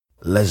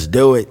Let's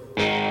do it.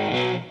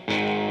 And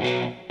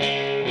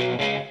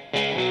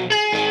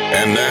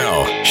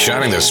now,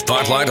 shining the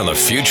spotlight on the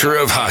future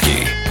of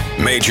hockey,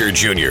 Major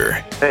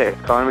Junior. Hey,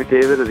 Connor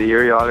McDavid of the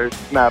Erie Otters.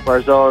 Matt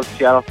Barzell of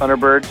Seattle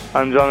Thunderbirds.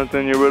 I'm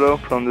Jonathan Urito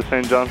from the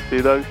St. John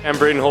Sea Dogs. I'm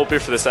Braden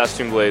Holtby for the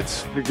Saskatoon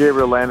Blades. This is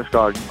Gabriel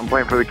Landeskog. I'm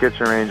playing for the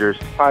Kitchener Rangers.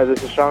 Hi,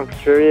 this is Sean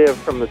Couturier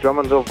from the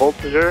Drummondville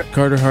Voltigeur.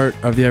 Carter Hart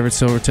of the Everett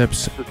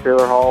Silvertips. This is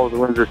Taylor Hall of the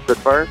Windsor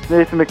Spitfires.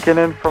 Nathan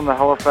McKinnon from the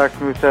Halifax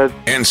Mooseheads.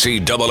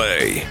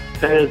 NCAA.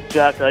 Hey, this is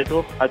Jack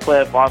Reichel. I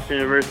play at Boston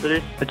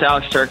University. It's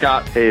Alex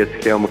Turcotte. Hey,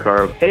 it's Cale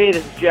McCarr. Hey,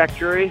 this is Jack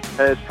Drury.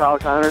 Hey, it's Kyle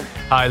Connor.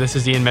 Hi, this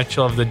is Ian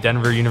Mitchell of the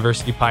Denver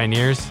University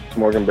Pioneers. It's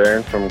Morgan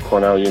Barron from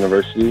Cornell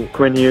University.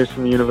 Quinn Hughes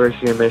from the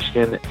University of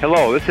Michigan.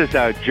 Hello, this is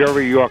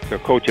Jerry York, the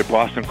coach at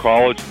Boston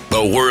College.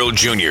 The World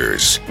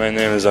Juniors. My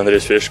name is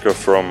Andres Fishko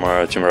from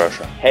Team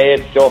Russia. Hey,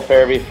 it's Joel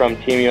Farabee from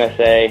Team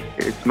USA.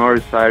 It's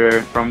Norris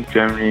Sider from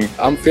Germany.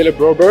 I'm Philip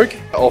Broberg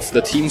of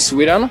the Team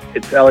Sweden.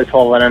 It's Ellie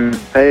Tolvanen.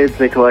 Hey, it's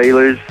Nikolai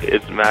Ehlers.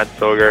 It's Matt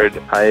Sogard.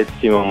 Hi, it's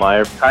Timo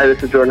Meyer. Hi,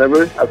 this is Jordan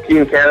Edwards of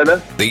Team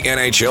Canada. The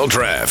NHL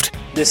Draft.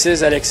 This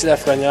is Alexis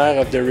Lafrenière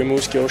of the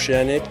Rimouski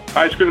Oceanic.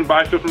 Hi, it's Quentin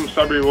Byfield from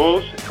Sudbury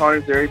Wolves. Connor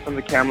Zary from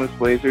the Kamloops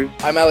Blazers.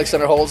 I'm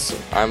Alexander Holtz.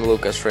 I'm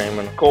Lucas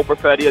Freeman. Cole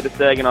Perfetti of the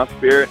Saginaw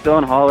Spirit.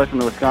 Dylan Holler from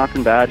the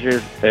Wisconsin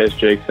Badgers. Hey, it's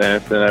Jake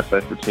Sanson. I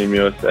play for Team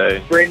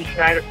USA. Braden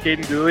Schneider,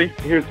 Caden Dooley.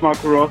 Here's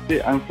Marco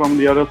Rossi. I'm from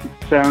the other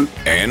Sound.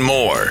 And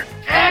more.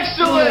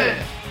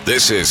 Excellent!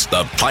 This is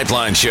The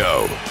Pipeline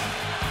Show.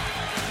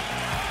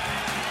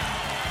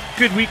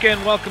 Good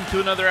weekend. Welcome to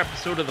another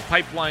episode of The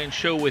Pipeline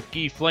Show with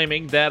Guy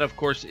Flaming. That, of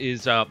course,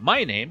 is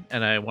my name,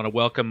 and I want to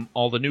welcome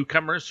all the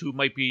newcomers who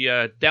might be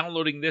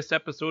downloading this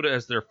episode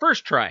as their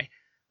first try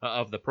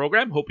of the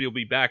program. Hope you'll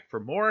be back for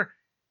more.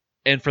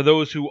 And for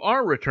those who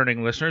are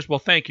returning listeners, well,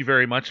 thank you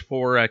very much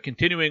for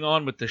continuing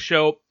on with the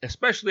show,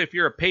 especially if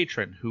you're a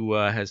patron who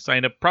has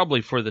signed up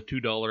probably for the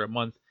 $2 a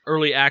month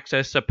early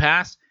access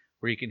pass,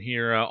 where you can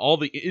hear all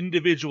the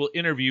individual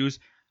interviews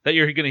that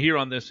you're going to hear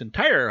on this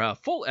entire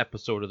full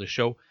episode of the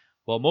show.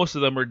 Well, most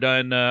of them are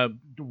done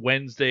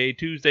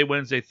Tuesday,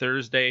 Wednesday,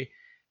 Thursday,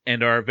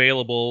 and are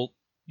available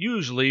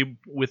usually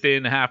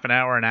within half an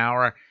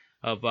hour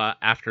of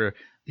after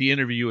the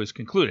interview is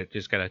concluded.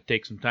 Just got to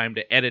take some time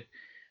to edit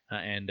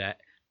and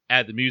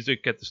add the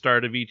music at the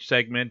start of each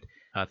segment,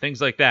 things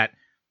like that.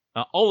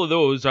 All of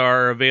those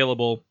are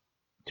available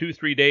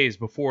 2-3 days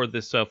before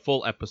this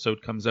full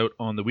episode comes out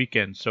on the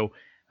weekend. So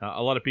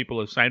a lot of people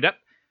have signed up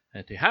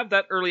to have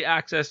that early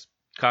access.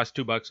 Costs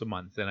 $2 a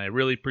month, and I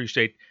really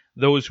appreciate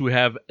those who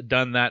have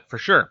done that for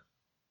sure.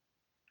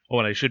 Oh,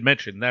 and I should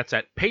mention, that's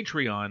at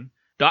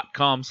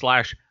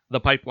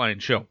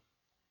patreon.com/thepipelineshow.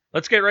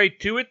 Let's get right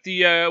to it.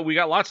 We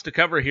got lots to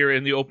cover here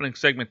in the opening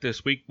segment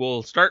this week.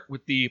 We'll start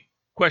with the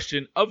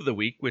question of the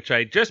week, which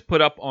I just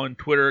put up on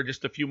Twitter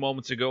just a few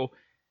moments ago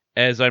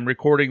as I'm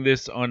recording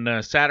this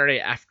on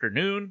Saturday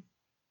afternoon.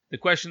 The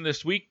question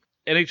this week: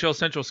 NHL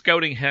Central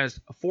Scouting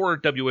has 4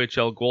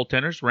 WHL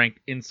goaltenders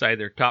ranked inside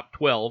their top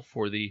 12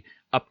 for the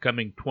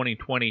upcoming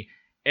 2020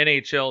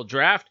 NHL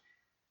Draft.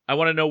 I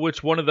want to know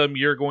which one of them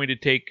you're going to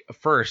take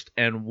first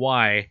and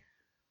why.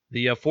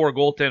 The 4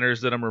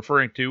 goaltenders that I'm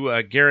referring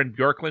to, Garin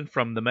Bjorklund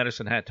from the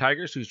Medicine Hat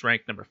Tigers, who's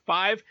ranked number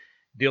 5.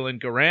 Dylan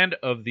Garand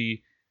of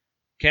the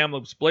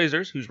Kamloops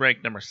Blazers, who's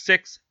ranked number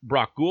 6.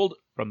 Brock Gould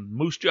from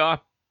Moose Jaw,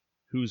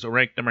 who's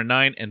ranked number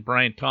 9. And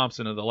Bryan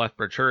Thomson of the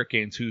Lethbridge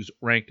Hurricanes, who's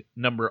ranked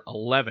number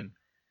 11.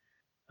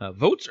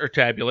 Votes are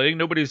tabulating.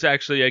 Nobody's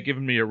actually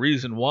given me a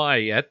reason why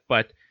yet,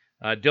 but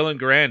Dylan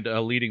Garand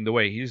leading the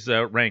way. He's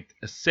ranked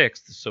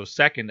 6th, so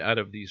second out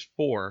of these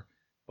 4.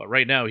 But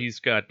right now he's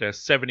got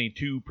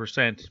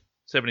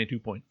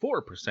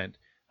 72.4%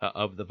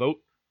 of the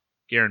vote.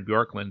 Garin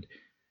Bjorklund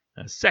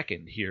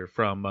second here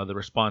from the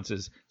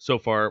responses so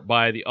far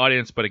by the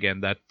audience. But again,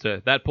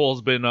 that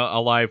poll's been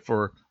alive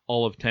for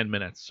all of 10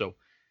 minutes. So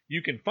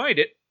you can find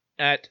it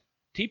at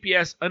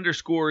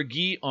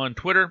TPS_Guy on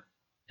Twitter.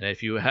 And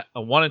if you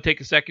want to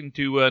take a second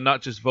to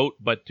not just vote,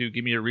 but to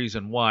give me a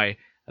reason why,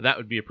 that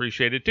would be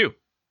appreciated too.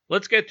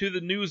 Let's get to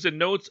the news and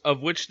notes,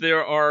 of which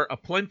there are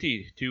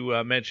plenty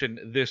to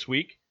mention this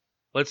week.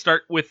 Let's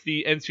start with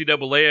the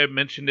NCAA. I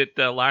mentioned it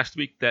last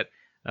week that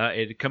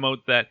it had come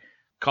out that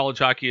college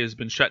hockey has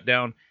been shut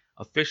down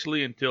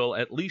officially until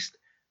at least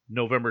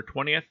November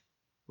 20th.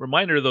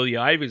 Reminder, though, the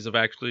Ivies have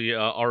actually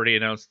already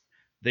announced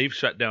they've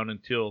shut down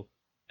until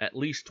at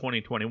least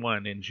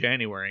 2021 in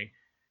January.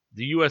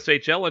 The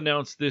USHL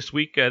announced this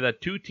week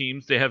that 2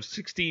 teams, they have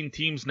 16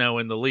 teams now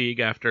in the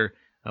league after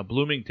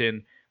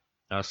Bloomington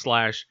 /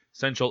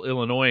 Central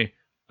Illinois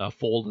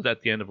folded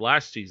at the end of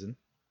last season.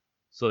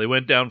 So they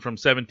went down from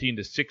 17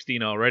 to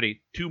 16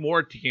 already. 2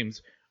 more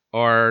teams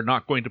are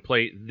not going to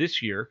play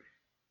this year.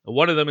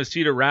 One of them is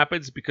Cedar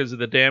Rapids because of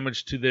the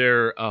damage to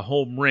their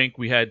home rink.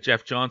 We had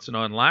Jeff Johnson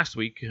on last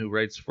week, who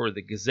writes for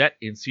the Gazette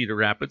in Cedar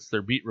Rapids,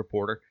 their beat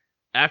reporter.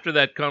 After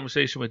that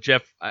conversation with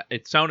Jeff,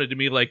 it sounded to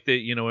me like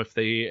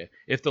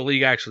if the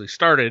league actually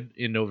started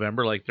in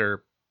November, like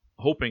they're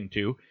hoping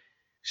to,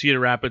 Cedar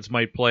Rapids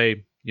might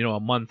play a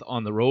month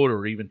on the road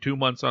or even 2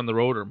 months on the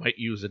road, or might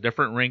use a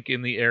different rink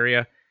in the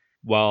area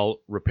while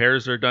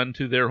repairs are done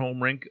to their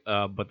home rink.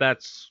 But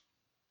that's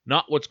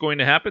not what's going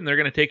to happen. They're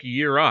going to take a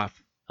year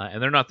off.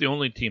 And they're not the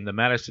only team. The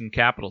Madison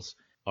Capitals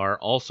are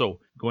also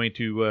going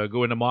to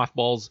go into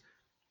mothballs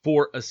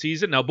for a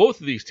season. Now,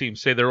 both of these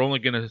teams say they're only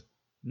going to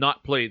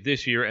not play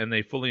this year, and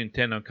they fully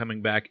intend on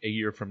coming back a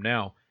year from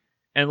now.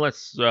 And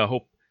let's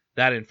hope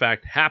that, in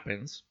fact,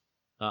 happens.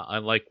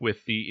 Unlike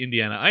with the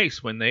Indiana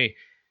Ice, when they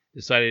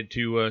decided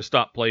to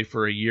stop play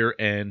for a year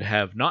and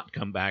have not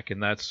come back,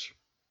 and that's,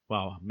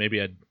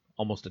 maybe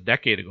almost a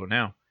decade ago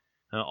now.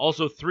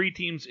 Also, 3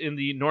 teams in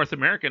the North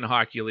American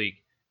Hockey League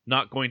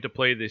not going to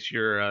play this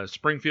year.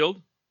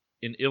 Springfield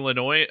in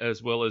Illinois,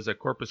 as well as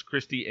Corpus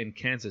Christi and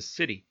Kansas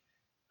City.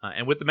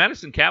 And with the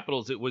Madison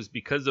Capitals, it was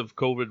because of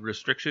COVID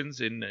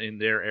restrictions in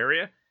their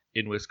area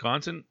in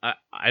Wisconsin.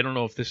 I don't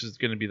know if this is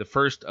going to be the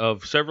first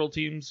of several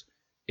teams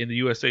in the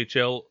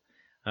USHL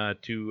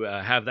to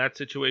have that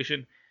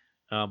situation,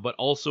 but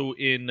also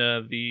in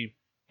the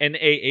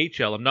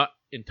NAHL. I'm not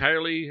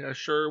entirely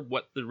sure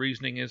what the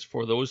reasoning is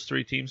for those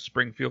 3 teams,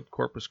 Springfield,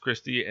 Corpus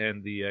Christi,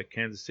 and the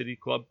Kansas City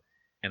club.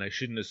 And I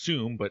shouldn't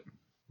assume, but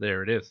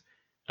there it is.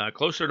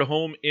 Closer to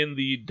home in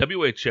the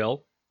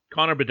WHL,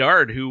 Connor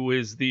Bedard, who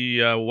is the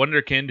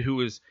wonderkind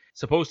who is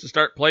supposed to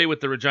start play with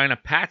the Regina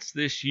Pats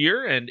this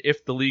year, and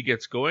if the league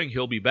gets going,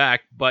 he'll be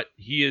back, but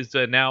he is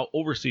now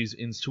overseas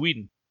in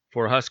Sweden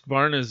for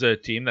Husqvarna's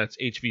team, that's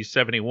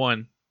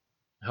HV71.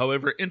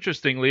 However,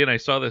 interestingly, and I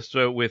saw this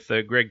with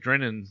Greg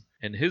Drennan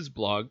and his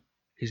blog,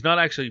 he's not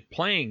actually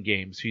playing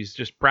games, he's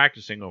just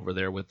practicing over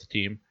there with the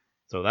team,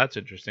 so that's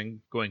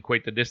interesting, going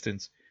quite the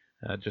distance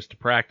just to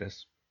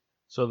practice.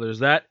 So there's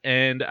that,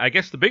 and I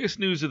guess the biggest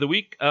news of the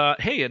week,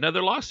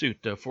 another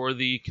lawsuit for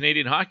the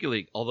Canadian Hockey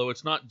League, although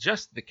it's not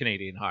just the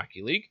Canadian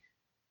Hockey League.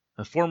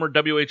 A former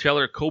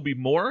WHLer Kobe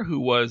Moore, who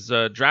was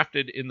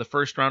drafted in the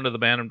first round of the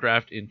Bantam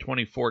Draft in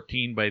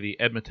 2014 by the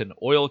Edmonton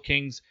Oil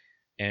Kings,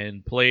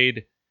 and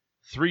played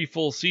 3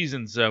 full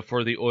seasons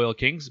for the Oil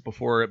Kings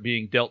before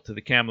being dealt to the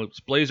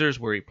Kamloops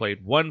Blazers, where he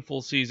played 1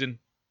 full season,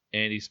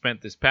 and he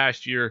spent this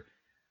past year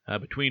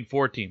between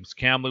 4 teams,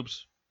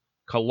 Kamloops,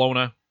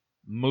 Kelowna,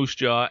 Moose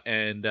Jaw,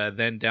 and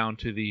then down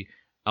to the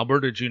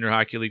Alberta Junior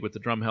Hockey League with the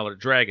Drumheller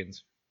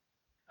Dragons.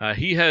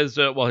 He has,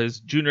 his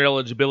junior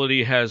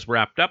eligibility has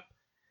wrapped up,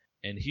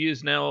 and he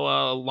is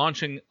now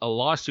launching a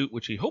lawsuit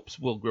which he hopes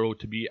will grow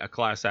to be a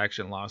class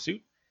action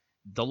lawsuit.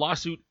 The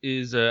lawsuit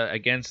is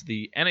against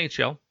the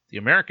NHL, the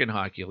American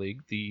Hockey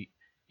League, the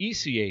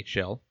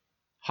ECHL,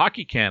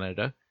 Hockey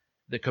Canada,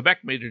 the Quebec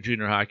Major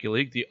Junior Hockey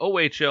League, the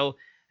OHL,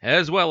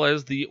 as well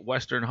as the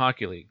Western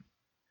Hockey League.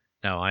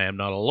 Now, I am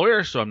not a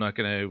lawyer, so I'm not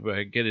going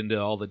to get into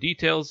all the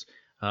details.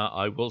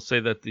 I will say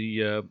that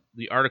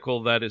the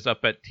article that is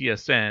up at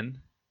TSN,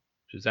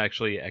 which is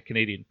actually a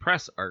Canadian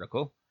Press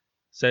article,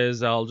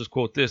 says, I'll just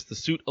quote this, the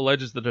suit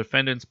alleges the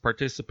defendants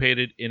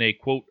participated in a,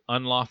 quote,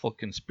 unlawful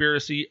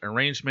conspiracy,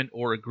 arrangement,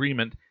 or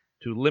agreement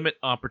to limit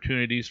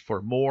opportunities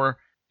for Moore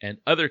and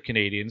other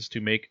Canadians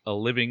to make a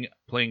living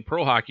playing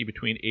pro hockey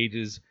between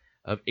ages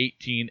of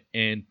 18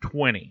 and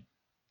 20.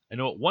 I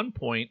know at one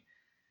point,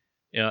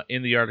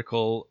 in the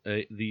article,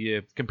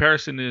 the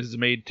comparison is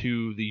made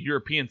to the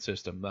European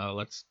system.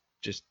 Let's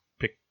just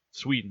pick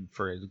Sweden,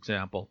 for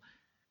example.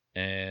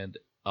 And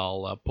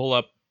I'll pull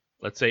up,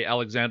 let's say,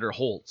 Alexander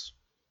Holtz,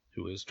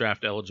 who is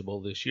draft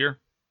eligible this year.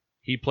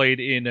 He played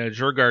in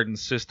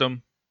Djurgården's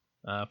system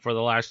for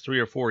the last 3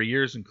 or 4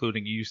 years,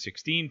 including a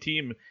U16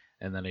 team,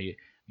 and then a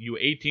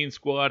U18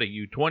 squad, a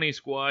U20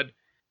 squad.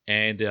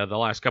 And the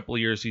last couple of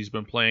years he's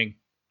been playing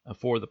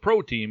for the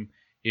pro team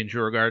in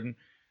Djurgården.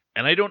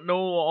 And I don't know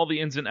all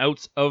the ins and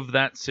outs of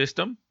that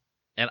system.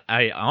 And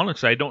I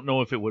don't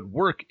know if it would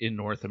work in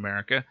North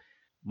America.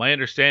 My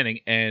understanding,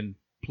 and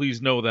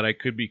please know that I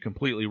could be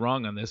completely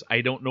wrong on this,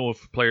 I don't know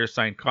if players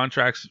sign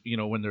contracts,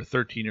 when they're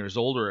 13 years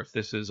old, or if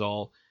this is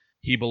all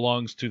he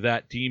belongs to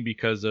that team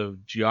because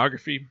of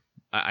geography.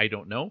 I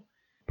don't know.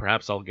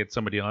 Perhaps I'll get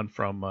somebody on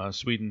from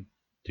Sweden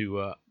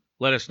to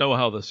let us know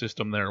how the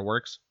system there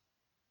works.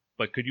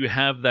 But could you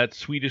have that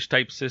Swedish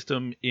type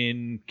system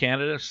in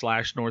Canada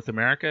 / North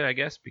America, I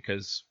guess,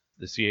 because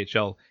the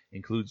CHL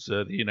includes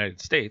the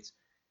United States?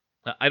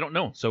 I don't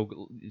know.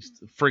 So,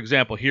 for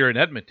example, here in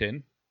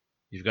Edmonton,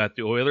 you've got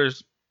the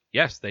Oilers.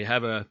 Yes, they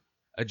have a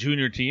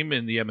junior team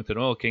in the Edmonton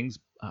Oil Kings.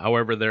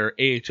 However, their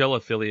AHL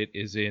affiliate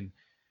is in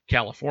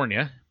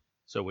California.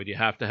 So would you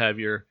have to have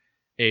your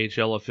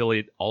AHL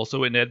affiliate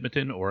also in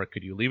Edmonton, or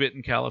could you leave it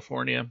in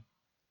California?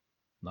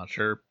 Not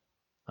sure.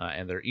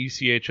 And their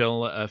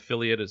ECHL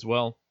affiliate as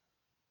well.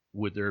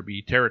 Would there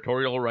be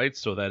territorial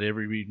rights so that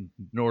every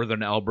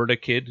Northern Alberta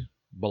kid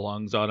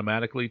belongs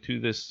automatically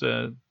to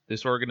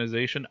this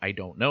organization? I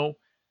don't know.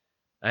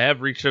 I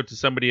have reached out to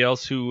somebody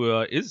else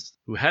who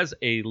has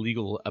a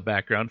legal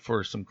background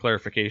for some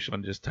clarification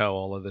on just how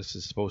all of this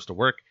is supposed to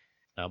work,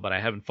 but I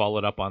haven't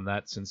followed up on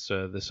that since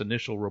this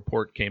initial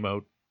report came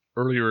out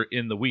earlier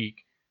in the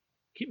week.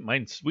 Keep in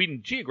mind,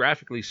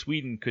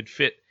 Sweden could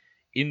fit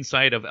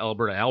inside of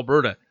Alberta.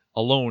 Alberta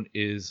alone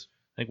is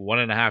think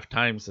 1.5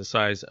 times the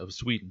size of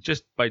Sweden,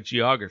 just by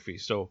geography.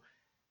 So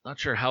not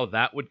sure how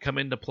that would come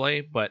into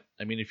play, but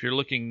I mean, if you're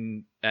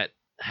looking at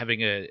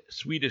having a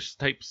Swedish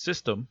type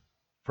system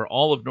for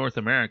all of North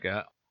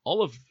America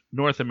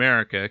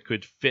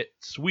could fit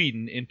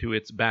Sweden into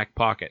its back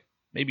pocket,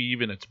 maybe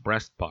even its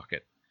breast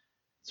pocket.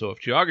 So if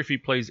geography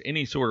plays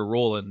any sort of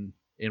role in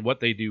what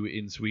they do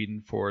in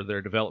Sweden for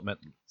their development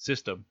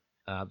system,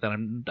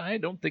 then I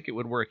don't think it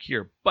would work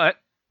here. But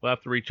we'll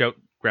have to reach out,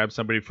 grab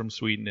somebody from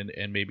Sweden,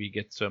 and maybe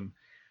get some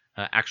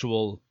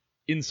actual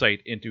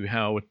insight into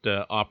how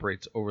it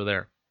operates over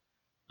there.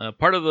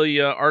 Part of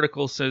the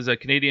article says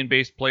that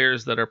Canadian-based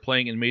players that are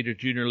playing in major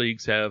junior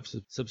leagues have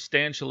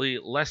substantially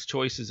less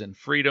choices and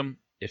freedom,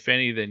 if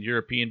any, than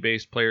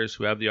European-based players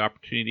who have the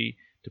opportunity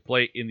to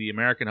play in the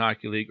American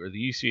Hockey League or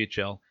the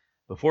ECHL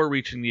before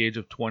reaching the age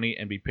of 20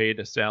 and be paid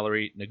a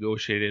salary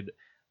negotiated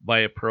by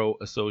a pro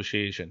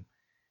association.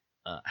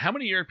 How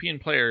many European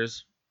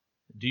players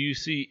do you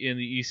see in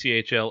the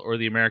ECHL or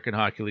the American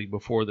Hockey League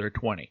before they're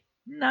 20?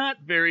 Not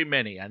very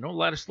many. I know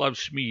Ladislav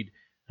Schmid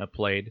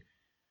played.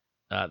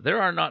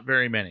 There are not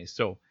very many.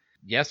 So,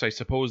 yes, I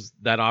suppose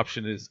that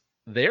option is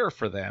there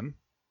for them.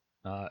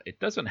 It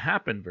doesn't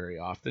happen very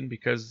often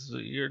because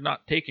you're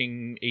not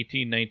taking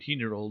 18,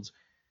 19-year-olds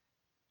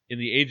in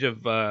the age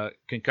of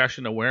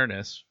concussion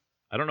awareness.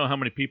 I don't know how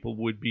many people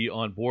would be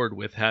on board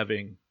with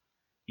having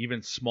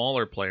even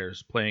smaller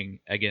players playing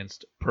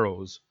against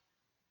pros.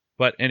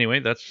 But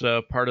anyway, that's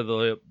part of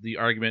the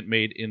argument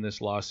made in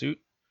this lawsuit.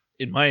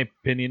 In my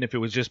opinion, if it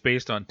was just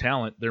based on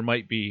talent, there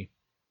might be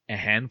a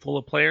handful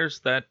of players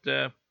that,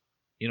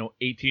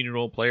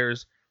 18-year-old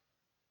players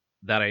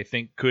that I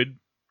think could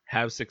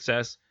have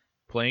success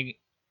playing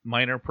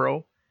minor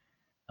pro.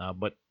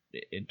 But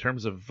in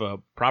terms of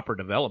proper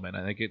development,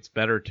 I think it's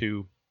better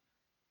to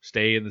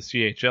stay in the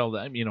CHL.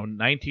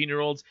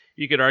 19-year-olds,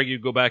 you could argue,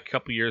 go back a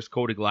couple years,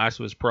 Cody Glass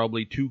was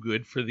probably too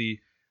good for the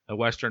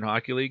Western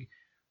Hockey League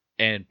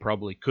and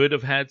probably could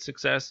have had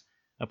success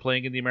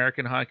playing in the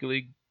American Hockey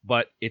League,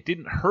 but it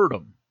didn't hurt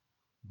him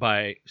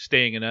by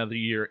staying another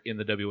year in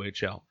the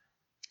WHL.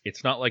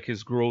 It's not like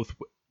his growth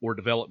or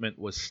development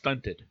was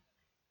stunted.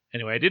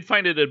 Anyway, I did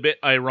find it a bit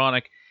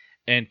ironic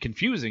and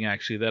confusing,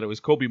 actually, that it was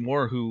Kobe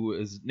Moore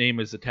whose name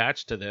is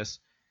attached to this.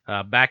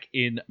 Back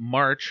in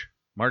March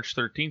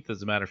 13th,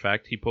 as a matter of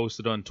fact, he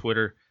posted on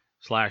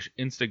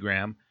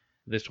Twitter/Instagram.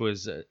 This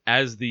was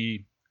as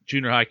the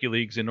junior hockey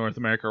leagues in North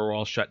America were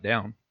all shut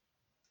down.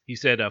 He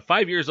said,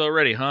 5 years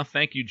already, huh?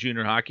 Thank you,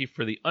 junior hockey,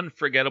 for the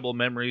unforgettable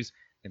memories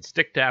and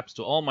stick taps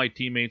to all my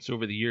teammates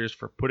over the years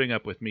for putting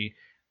up with me.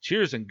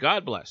 Cheers and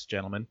God bless,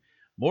 gentlemen.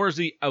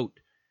 Morsey out.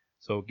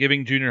 So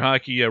giving junior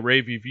hockey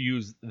rave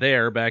reviews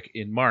there back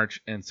in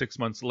March, and 6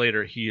 months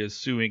later he is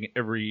suing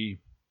every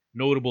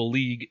notable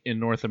league in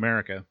North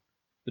America.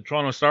 The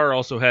Toronto Star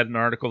also had an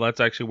article. That's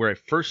actually where I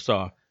first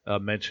saw a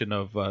mention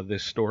of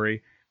this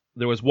story.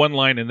 There was one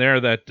line in there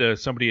that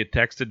somebody had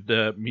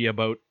texted me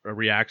about a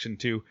reaction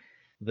to.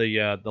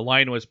 The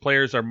line was,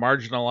 players are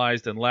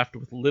marginalized and left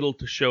with little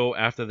to show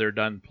after they're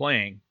done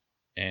playing.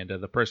 And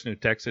the person who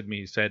texted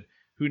me said,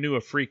 who knew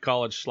a free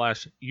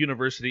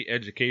college/university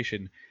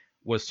education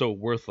was so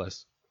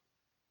worthless?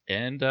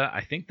 And I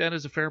think that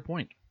is a fair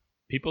point.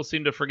 People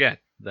seem to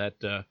forget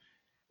that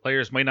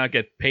players might not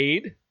get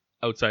paid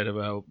outside of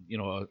a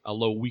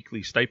low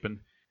weekly stipend.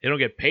 They don't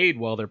get paid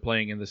while they're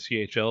playing in the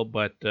CHL,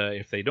 but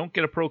if they don't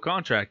get a pro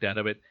contract out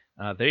of it,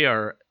 they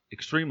are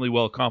extremely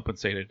well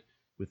compensated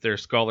with their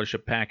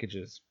scholarship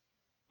packages.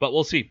 But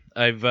we'll see.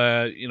 I've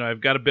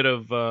got a bit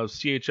of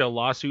CHL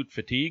lawsuit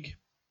fatigue,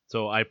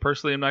 so I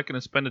personally am not going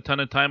to spend a ton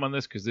of time on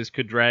this because this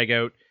could drag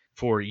out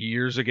for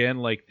years again,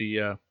 like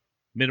the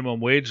minimum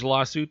wage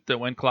lawsuit that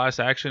went class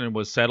action and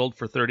was settled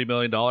for $30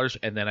 million,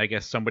 and then I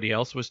guess somebody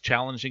else was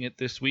challenging it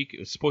this week. It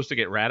was supposed to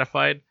get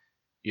ratified.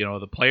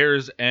 The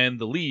players and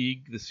the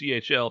league, the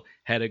CHL,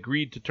 had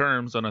agreed to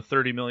terms on a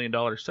 $30 million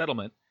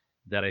settlement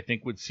that I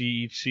think would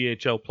see each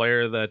CHL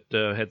player that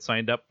had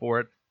signed up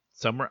for it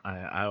somewhere,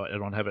 I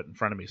don't have it in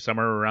front of me,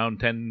 somewhere around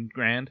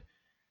 $10,000,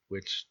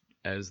 which,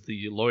 as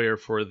the lawyer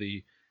for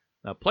the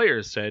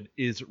players said,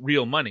 is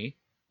real money.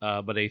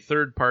 But a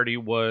third party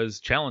was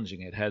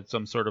challenging it, had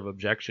some sort of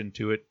objection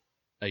to it.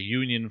 A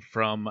union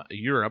from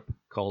Europe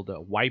called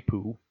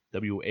WAIPU,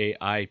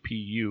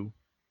 W-A-I-P-U,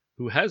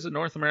 who has a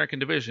North American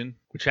division,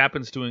 which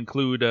happens to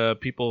include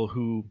people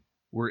who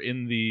were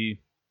in the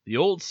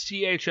old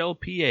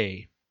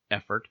CHLPA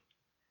effort,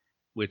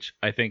 which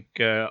I think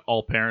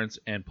all parents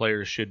and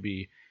players should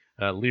be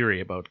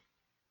leery about.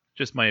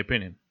 Just my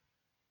opinion.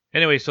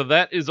 Anyway, so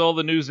that is all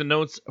the news and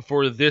notes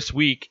for this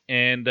week,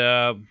 and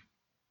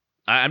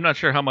I'm not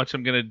sure how much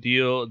I'm going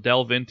to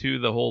delve into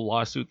the whole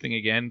lawsuit thing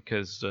again,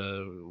 because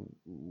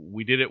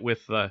we did it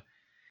with the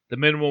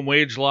minimum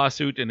wage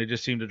lawsuit, and it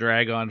just seemed to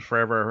drag on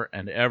forever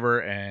and ever,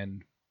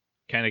 and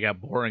kind of got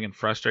boring and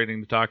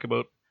frustrating to talk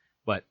about.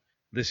 But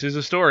this is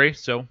a story,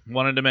 so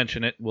wanted to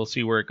mention it. We'll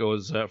see where it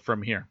goes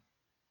from here.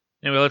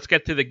 Anyway, let's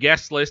get to the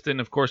guest list,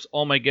 and of course,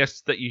 all my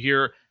guests that you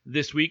hear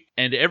this week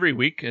and every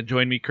week.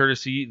 Join me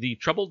courtesy the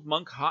Troubled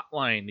Monk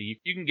Hotline.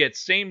 You can get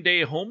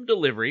same-day home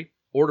delivery,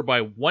 order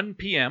by 1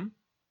 p.m.,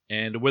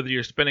 and whether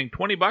you're spending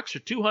 $20 or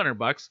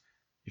 $200,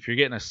 if you're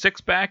getting a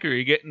six-pack or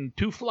you're getting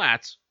two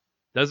flats,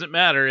 doesn't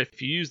matter.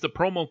 If you use the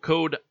promo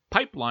code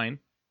PIPELINE,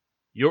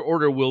 your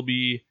order will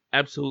be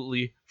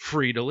absolutely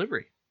free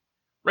delivery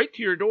right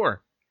to your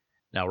door.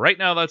 Now, right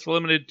now, that's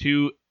limited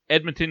to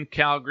Edmonton,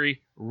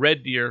 Calgary,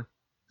 Red Deer,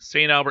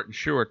 St. Albert, and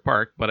Sherwood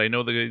Park, but I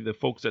know the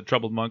folks at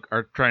Troubled Monk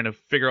are trying to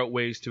figure out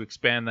ways to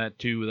expand that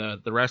to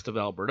the rest of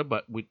Alberta,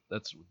 but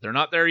they're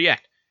not there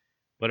yet.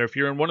 But if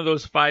you're in one of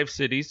those 5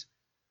 cities,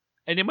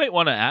 and you might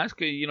want to ask,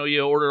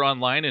 you order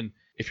online, and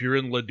if you're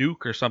in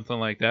Leduc or something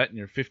like that, and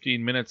you're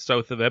 15 minutes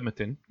south of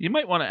Edmonton, you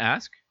might want to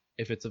ask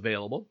if it's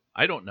available.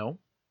 I don't know.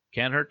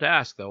 Can't hurt to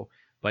ask, though.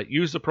 But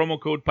use the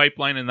promo code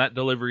PIPELINE, and that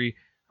delivery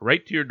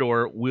right to your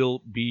door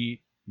will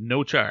be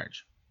no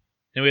charge.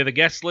 And we have a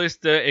guest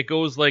list. It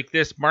goes like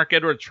this. Mark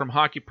Edwards from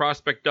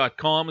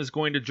hockeyprospect.com is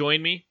going to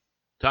join me.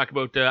 Talk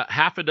about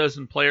half a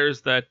dozen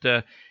players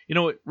that,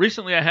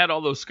 recently I had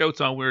all those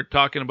scouts on. We were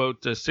talking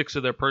about 6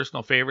 of their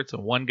personal favorites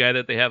and one guy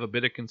that they have a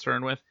bit of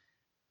concern with.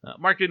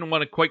 Mark didn't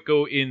want to quite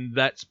go in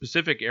that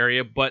specific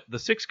area, but the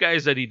 6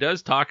 guys that he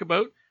does talk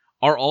about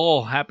are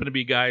all happen to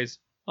be guys,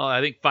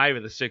 I think 5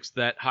 of the 6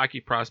 that Hockey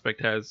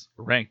Prospect has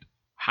ranked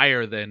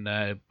higher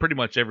than pretty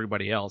much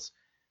everybody else.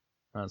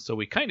 So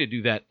we kind of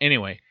do that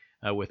anyway.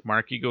 With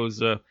Mark, he goes,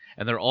 and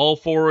they're all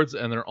forwards,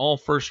 and they're all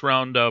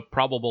first-round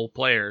probable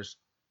players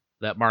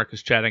that Mark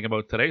is chatting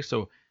about today.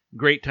 So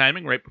great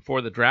timing right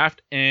before the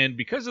draft. And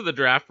because of the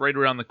draft right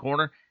around the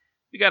corner,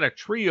 we got a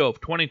trio of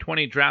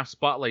 2020 draft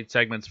spotlight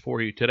segments for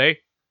you today.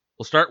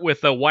 We'll start with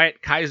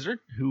Wyatt Kaiser,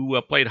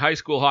 who played high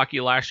school hockey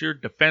last year.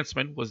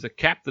 Defenseman, was the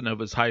captain of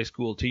his high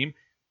school team,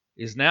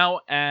 is now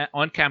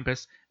on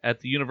campus at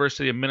the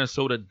University of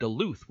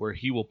Minnesota-Duluth, where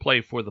he will play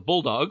for the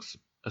Bulldogs,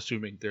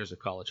 assuming there's a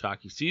college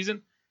hockey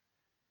season.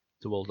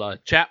 So we'll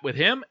chat with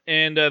him,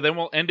 and then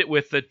we'll end it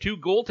with the 2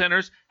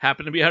 goaltenders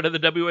happen to be out of the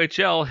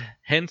WHL,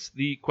 hence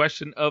the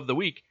question of the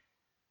week.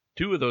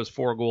 2 of those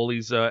 4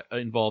 goalies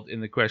involved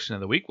in the question of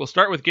the week. We'll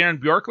start with Garin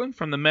Bjorklund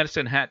from the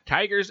Medicine Hat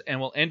Tigers,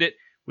 and we'll end it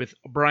with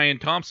Bryan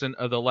Thomson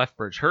of the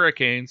Lethbridge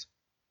Hurricanes.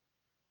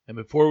 And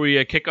before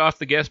we kick off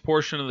the guest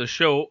portion of the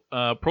show,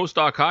 Pro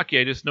Stock Hockey,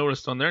 I just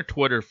noticed on their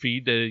Twitter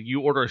feed,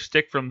 you order a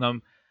stick from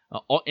them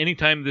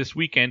anytime this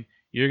weekend,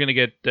 you're going to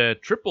get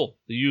triple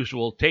the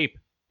usual tape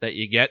that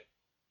you get.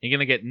 You're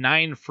going to get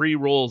 9 free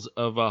rolls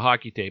of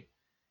hockey tape.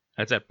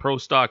 That's at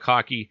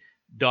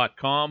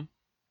ProStockHockey.com.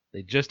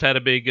 They just had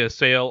a big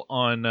sale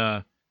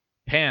on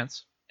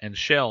pants and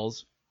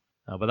shells,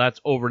 but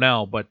that's over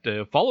now. But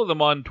follow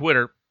them on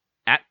Twitter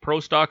at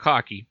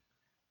ProStockHockey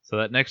so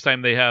that next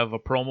time they have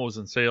promos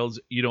and sales,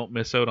 you don't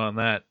miss out on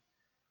that.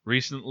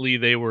 Recently,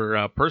 they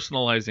were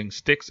personalizing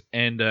sticks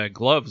and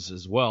gloves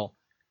as well.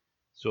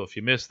 So if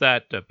you missed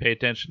that, pay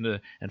attention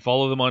to and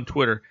follow them on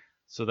Twitter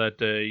so that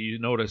you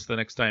notice the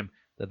next time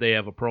that they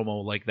have a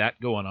promo like that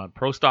going on.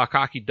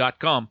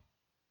 ProStockHockey.com.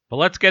 But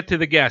let's get to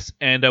the guests,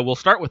 and we'll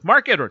start with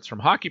Mark Edwards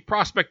from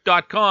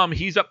HockeyProspect.com.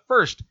 He's up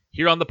first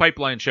here on The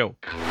Pipeline Show.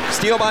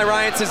 Steal by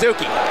Ryan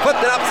Suzuki.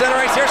 Flipped it up center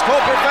ice. Here's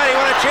Cole Perfetti.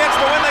 What a chance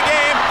to win the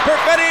game.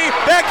 Perfetti,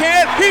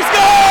 backhand. He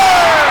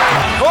scores!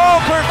 Cole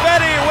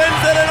Perfetti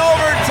wins it in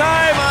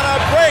overtime on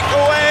a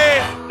breakaway.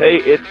 Hey,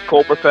 it's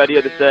Cole Perfetti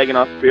of the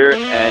Saginaw Spirit,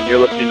 and you're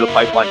listening to The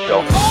Pipeline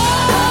Show.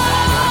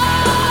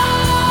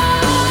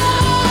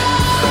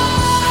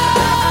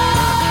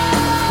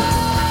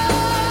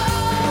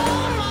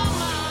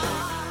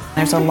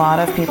 There's a lot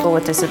of people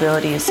with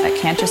disabilities that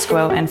can't just go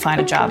out and find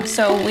a job.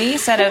 So we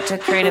set out to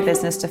create a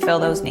business to fill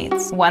those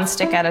needs, one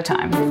stick at a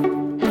time.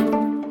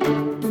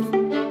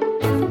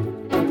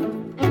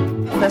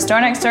 The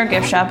Store Next Door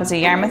Gift Shop is a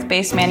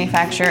Yarmouth-based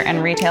manufacturer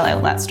and retail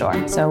outlet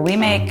store. So we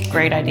make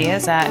great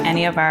ideas that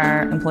any of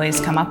our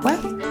employees come up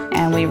with,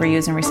 and we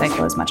reuse and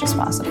recycle as much as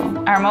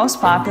possible. Our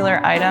most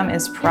popular item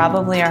is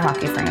probably our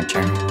hockey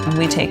furniture.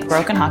 We take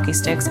broken hockey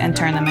sticks and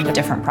turn them into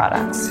different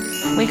products.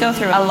 We go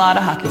through a lot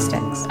of hockey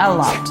sticks,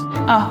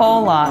 a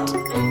whole lot.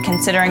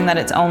 Considering that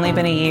it's only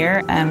been a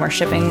year and we're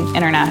shipping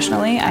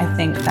internationally, I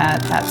think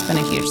that that's been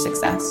a huge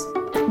success.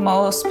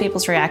 Most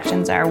people's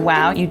reactions are,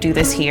 wow, you do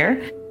this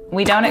here?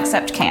 We don't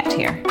accept can't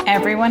here.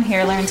 Everyone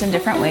here learns in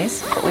different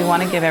ways, but we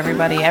want to give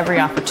everybody every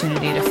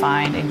opportunity to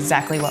find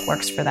exactly what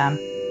works for them.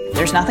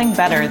 There's nothing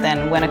better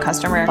than when a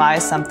customer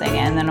buys something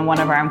and then one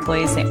of our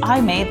employees say,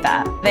 I made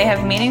that. They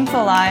have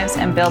meaningful lives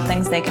and build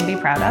things they can be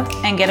proud of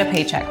and get a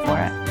paycheck for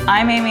it.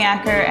 I'm Amy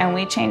Acker, and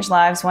we change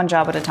lives one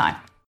job at a time.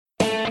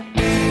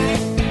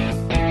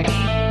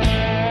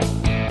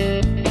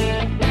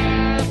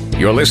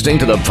 You're listening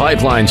to The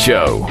Pipeline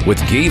Show with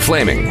Guy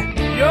Flaming.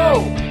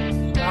 Yo!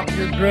 Stop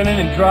your grinning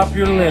and drop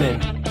your linen.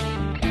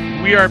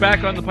 We are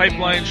back on The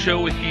Pipeline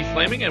Show with Guy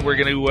Flaming, and we're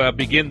going to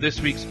begin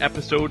this week's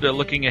episode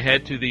looking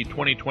ahead to the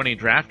 2020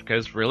 draft,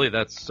 because really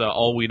that's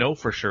all we know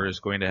for sure is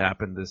going to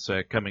happen this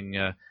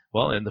coming,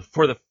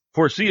 for the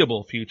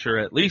foreseeable future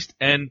at least.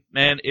 And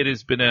man, it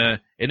has been an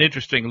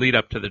interesting lead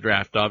up to the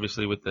draft,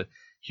 obviously with the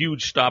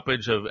huge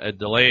stoppage of a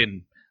delay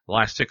in the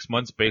last 6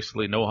 months,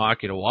 basically no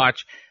hockey to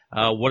watch.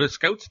 What do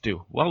scouts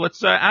do? Well,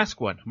 let's ask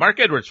one. Mark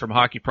Edwards from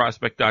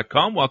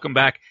hockeyprospect.com. Welcome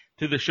back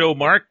to the show,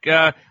 Mark.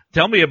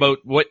 Tell me about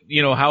what,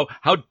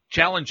 how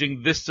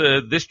challenging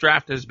this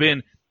draft has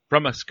been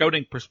from a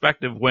scouting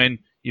perspective when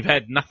you've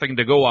had nothing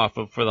to go off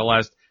of for the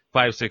last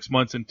 5-6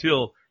 months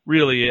until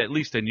really, at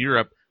least in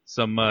Europe,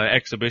 some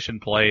exhibition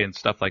play and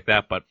stuff like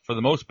that. But for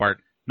the most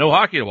part, no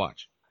hockey to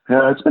watch.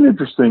 Yeah, it's been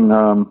interesting.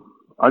 I'm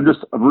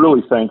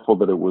really thankful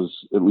that it was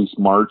at least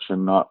March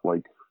and not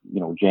like,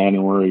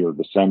 January or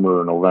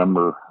December or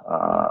November,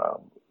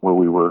 where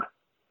we were,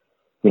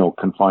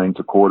 confined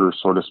to quarters,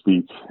 so to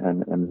speak,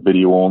 and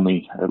video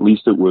only. At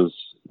least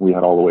we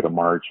had all the way to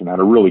March and had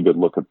a really good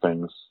look at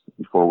things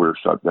before we were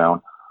shut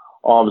down.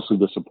 Obviously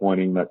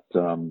disappointing that,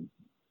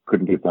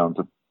 couldn't get down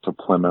to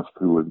Plymouth,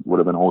 who would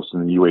have been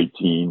hosting the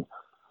U18.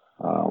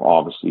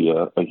 Obviously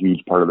a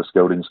huge part of the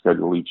scouting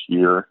schedule each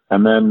year.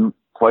 And then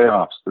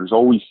playoffs. There's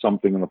always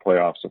something in the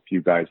playoffs. A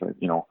few guys that,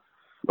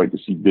 like to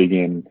see big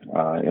in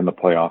the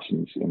playoffs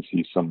and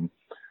see some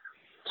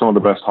of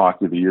the best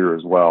hockey of the year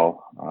as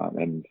well,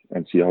 and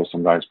see how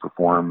some guys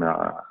perform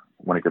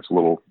when it gets a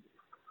little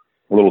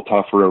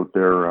tougher out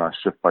there,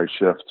 shift by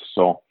shift.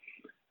 So,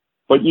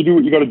 but you do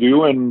what you got to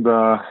do, and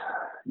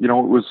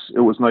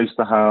it was nice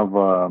to have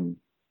our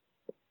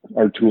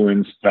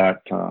tooling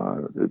that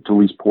to at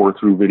least pour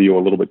through video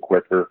a little bit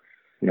quicker,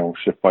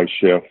 shift by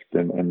shift,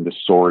 and just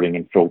sorting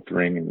and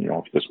filtering, and if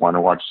you just want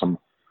to watch some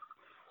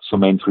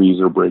entries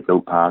or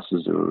breakout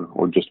passes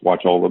or just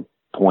watch all the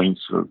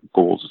points or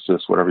goals,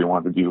 assists, whatever you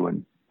want to do,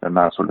 and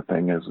that sort of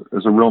thing is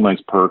a real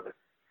nice perk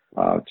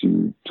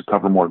to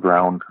cover more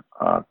ground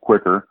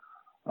quicker.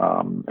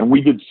 And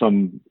we did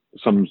some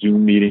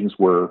Zoom meetings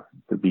where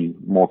there'd be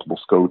multiple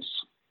scouts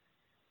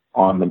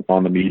on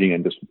the meeting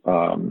and just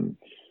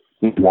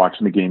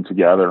watching the game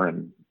together,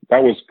 and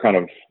that was kind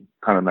of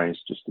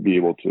nice just to be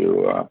able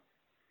to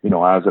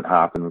as it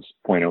happens,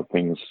 point out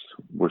things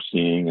we're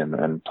seeing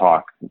and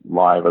talk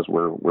live as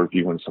we're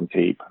viewing some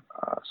tape.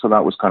 So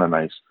that was kind of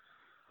nice.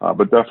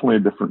 But definitely a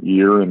different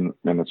year, and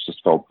it's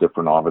just felt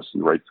different,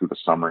 obviously, right through the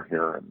summer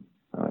here. And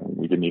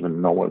we didn't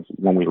even know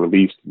when we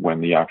released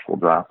when the actual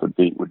draft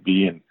date would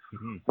be. And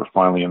we're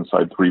finally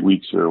inside 3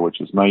 weeks here,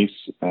 which is nice.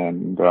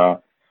 And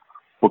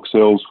book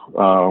sales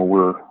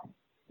were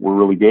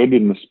really good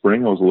in the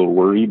spring. I was a little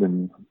worried,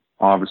 and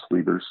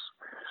obviously there's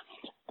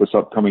this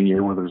upcoming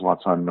year where there's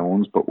lots of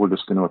unknowns, but we're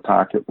just going to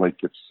attack it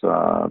like it's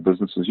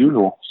business as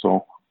usual.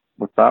 So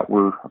with that,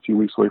 we're a few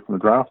weeks away from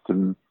the draft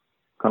and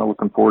kind of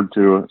looking forward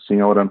to seeing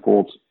how it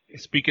unfolds.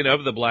 Speaking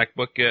of the Black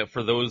Book,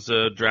 for those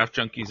draft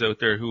junkies out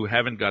there who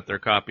haven't got their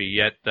copy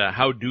yet,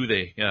 how do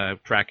they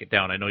track it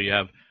down? I know you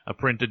have a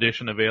print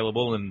edition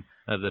available and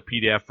the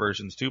PDF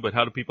versions too, but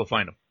how do people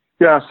find them?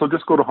 Yeah, so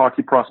just go to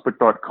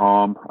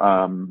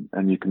hockeyprospect.com,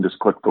 and you can just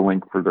click the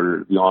link for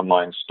the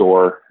online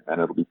store,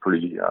 and it'll be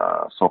pretty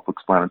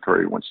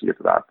self-explanatory once you get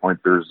to that point.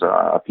 There's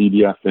a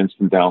PDF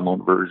instant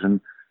download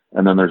version,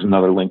 and then there's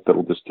another link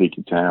that'll just take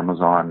you to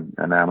Amazon,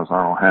 and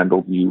Amazon will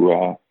handle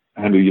you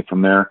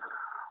from there.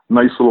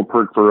 Nice little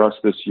perk for us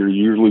this year.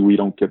 Usually we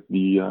don't get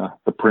the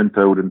print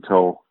out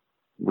until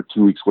we're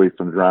 2 weeks away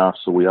from the draft,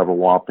 so we have a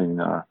whopping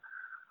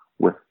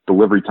with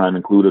delivery time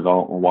included, a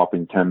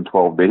whopping 10,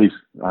 12 days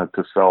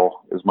to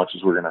sell as much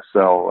as we're going to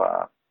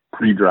sell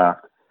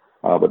pre-draft.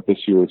 But this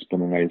year it's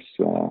been a nice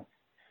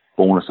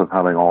bonus of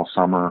having all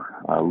summer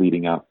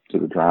leading up to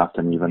the draft,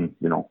 and even,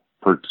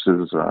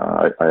 purchases.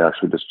 I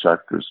actually just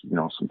checked. There's,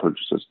 some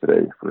purchases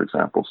today, for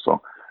example.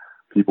 So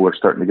people are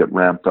starting to get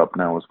ramped up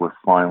now as we're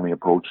finally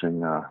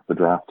approaching the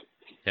draft.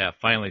 Yeah,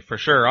 finally, for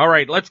sure. All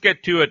right, let's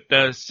get to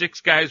it.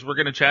 6 guys we're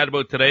going to chat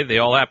about today. They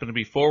all happen to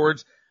be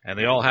forwards, and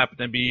they all happen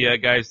to be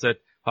guys that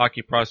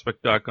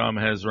hockeyprospect.com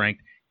has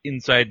ranked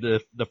inside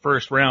the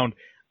first round.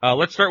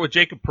 Let's start with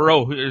Jacob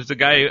Perreault, who is a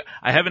guy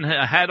I haven't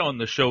had on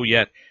the show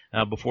yet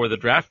before the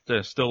draft,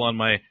 still on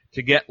my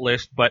to-get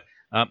list, but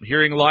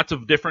hearing lots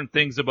of different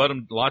things about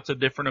him, lots of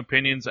different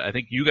opinions. I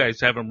think you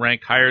guys have him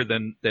ranked higher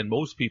than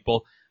most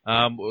people.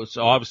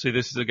 So obviously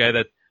this is a guy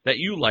that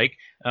you like,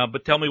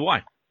 but tell me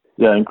why.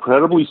 Yeah,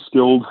 incredibly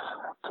skilled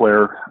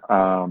player,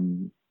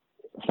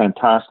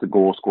 fantastic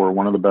goal scorer,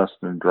 one of the best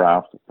in the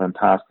draft,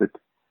 fantastic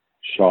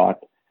shot,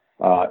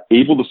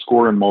 able to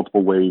score in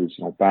multiple ways,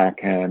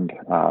 backhand,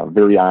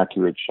 very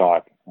accurate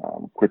shot,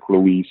 quick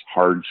release,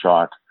 hard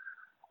shot,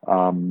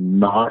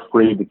 not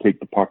afraid to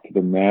take the puck to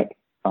the net.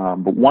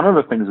 But one of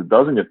the things that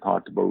doesn't get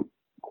talked about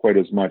quite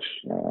as much,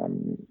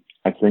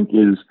 I think,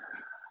 is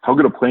how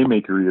good a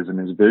playmaker he is and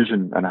his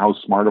vision and how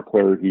smart a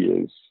player he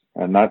is.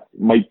 And that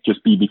might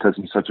just be because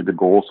he's such a good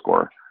goal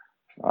scorer.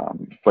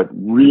 But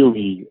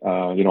really,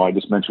 I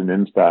just mentioned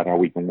Instat, how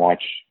we can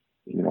watch,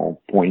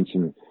 points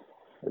and,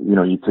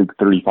 you take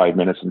 35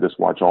 minutes and just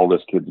watch all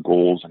this kid's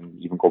goals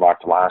and even go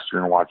back to last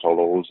year and watch all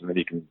those. And then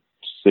you can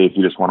say, if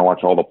you just want to watch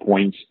all the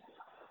points,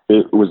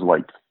 it was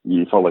like,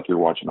 you felt like you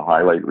were watching a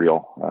highlight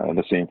reel. And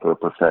the same for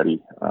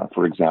Perfetti,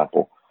 for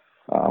example.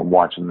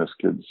 watching this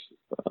kid's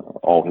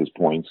all his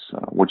points,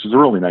 which is a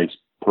really nice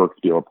perk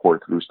to be able to pour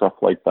through stuff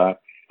like that.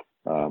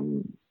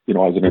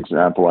 As an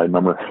example, I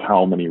remember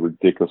how many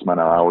ridiculous amount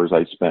of hours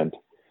I spent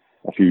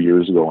a few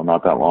years ago and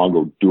not that long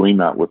ago doing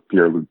that with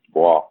Pierre-Luc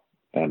Dubois,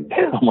 and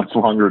how much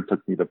longer it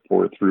took me to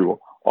pour through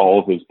all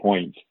of his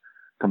points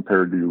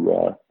compared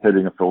to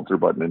hitting a filter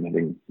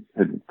button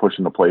and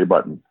pushing the play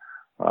button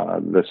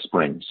this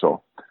spring.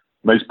 So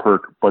nice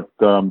perk. But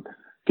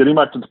getting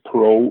back to the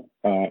Perreault,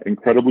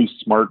 incredibly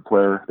smart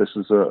player. This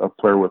is a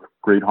player with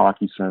great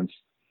hockey sense,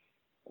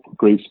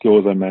 great skill,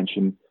 as I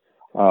mentioned.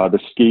 The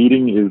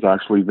skating is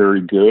actually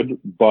very good,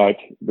 but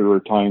there are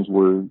times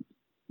where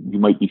you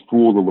might be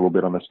fooled a little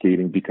bit on the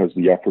skating because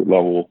the effort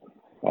level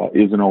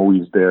isn't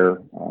always there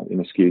in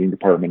the skating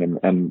department.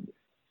 And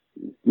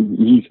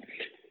he's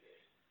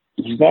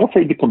not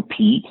afraid to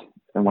compete.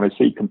 And when I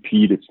say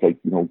compete, it's like,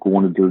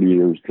 going to dirty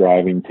areas,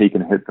 driving,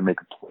 taking a hit to make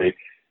a play.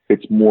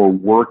 It's more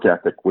work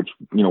ethic, which,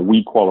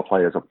 we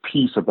qualify as a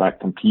piece of that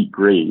compete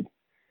grade.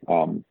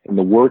 And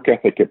the work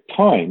ethic at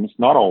times,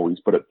 not always,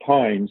 but at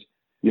times,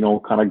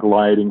 kind of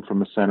gliding from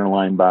the center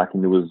line back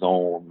into his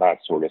zone, that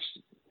sort of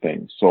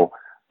thing. So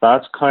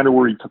that's kind of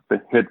where he took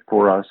the hit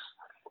for us.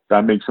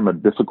 That makes him a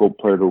difficult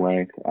player to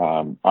rank.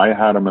 I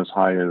had him as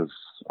high as,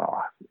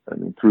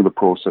 through the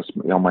process,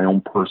 my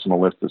own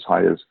personal list as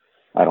high as,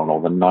 I don't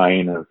know, the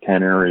 9 or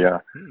 10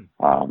 area.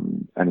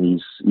 And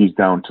he's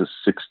down to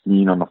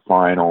 16 on the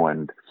final.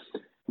 And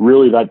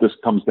really that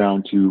just comes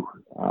down to,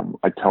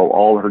 I tell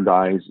all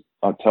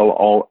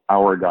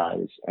our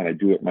guys, and I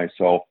do it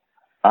myself,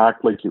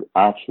 act like you're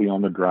actually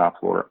on the draft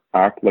floor,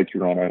 act like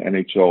you're on an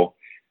NHL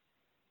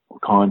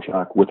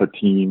contract with a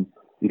team.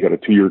 You got a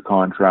 2-year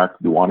contract.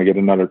 You want to get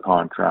another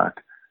contract,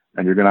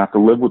 and you're going to have to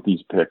live with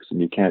these picks, and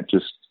you can't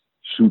just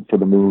shoot for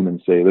the moon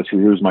and say,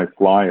 here's my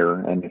flyer.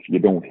 And if you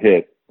don't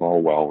hit, oh,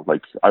 well,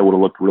 like I would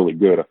have looked really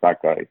good if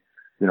that guy,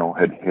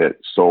 had hit.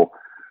 So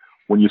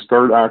when you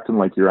start acting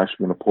like you're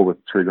actually going to pull the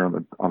trigger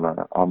on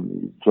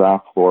the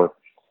draft floor,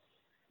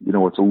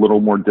 it's a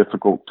little more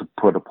difficult to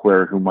put a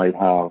player who might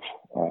have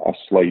a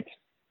slight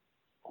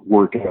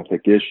work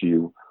ethic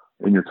issue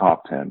in your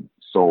top 10.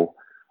 So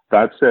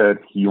that said,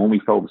 he only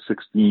fell to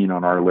 16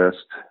 on our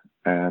list,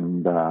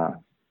 and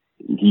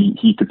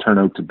he could turn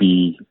out to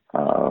be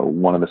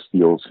one of the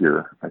steals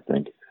here, I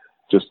think,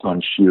 just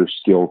on sheer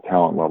skill,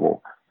 talent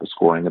level, the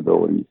scoring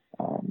ability,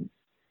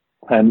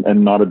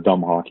 and not a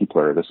dumb hockey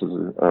player. This is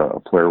a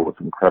player with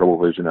incredible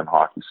vision and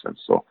hockey sense.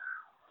 So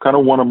kind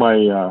of one of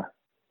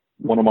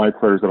my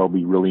players that I'll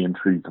be really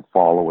intrigued to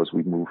follow as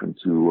we move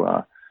into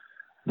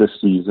this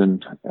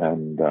season,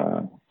 and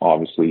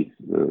obviously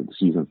the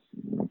season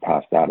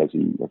past that as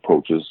he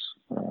approaches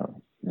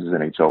his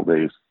NHL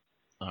days.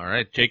 All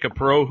right, Jacob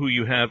Perreault, who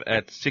you have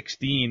at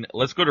 16.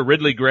 Let's go to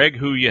Ridley Greig,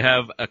 who you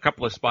have a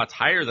couple of spots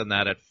higher than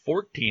that at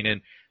 14.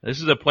 And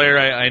this is a player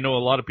I know a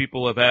lot of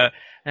people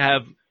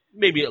have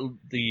maybe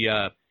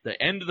the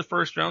end of the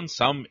first round,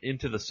 some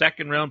into the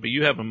second round, but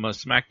you have him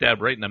smack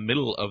dab right in the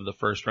middle of the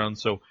first round.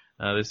 So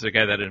this is a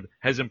guy that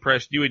has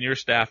impressed you and your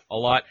staff a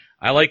lot.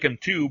 I like him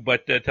too,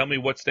 but tell me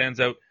what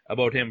stands out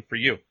about him for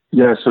you.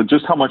 Yeah, so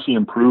just how much he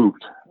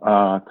improved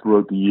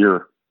throughout the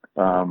year.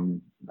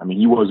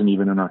 He wasn't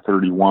even in our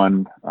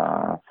 31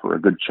 for a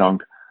good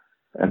chunk.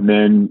 And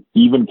then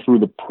even through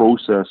the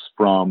process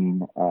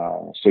from,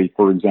 say,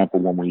 for example,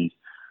 when we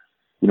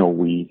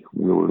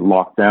were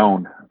locked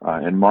down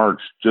in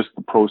March, just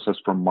the process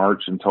from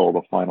March until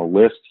the final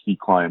list, he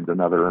climbed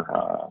another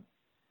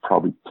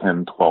probably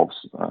 10, 12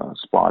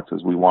 spots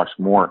as we watched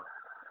more.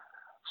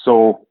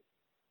 So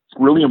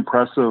really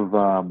impressive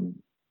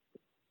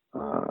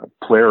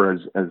player as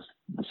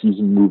the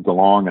season moved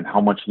along and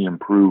how much he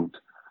improved.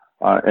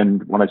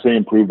 And when I say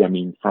improved, I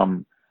mean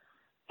from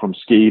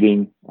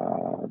skating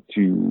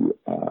to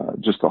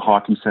just a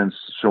hockey sense,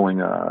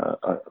 showing a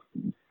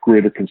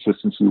greater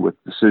consistency with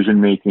decision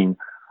making,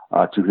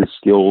 to his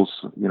skills,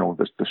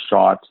 the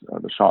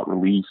shot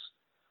release,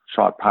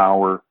 shot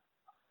power,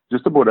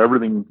 just about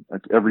everything,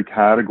 like every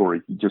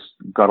category. He just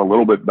got a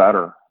little bit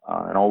better,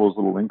 and all those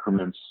little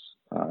increments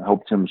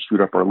helped him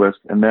shoot up our list.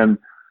 And then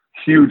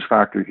huge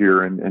factor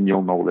here, and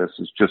you'll know this,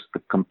 is just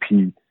to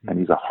compete. And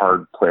he's a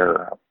hard player,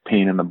 a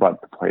pain in the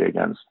butt to play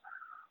against,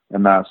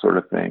 and that sort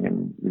of thing.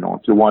 And,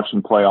 if you're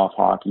watching playoff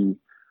hockey,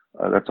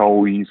 that's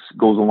always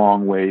goes a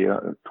long way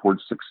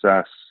towards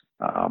success.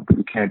 But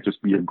you can't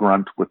just be a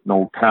grunt with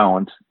no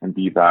talent and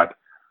be that.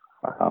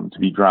 To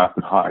be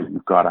drafted high,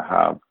 you've got to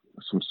have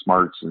some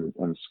smarts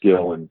and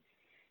skill and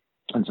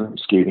some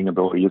skating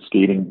ability. His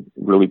skating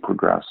really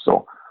progressed.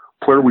 So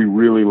player we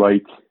really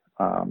like.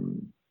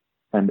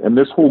 And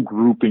this whole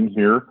grouping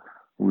here,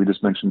 we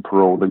just mentioned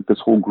Perreault, like this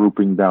whole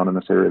grouping down in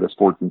this area, this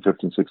 14,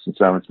 15, 16,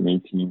 17,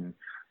 18,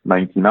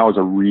 19, that was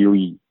a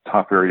really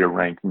tough area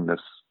ranking this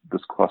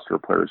cluster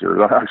of players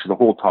here. Actually, the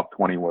whole top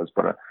 20 was,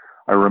 but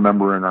I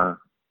remember in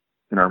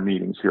our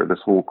meetings here, this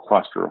whole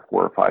cluster of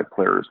 4 or 5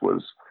 players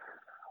was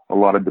a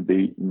lot of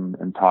debate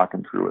and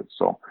talking through it.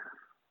 So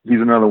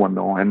he's another one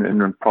though,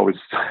 and probably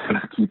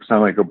keep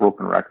sounding like a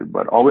broken record,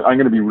 but I'm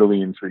going to be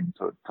really intrigued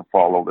to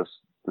follow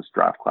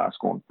draft class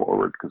going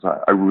forward, because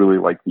I really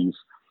like these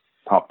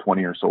top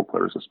 20 or so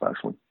players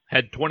especially.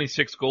 Had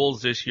 26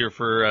 goals this year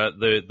for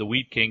the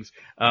Wheat Kings.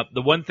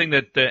 The one thing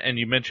that, and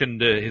you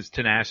mentioned his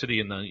tenacity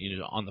and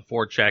on the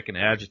forecheck and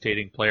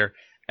agitating player,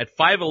 at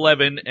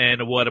 5'11"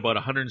 and about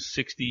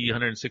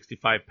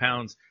 165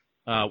 pounds,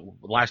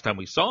 last time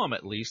we saw him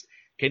at least,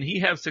 can he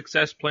have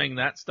success playing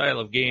that style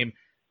of game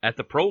at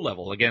the pro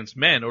level against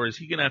men, or is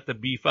he going to have to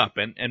beef up?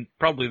 And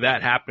probably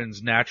that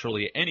happens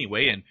naturally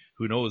anyway, and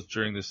who knows,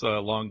 during this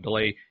long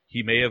delay,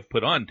 he may have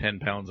put on 10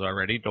 pounds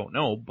already, don't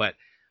know, but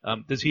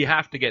does he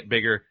have to get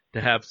bigger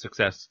to have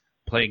success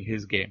playing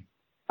his game?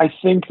 I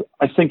think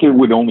it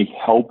would only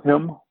help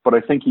him, but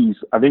I think the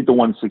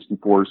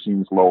 164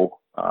 seems low,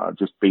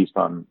 just based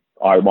on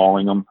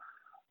eyeballing him.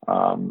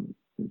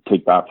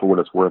 Take that for what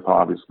it's worth,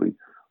 obviously.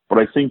 But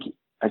I think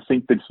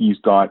that he's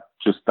got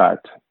just that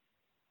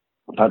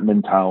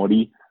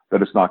mentality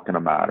that it's not going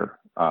to matter.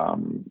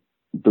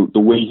 The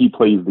way he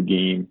plays the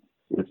game,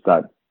 it's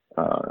that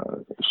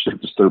shit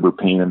disturber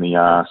pain in the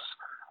ass.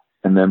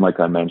 And then, like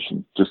I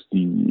mentioned, just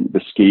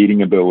the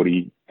skating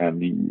ability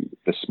and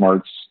the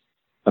smarts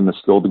and the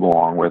skill to go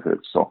along with it.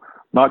 So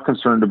not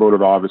concerned about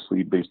it,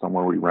 obviously, based on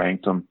where we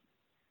ranked him.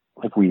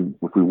 If we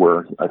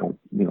were, I don't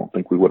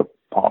think we would have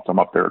popped him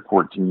up there at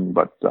 14.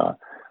 But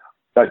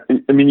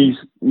he's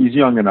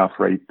young enough,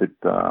 right, that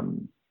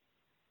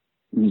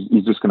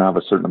he's just going to have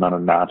a certain amount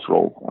of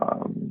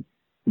natural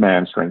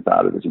man strength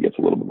added as he gets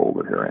a little bit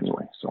older here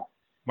anyway. So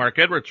Mark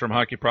Edwards from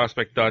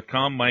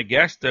HockeyProspect.com, my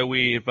guest.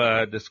 We've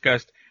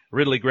discussed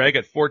Ridley Greig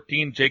at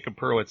 14, Jacob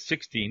Perreault at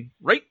 16.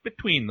 Right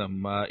between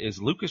them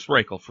is Lukas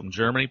Reichel from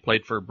Germany,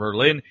 played for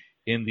Berlin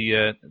in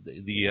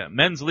the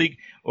men's league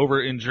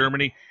over in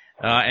Germany,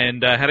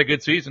 and had a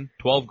good season.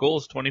 12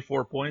 goals,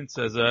 24 points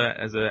as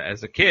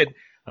a kid,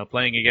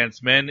 playing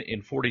against men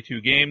in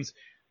 42 games.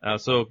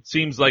 So it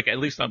seems like, at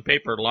least on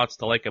paper, lots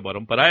to like about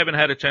him. But I haven't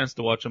had a chance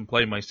to watch him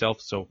play myself,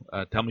 so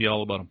tell me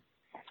all about him.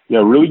 Yeah,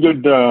 really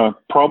good.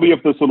 Probably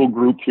of this little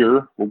group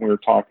here, when we were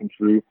talking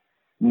through,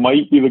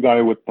 might be the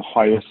guy with the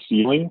highest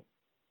ceiling,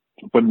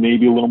 but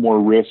maybe a little more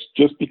risk,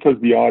 just because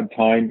the odd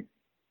time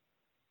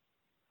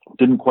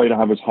didn't quite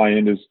have as high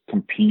end as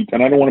compete.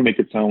 And I don't want to make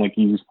it sound like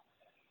he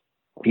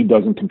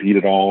doesn't compete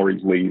at all or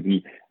he's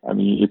lazy. I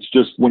mean, it's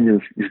just when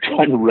you're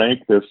trying to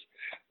rank this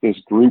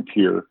group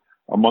here,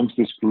 amongst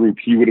this group,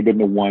 he would have been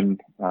the one,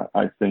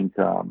 I think,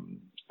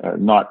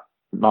 not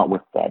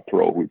with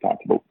Perreault we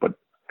talked about, but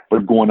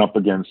going up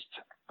against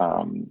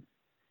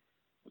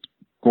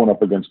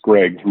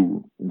Greig,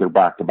 who they're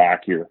back to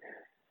back here.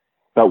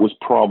 That was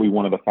probably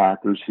one of the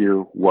factors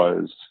here,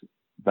 was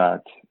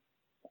that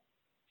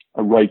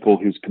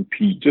Reichel, his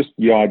compete, just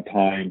the odd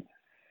time,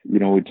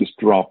 it just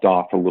dropped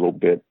off a little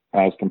bit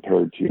as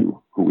compared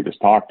to who we just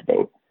talked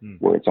about,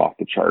 where it's off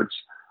the charts.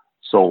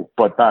 So,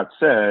 but that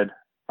said,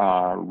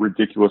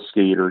 ridiculous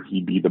skater.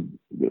 He'd be the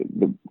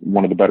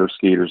one of the better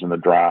skaters in the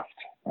draft,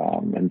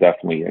 and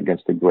definitely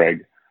against the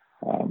Greig,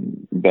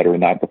 better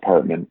in that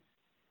department.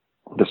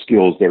 The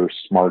skills there,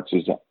 smarts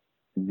is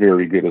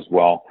very good as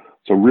well.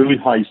 So really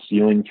high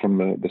ceiling from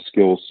the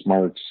skills,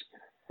 smarts,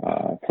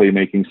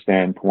 playmaking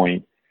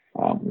standpoint,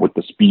 with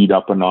the speed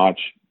up a notch.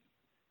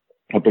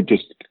 But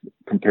just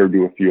compared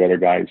to a few other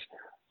guys,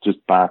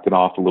 just back it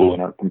off a little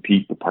in our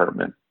compete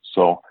department.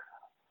 So,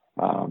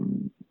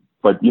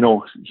 but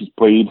he's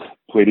played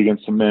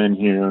against some men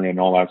here and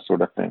all that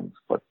sort of things.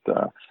 But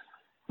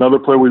another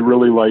player we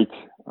really like,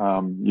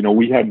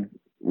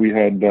 we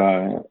had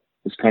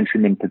his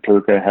countryman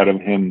Peterka ahead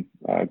of him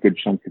a good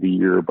chunk of the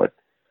year, but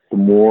the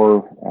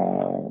more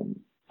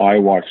I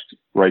watched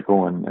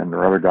Reichel and the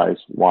other guys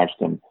watched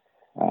him,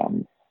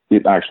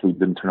 it actually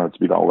didn't turn out to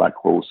be all that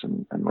close,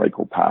 and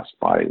Reichel passed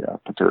by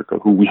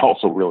Peterka, who we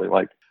also really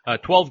like.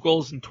 12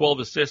 goals and 12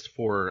 assists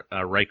for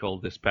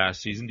Reichel this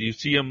past season. Do you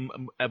see him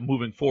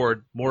moving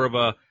forward more of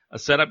a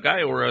setup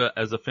guy or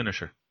as a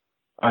finisher?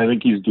 I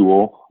think he's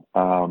dual.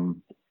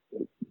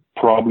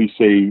 Probably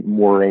say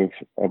more of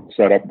a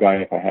setup guy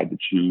if I had to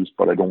choose,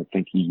 but I don't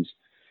think he's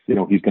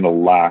going to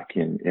lack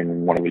in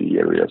one of the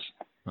areas.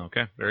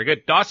 Okay, very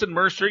good. Dawson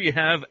Mercer, you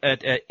have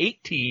at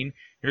 18.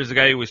 Here's a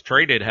guy who was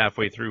traded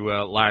halfway through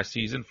last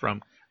season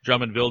from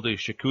Drummondville to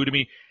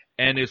Chicoutimi,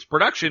 and his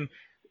production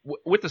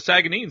with the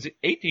Saguenayens,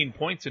 18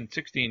 points in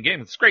 16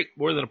 games. It's great,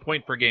 more than a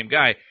point per game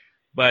guy,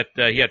 but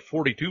he had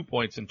 42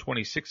 points in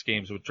 26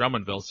 games with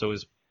Drummondville, so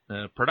his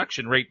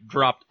production rate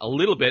dropped a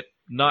little bit,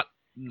 not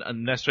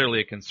necessarily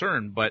a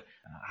concern, but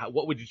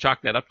what would you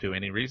chalk that up to?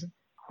 Any reason?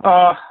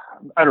 I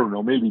don't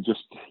know. Maybe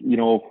just,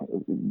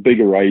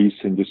 bigger ice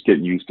and just get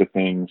used to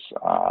things.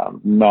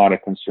 Not a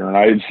concern.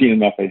 I had seen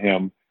enough of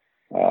him.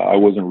 I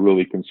wasn't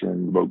really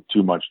concerned about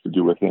too much to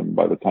do with him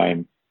by the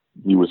time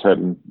he was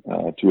heading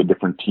to a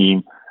different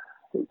team.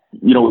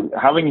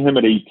 Having him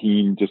at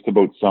 18 just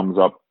about sums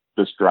up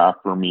this draft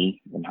for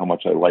me and how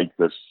much I like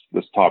this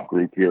top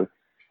group here,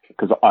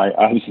 because I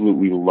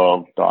absolutely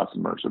love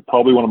Dawson Mercer.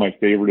 Probably one of my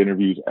favorite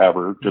interviews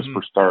ever, just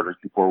for starters,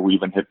 before we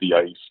even hit the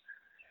ice.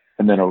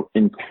 And then an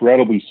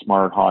incredibly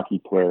smart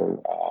hockey player,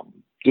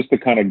 just the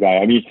kind of guy.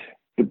 I mean,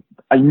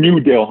 I knew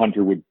Dale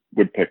Hunter would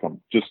pick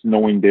him, just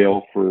knowing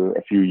Dale for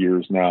a few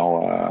years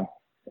now,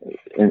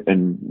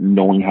 and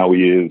knowing how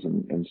he is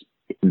and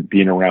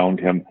being around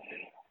him.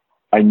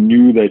 I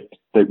knew that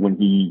when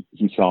he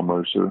saw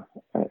Mercer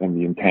and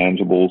the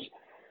intangibles,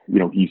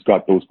 he's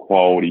got those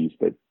qualities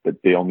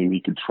that Dale knew he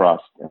could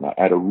trust. And I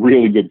had a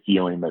really good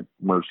feeling that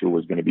Mercer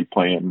was going to be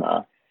playing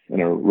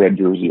in a red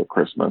jersey at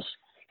Christmas.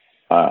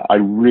 I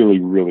really,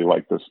 really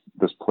like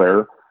this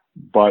player.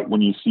 But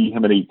when you see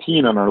him at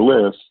 18 on our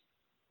list,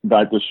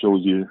 that just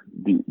shows you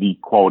the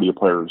quality of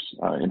players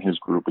in his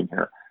grouping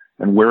here.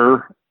 And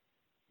where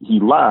he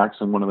lacks,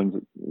 and one of the things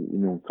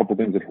that, a couple of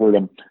things that hurt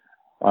him,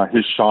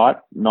 his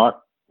shot,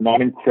 not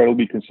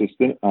incredibly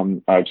consistent.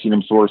 I've seen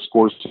him score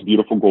some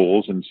beautiful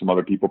goals, and some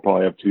other people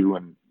probably have too.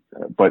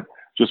 But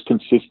just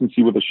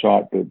consistency with the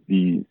shot,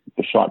 the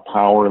shot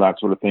power, that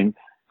sort of thing,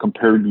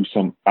 compared to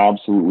some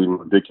absolutely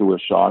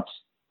ridiculous shots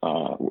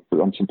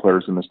on some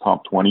players in this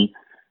top 20,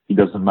 he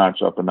doesn't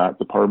match up in that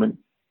department.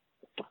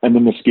 And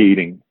then the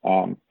skating,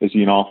 is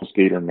he an awful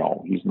skater?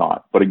 No, he's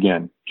not. But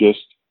again,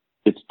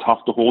 it's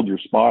tough to hold your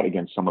spot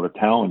against some of the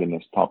talent in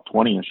this top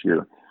 20 this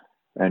year,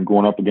 and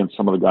going up against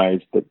some of the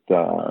guys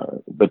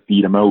that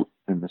beat him out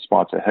in the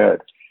spots ahead.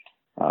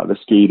 The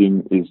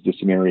skating is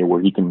just an area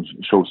where he can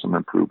show some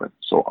improvement.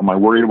 So am I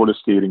worried about his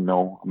skating?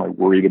 No. Am I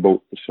worried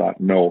about the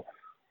shot? No.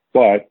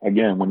 But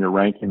again, when you're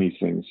ranking these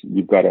things,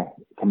 you've got to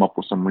come up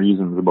with some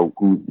reasons about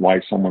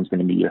why someone's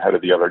going to be ahead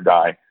of the other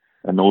guy.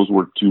 And those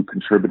were two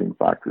contributing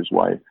factors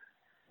why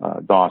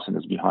Dawson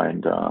is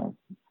behind, a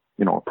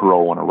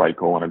Perreault and a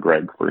Reichel and a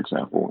Greig, for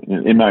example.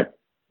 In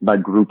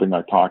that grouping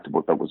I talked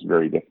about, that was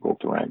very difficult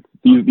to rank.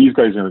 These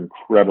guys are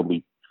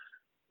incredibly,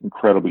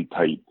 incredibly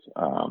tight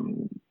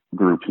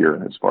group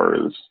here as far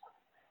as,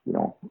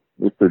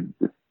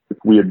 if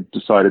we had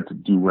decided to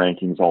do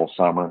rankings all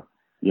summer,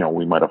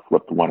 we might have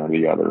flipped one or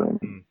the other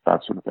and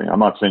that sort of thing. I'm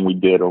not saying we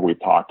did or we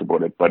talked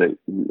about it, but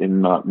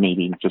not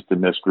maybe just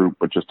in this group,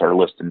 but just our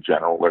list in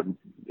general.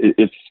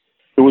 It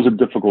was a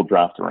difficult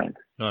draft to rank.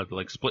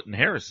 Like splitting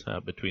hairs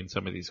between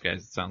some of these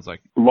guys, it sounds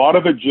like. A lot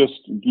of it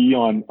just, Guy,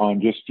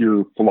 on just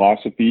your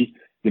philosophy.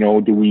 Do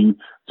we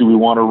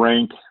want to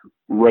rank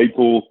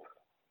Reichel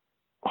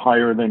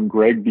higher than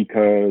Greig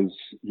because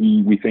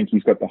we think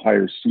he's got the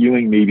higher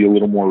ceiling, maybe a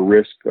little more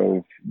risk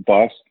of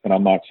bust? And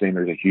I'm not saying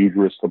there's a huge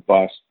risk of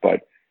bust,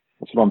 but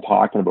that's what I'm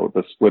talking about,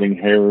 the splitting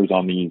hairs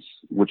on these,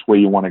 which way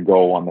you want to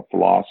go on the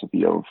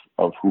philosophy of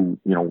who,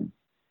 you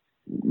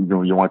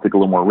want to take a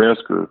little more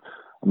risk, or,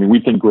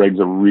 we think Greig's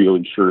a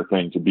really sure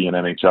thing to be an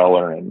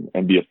NHLer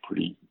and be a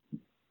pretty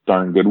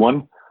darn good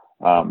one.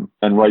 And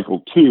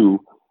Reichel too,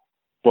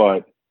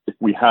 but if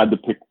we had to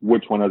pick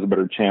which one has a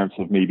better chance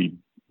of maybe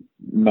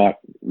not,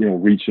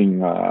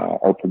 reaching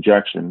our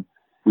projection,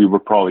 we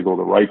would probably go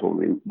the Reichel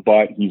route,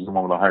 but he's the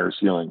one with the higher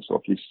ceiling. So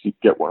if you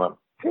get what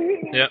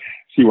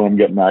see what I'm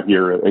getting at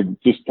here,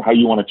 just how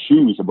you want to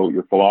choose about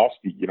your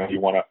philosophy.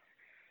 You want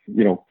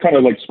to, kind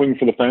of like swing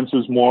for the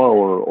fences more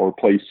or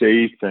play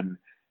safe,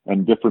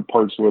 and different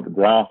parts of the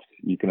draft,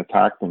 you can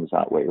attack things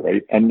that way,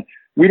 right? And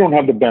we don't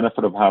have the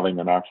benefit of having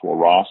an actual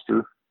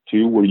roster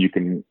too, where you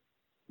can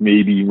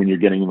maybe, when you're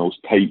getting in those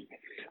tight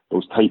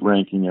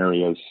ranking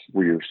areas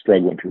where you're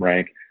struggling to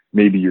rank,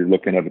 maybe you're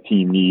looking at a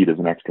team need as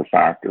an extra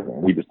factor.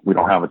 And we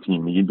don't have a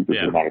team need because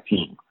we're not a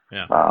team.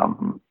 Yeah.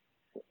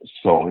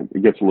 So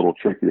it gets a little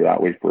trickier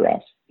that way for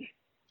us.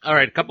 All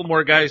right, a couple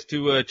more guys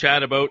to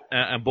chat about,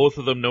 and both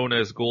of them known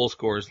as goal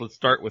scorers. Let's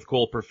start with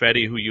Cole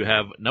Perfetti, who you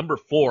have number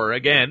 4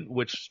 again,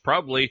 which is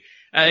probably,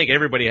 I think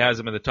everybody has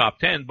him in the top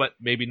 10, but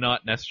maybe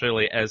not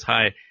necessarily as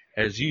high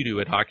as you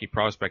do at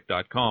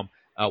hockeyprospect.com.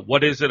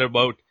 What is it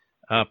about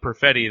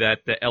Perfetti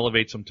that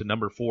elevates him to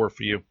number 4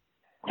 for you?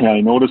 Yeah,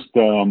 I noticed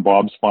on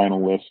Bob's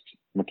final list,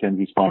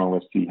 Mackenzie's final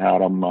list, he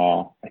had him,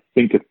 I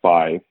think, at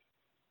 5.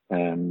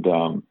 And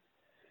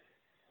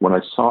when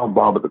I saw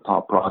Bob at the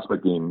Top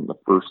Prospect game, the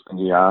first thing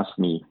he asked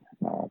me,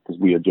 because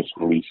we had just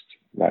released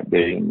that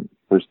day, and the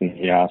first thing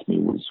he asked me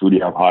was, who do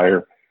you have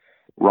higher,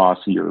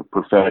 Rossi or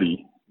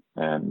Perfetti?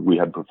 And we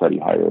had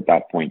Perfetti higher at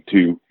that point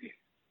too.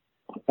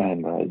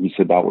 And he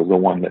said that was the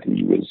one that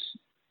he was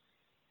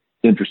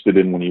interested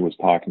in when he was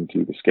talking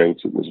to the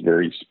scouts. It was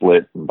very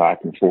split and back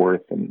and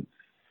forth and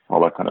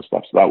all that kind of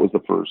stuff. So that was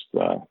the first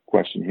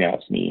question he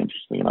asked me,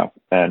 interesting enough.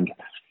 And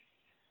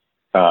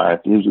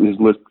his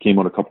list came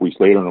out a couple weeks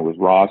later, and it was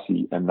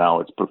Rossi, and now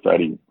it's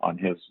Perfetti on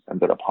his,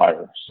 ended up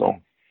higher. So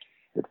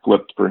it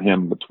flipped for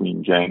him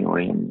between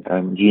January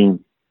and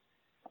June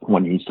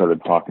when he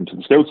started talking to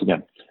the scouts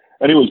again.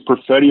 Anyways,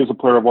 Perfetti is a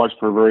player I've watched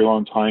for a very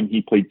long time.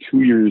 He played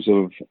 2 years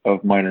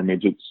of minor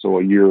midgets, so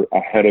a year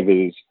ahead of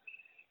his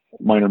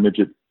minor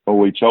midget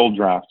OHL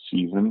draft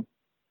season.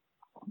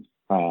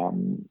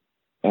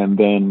 And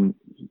then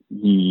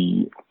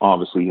he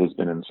obviously has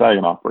been in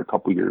Saginaw for a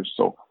couple of years,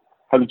 so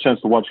had a chance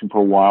to watch him for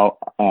a while.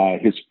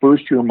 His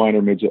first year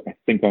minor midget, I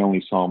think I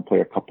only saw him play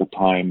a couple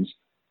times.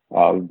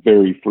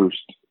 Very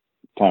first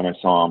time I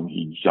saw him,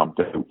 he jumped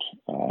out,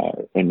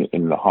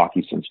 in the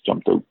hockey sense,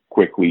 jumped out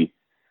quickly.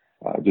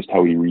 Just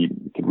how he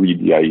could read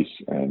the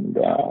ice, and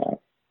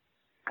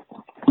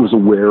was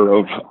aware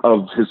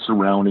of his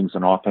surroundings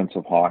in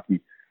offensive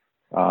hockey.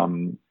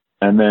 And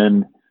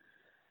then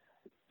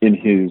in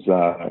his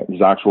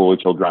actual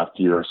NHL draft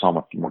year, I saw him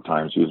a few more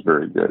times. He was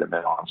very good. And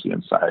then obviously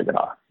in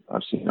Saginaw,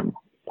 I've seen him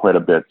quite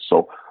a bit.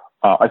 So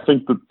I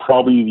think that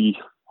probably the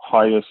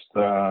highest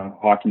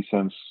hockey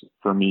sense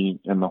for me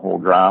in the whole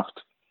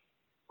draft.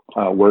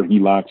 Where he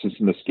lacks is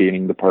in the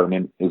skating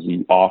department. Is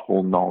he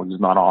awful? No, he's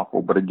not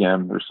awful. But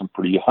again, there's some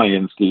pretty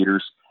high-end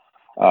skaters.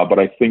 But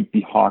I think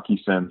the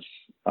hockey sense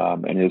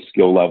and his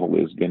skill level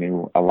is going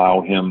to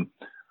allow him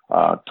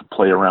to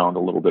play around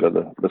a little bit of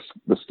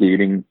the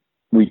skating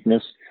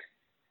weakness.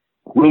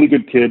 Really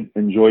good kid.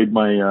 Enjoyed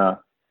I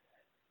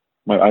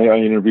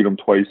interviewed him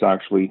twice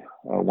actually,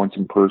 once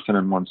in person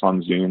and once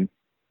on Zoom,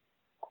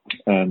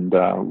 and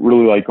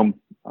really like him.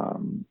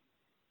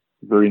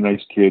 Very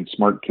nice kid,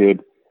 smart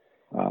kid.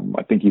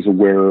 I think he's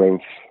aware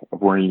of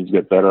where he needs to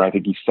get better. I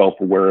think he's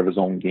self-aware of his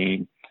own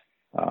game.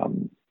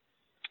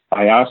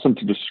 I asked him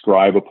to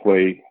describe a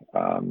play,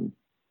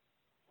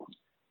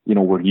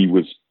 where he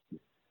was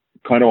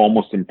kind of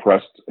almost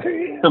impressed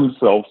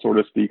himself, so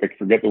to speak. I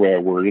forget the way I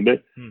worded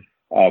it.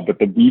 But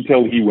the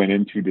detail he went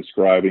into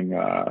describing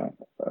a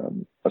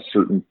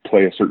certain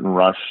play, a certain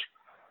rush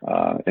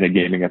in a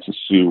game against the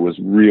Sioux was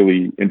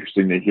really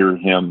interesting to hear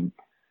him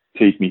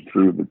take me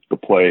through the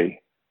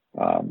play.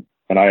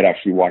 And I had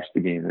actually watched the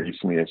game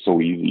recently. It's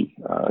so easy.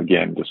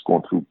 Again, just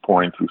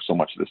pouring through so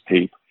much of this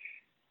tape.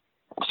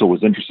 So it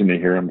was interesting to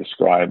hear him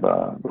describe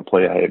the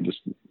play I had just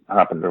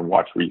happened to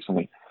watch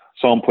recently.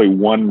 Saw him play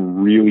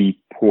one really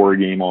poor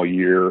game all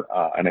year,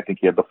 and I think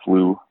he had the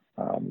flu.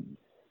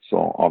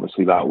 So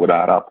obviously that would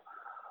add up.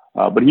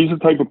 But he's the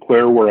type of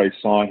player where I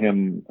saw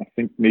him, I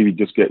think maybe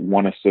just get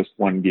one assist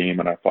one game,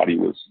 and I thought he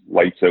was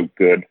lights out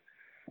good.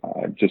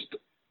 Just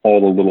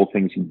all the little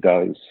things he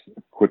does,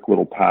 quick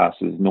little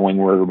passes, knowing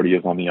where everybody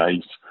is on the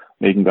ice,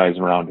 making guys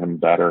around him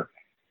better.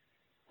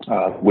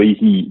 The way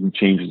he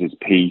changes his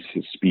pace,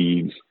 his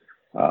speeds,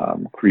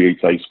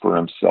 creates ice for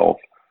himself.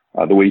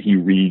 The way he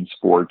reads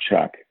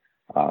forecheck,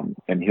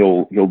 and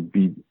he'll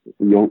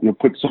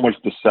put so much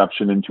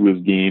deception into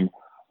his game.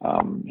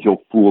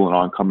 He'll fool an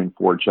oncoming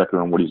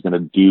forechecker and what he's going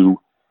to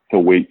do.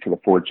 He'll wait for the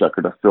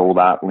forechecker to fill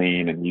that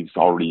lane, and he's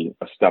already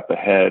a step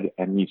ahead,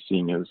 and he's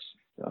seeing his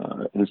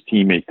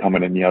teammate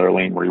coming in the other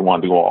lane where he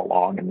wanted to go all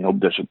along, and he'll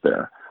dish it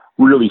there.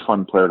 Really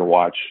fun player to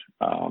watch.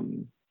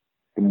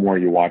 The more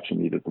you watch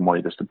him, the more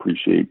you just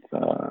appreciate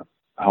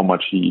how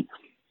much he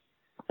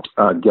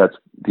gets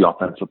the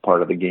offensive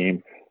part of the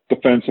game.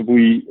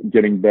 Defensively,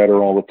 getting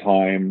better all the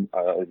time.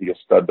 Is he a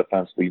stud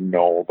defensively?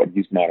 No, but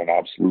he's not an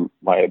absolute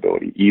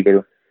liability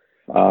either.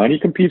 And he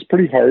competes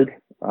pretty hard,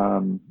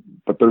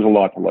 but there's a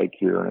lot to like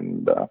here.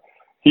 And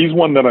he's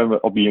one that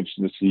I'll be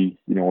interested to see,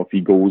 if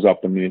he goes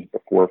up in the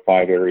 4 or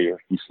 5 area, if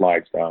he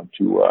slides down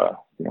to, a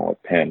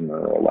 10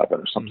 or 11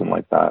 or something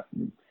like that.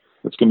 And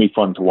it's going to be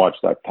fun to watch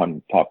that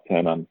top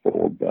 10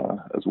 unfold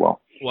as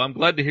well. Well, I'm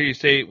glad to hear you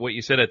say what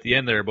you said at the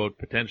end there about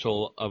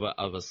potential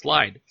of a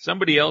slide.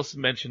 Somebody else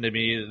mentioned to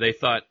me they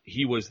thought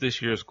he was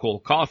this year's Cole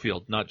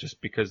Caulfield, not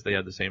just because they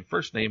had the same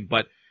first name,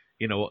 but,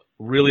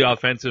 really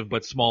offensive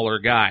but smaller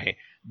guy.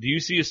 Do you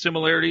see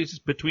similarities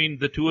between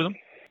the two of them?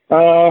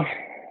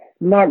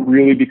 Not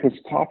really, because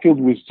Caulfield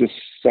was just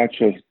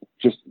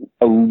just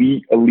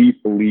elite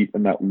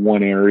in that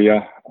one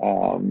area,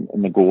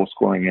 in the goal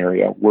scoring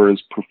area,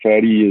 whereas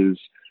Perfetti is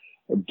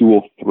a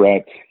dual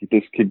threat.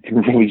 This kid can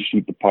really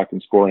shoot the puck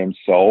and score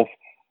himself,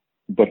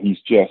 but he's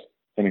just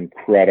an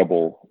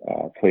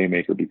incredible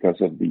playmaker because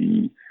of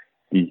the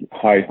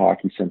high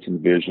hockey sense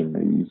and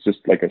vision. He's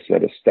just, like I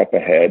said, a step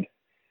ahead.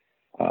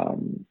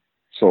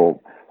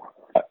 So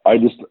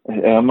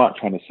I'm not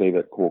trying to say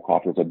that Cole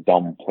Caulfield's a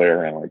dumb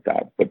player and like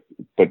that,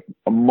 but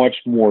a much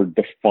more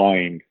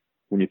defined.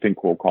 When you think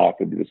Cole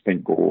Caulfield, you just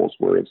think goals.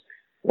 Whereas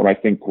when I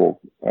think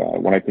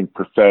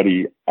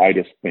Perfetti, I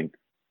just think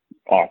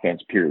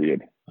offense,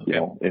 period. Okay.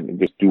 And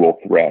just dual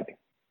threat.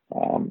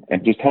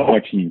 And just how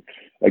much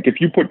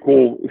if you put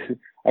Cole,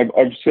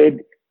 I've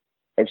said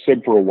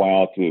for a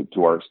while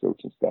to our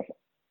scouts and stuff,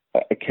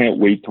 I can't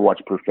wait to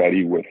watch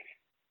Perfetti with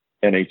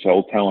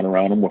NHL talent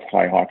around him, with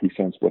high hockey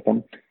sense with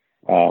him.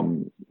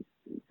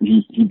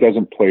 He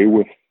doesn't play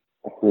with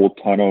a whole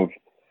ton of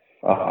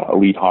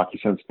elite hockey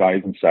sense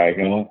guys in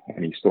Saginaw,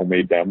 and he still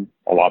made them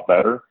a lot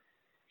better.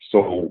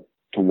 So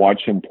to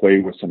watch him play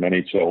with some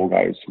NHL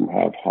guys who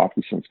have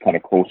hockey sense kind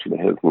of closer to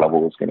his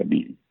level is going to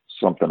be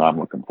something I'm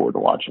looking forward to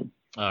watching.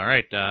 All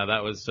right,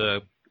 that was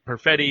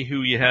Perfetti,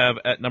 who you have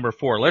at number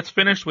 4. Let's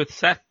finish with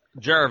Seth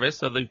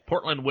Jarvis of the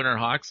Portland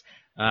Winterhawks,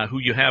 who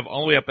you have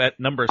all the way up at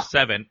number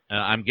 7.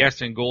 I'm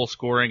guessing goal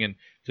scoring and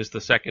just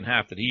the second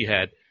half that he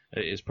had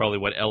is probably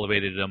what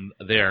elevated him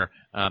there.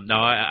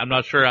 Now, I'm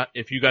not sure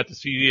if you got to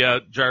see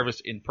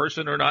Jarvis in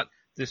person or not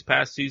this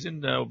past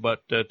season, but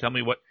tell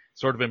me what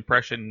sort of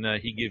impression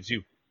he gives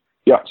you.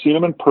 Yeah, seen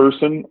him in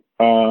person.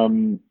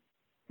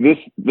 This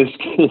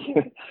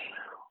kid,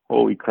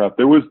 holy crap!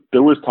 There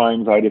was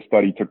times I just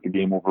thought he took the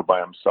game over by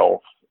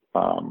himself.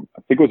 I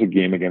think it was a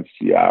game against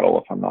Seattle,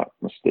 if I'm not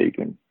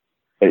mistaken.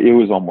 it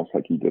was almost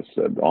like he just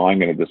said, "Oh, I'm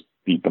going to just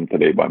beat them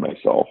today by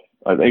myself."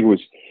 I think it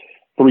was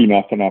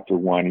 3-0 after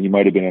one. He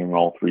might have been in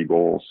all 3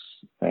 goals,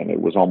 and it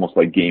was almost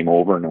like game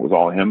over, and it was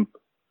all him.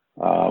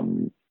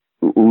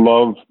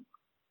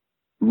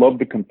 Love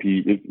to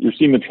compete. You're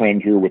seeing the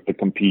trend here with the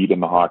compete in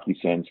the hockey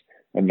sense,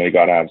 and they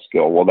got to have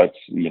skill. Well, that's,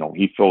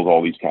 he fills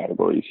all these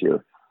categories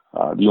here.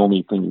 The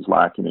only thing he's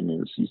lacking in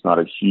is he's not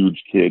a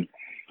huge kid,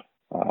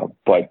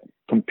 but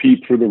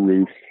compete through the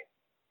roof.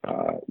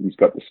 He's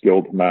got the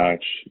skill to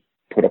match,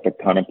 put up a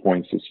ton of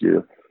points this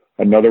year.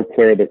 Another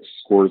player that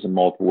scores in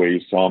multiple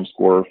ways. Saw him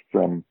score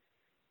from,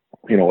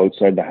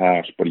 outside the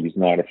hash, but he's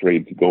not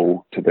afraid to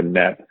go to the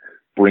net,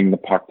 bring the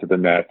puck to the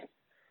net,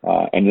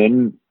 and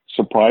then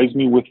surprised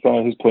me with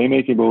his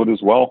playmaking ability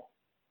as well.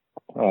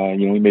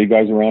 He made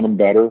guys around him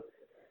better,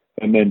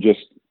 and then just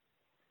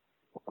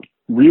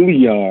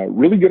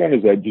really good on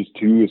his edges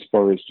too, as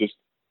far as just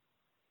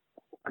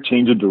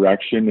change of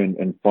direction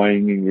and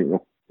finding,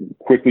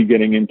 quickly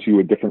getting into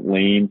a different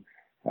lane,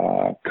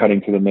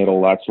 cutting to the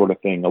middle, that sort of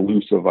thing.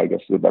 Elusive, I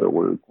guess is a better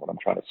word, what I'm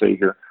trying to say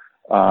here.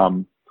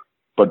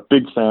 But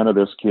big fan of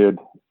this kid.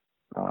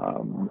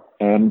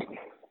 And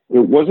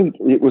it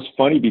was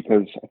funny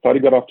because I thought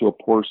he got off to a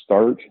poor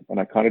start, and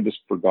I kind of just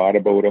forgot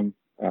about him.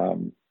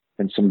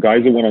 And some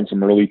guys that went on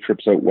some early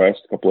trips out west,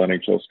 a couple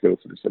NHL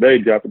scouts, and I said, "Hey,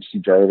 did you happen to see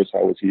Jarvis?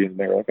 How was he?" And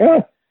they were like,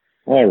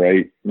 all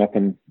right,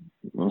 nothing.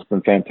 It's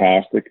been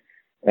fantastic.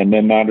 And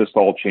then that just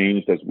all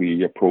changed as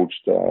we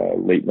approached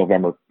late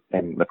November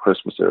and the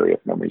Christmas area,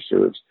 if memory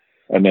serves.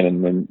 And then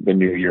in the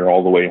new year,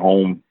 all the way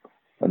home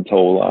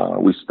until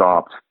we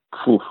stopped,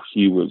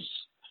 he was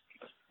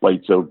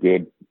lights out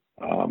good.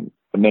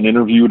 And then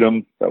interviewed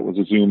him. That was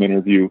a Zoom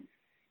interview.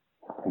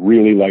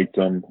 Really liked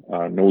him.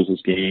 Knows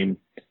his game.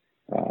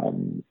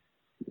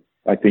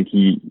 I think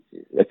he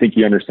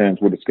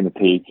understands what it's going to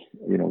take,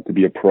 to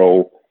be a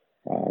pro,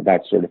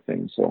 that sort of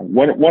thing. So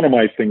one of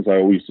my things I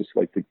always just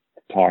like to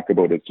talk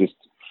about is just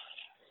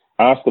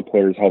ask the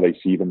players how they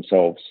see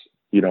themselves,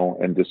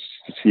 and just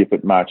to see if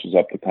it matches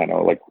up to kind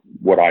of like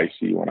what I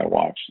see when I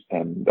watch.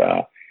 And,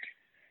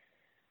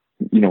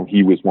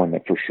 he was one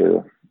that for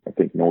sure, I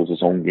think, knows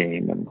his own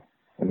game and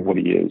what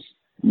he is.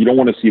 You don't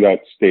want to see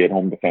that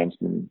stay-at-home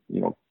defenseman,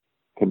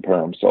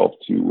 compare himself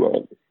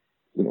to,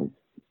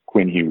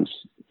 Quinn Hughes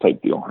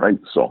type deal, right?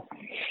 So,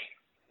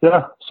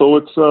 yeah, so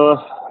it's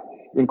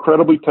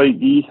incredibly tight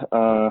D,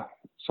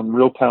 some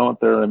real talent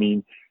there. I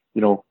mean,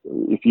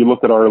 if you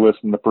look at our list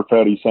in the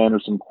Perfetti,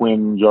 Sanderson,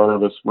 Quinn,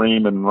 Jarvis,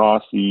 Raymond,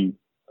 Rossi,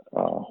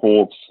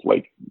 Holtz,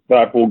 like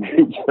that whole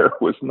group there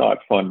was not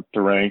fun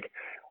to rank.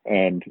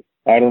 And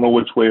I don't know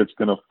which way it's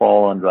going to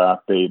fall on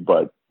draft day,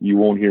 but you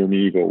won't hear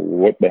me go,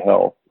 what the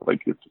hell?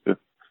 Like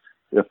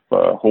if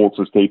Holtz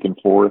is taken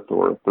 4th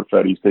or if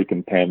Perfetti's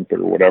taken 10th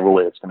or whatever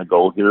way it's going to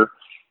go here,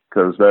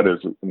 because that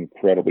is an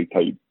incredibly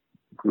tight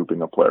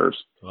grouping of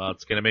players. Well,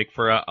 it's going to make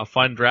for a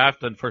fun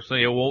draft.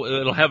 Unfortunately,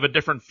 it'll have a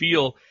different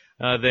feel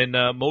than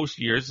most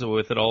years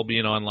with it all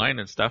being online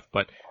and stuff,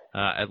 but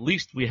at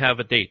least we have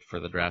a date for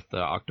the draft,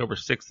 October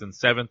 6th and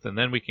 7th, and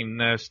then we can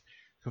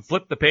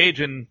flip the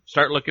page and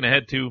start looking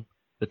ahead to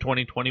the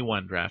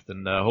 2021 draft.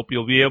 And hope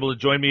you'll be able to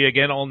join me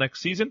again all next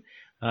season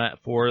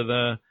for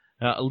the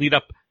lead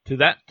up to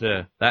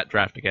that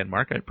draft again,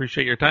 Mark. I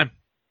appreciate your time.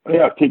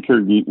 Yeah, take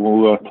care, Geet.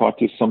 We'll talk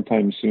to you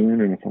sometime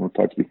soon, and if I want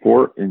to talk to you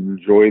before,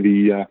 enjoy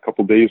the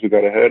couple days we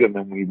got ahead, and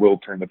then we will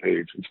turn the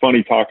page. It's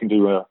funny talking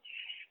to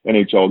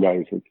NHL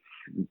guys. Like,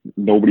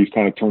 nobody's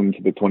kind of turned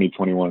to the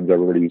 2021s.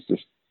 Everybody's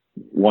just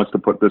wants to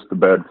put this to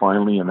bed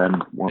finally, and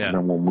then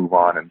we'll move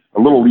on. And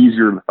a little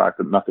easier in the fact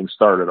that nothing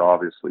started,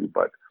 obviously,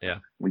 but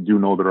we do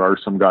know there are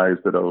some guys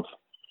that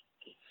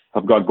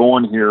have got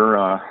going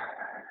here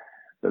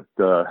that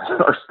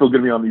are still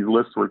going to be on these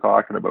lists we're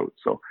talking about.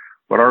 So,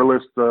 but our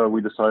list, we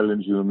decided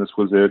in June this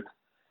was it.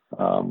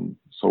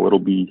 So it'll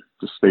be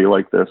just stay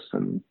like this,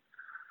 and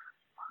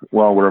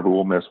whatever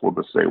we'll miss, we'll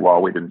just say,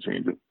 we didn't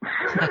change it.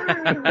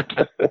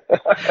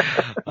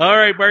 All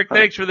right, Mark,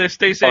 thanks for this.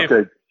 Stay safe.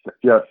 Okay.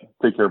 Yeah,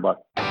 take care. Bye.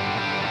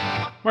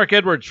 Mark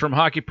Edwards from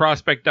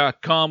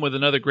hockeyprospect.com with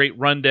another great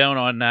rundown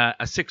on a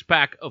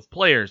 6-pack of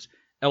players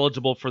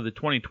eligible for the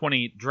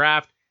 2020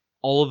 draft.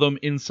 All of them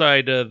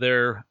inside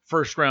their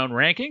first-round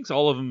rankings.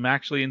 All of them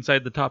actually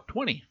inside the top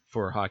 20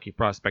 for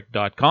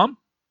hockeyprospect.com.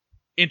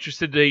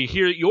 Interested to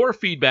hear your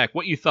feedback,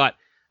 what you thought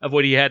of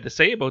what he had to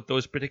say about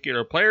those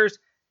particular players.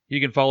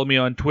 You can follow me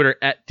on Twitter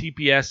at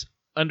TPS_Guy.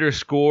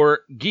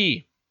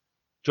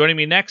 Joining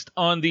me next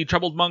on the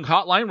Troubled Monk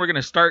Hotline, we're going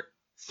to start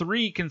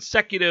 3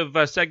 consecutive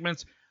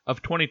segments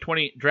of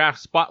 2020 draft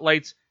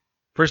spotlights.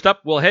 First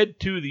up, we'll head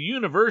to the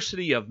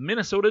University of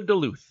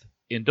Minnesota-Duluth.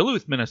 In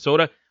Duluth,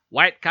 Minnesota,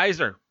 Wyatt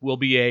Kaiser will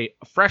be a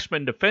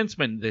freshman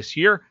defenseman this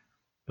year,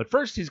 but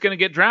first he's going to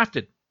get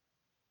drafted.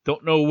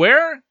 Don't know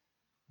where?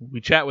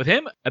 We chat with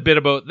him a bit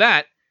about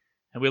that,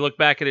 and we look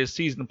back at his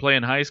season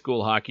playing high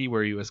school hockey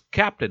where he was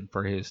captain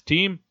for his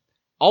team.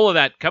 All of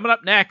that coming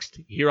up next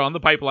here on The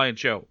Pipeline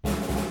Show.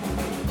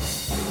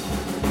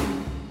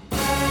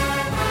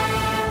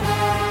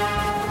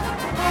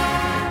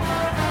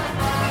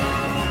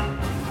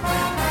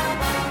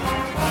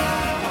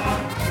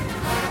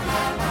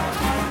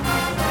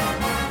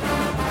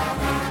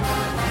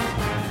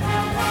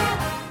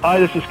 Hi,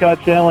 this is Scott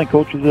Sandling,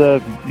 coach of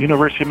the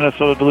University of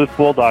Minnesota-Duluth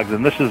Bulldogs,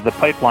 and this is The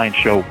Pipeline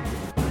Show.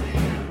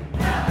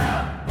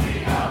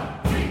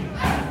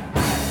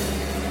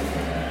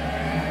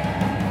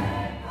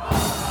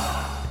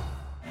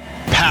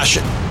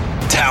 Passion,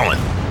 talent,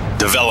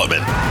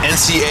 development.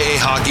 NCAA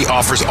hockey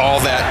offers all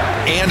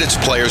that, and its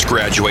players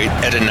graduate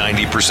at a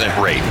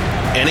 90% rate.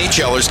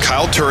 NHLers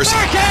Kyle Turris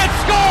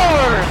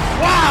scores!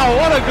 Wow,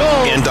 what a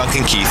goal! and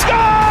Duncan Keith.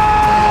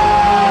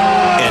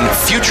 And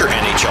future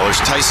NHLers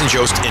Tyson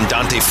Jost and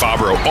Dante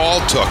Fabro all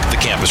took the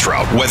campus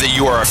route. Whether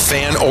you are a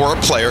fan or a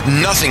player,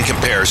 nothing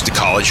compares to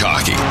college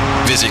hockey.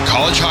 Visit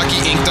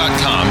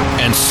collegehockeyinc.com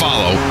and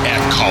follow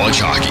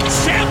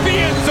 @collegehockey.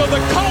 Champions of the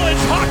college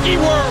hockey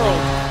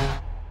world!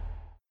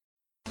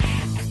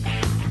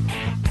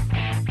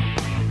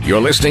 You're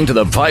listening to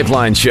The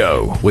Pipeline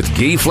Show with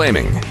Guy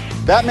Flaming.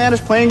 Batman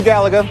is playing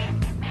Galaga.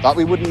 Thought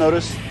we wouldn't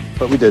notice,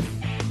 but we did.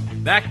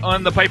 Back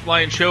on The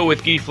Pipeline Show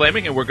with Guy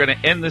Flaming, and we're going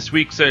to end this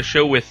week's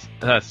show with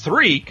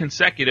 3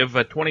 consecutive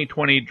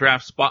 2020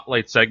 draft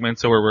spotlight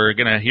segments, where we're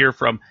going to hear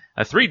from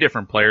 3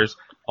 different players,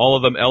 all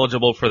of them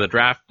eligible for the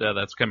draft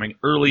that's coming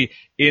early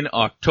in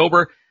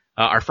October.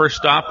 Our first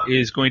stop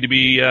is going to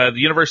be the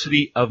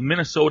University of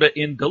Minnesota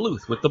in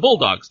Duluth with the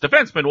Bulldogs.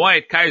 Defenseman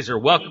Wyatt Kaiser,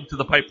 welcome to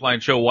The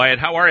Pipeline Show. Wyatt,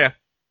 how are you?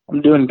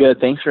 I'm doing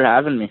good. Thanks for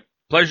having me.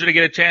 Pleasure to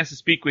get a chance to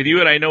speak with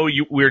you, and I know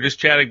we were just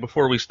chatting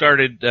before we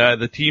started.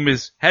 The team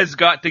has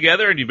got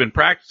together, and you've been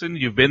practicing.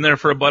 You've been there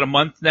for about a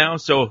month now,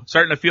 so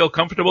starting to feel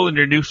comfortable in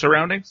your new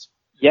surroundings?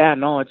 Yeah,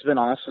 no, it's been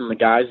awesome.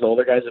 The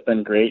older guys have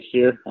been great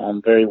here.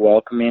 Very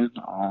welcoming.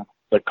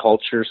 The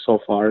culture so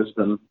far has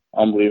been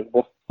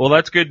unbelievable. Well,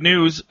 that's good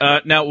news.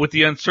 Now, with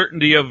the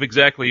uncertainty of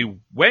exactly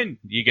when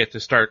you get to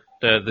start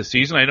the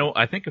season,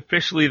 I think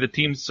officially the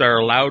teams are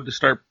allowed to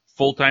start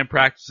full-time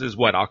practices,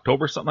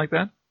 October, something like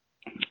that?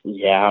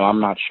 Yeah, I'm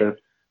not sure.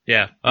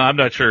 Yeah, I'm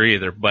not sure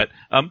either. But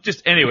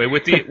just anyway,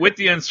 with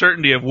the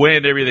uncertainty of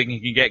when everything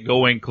can get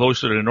going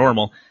closer to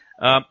normal,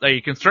 are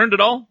you concerned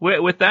at all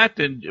with that?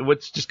 And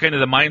what's just kind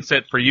of the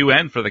mindset for you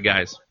and for the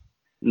guys?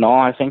 No,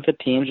 I think the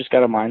team just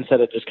got a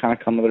mindset of just kind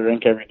of come to the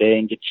rink every day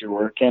and get your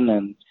work in.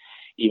 And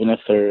even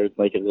if they're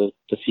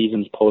the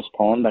season's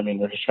postponed,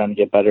 we're just trying to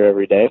get better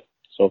every day.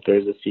 So if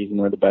there's a season,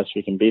 we're the best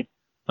we can be.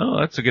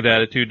 Oh, that's a good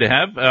attitude to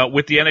have.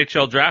 With the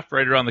NHL Draft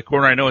right around the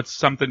corner, I know it's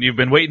something you've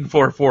been waiting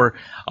for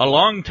a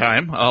long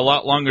time, a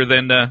lot longer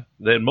than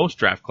most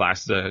draft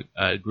class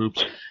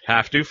groups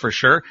have to, for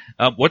sure.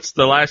 What's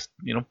the last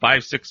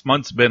 5-6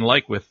 months been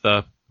like with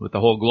the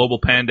whole global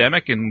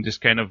pandemic and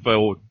just kind of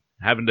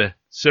having to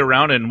sit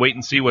around and wait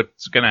and see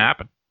what's going to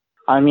happen?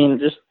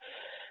 Just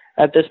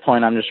at this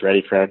point, I'm just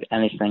ready for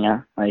anything.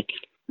 I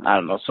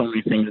don't know, so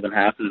many things have been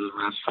happening in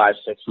the last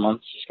 5-6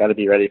 months. Just got to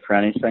be ready for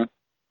anything.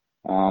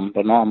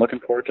 But no, I'm looking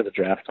forward to the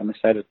draft. I'm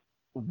excited.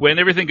 When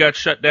everything got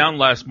shut down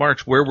last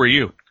March, where were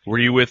you? Were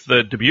you with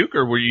Dubuque,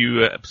 or were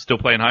you still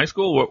playing high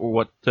school?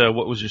 What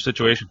was your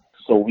situation?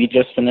 So we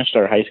just finished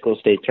our high school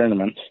state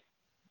tournament,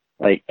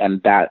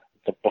 and that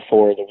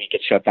before the week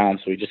it shut down.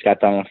 So we just got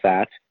done with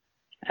that,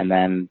 and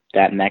then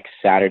that next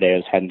Saturday I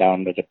was heading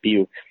down to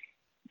Dubuque,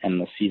 and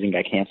the season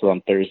got canceled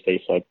on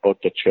Thursday. So I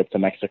booked a trip to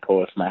Mexico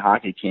with my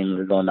hockey team. We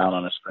were going down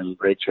on a spring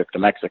break trip to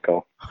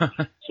Mexico. So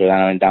then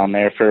I went down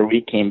there for a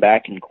week, came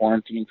back and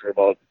quarantined for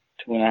about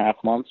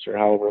 2.5 months or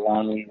however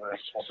long we were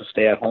supposed to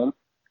stay at home.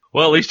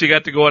 Well, at least you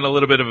got to go on a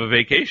little bit of a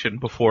vacation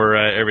before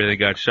everything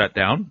got shut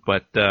down.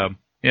 But,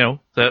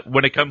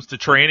 when it comes to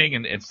training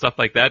and stuff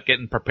like that,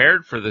 getting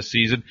prepared for the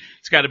season,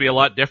 it's got to be a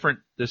lot different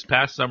this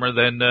past summer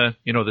than,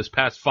 this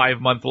past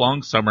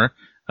 5-month-long summer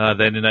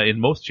than in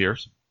most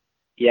years.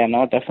 Yeah,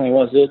 no, it definitely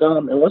was. It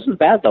wasn't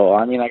bad, though.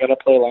 I got to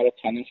play a lot of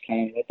tennis,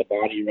 kind of let the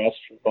body rest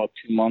for about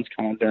 2 months,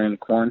 kind of during the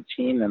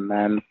quarantine, and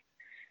then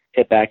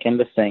get back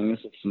into things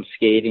with some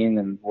skating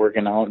and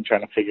working out and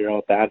trying to figure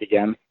out that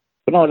again.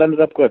 But no, it ended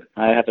up good.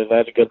 I had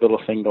a good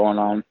little thing going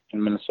on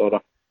in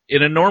Minnesota.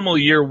 In a normal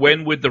year,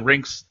 when would the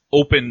rinks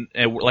open?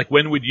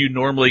 When would you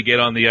normally get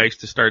on the ice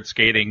to start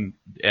skating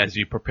as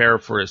you prepare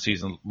for a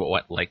season?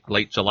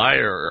 Late July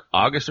or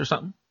August or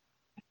something?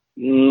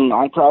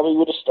 I probably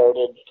would have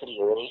started pretty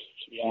early,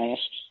 to be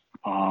honest,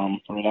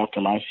 right after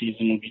my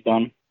season would be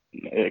done.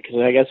 Because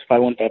I guess if I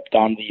went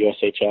down to the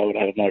USHL, I would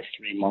have another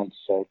 3 months,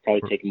 so I'd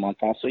probably take a month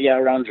off. So, yeah,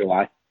 around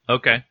July.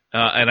 Okay.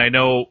 And I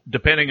know,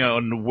 depending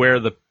on where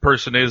the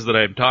person is that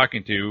I'm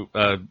talking to,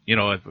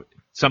 if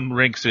some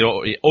rinks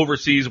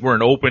overseas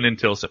weren't open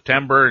until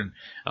September, and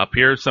up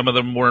here some of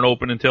them weren't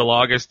open until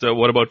August.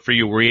 What about for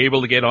you? Were you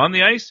able to get on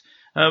the ice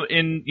at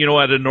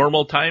a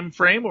normal time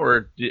frame,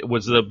 or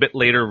was it a bit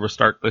later of a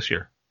start this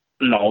year?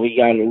 No, I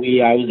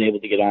was able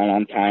to get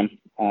on time.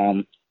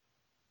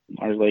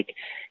 I was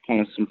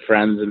kind of some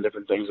friends and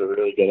different things are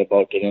really good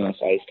about getting us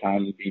ice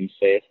time and being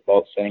safe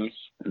about things.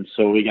 And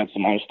so we got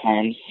some ice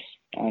times,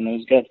 and it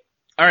was good.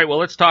 All right, well,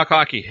 let's talk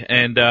hockey.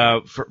 And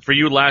for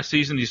you last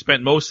season, you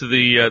spent most of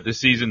the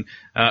season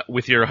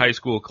with your high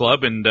school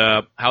club, and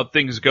how'd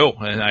things go?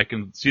 And I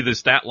can see the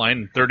stat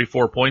line,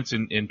 34 points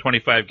in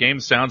 25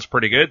 games. Sounds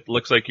pretty good.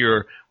 Looks like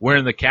you're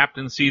wearing the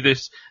captaincy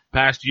this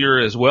past year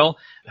as well.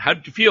 How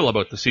did you feel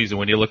about the season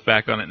when you look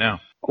back on it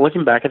now?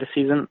 Looking back at the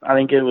season, I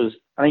think it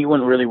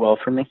went really well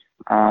for me.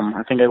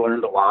 I think I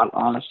learned a lot,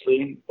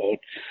 honestly, about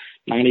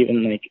not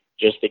even like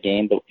just the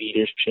game, but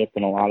leadership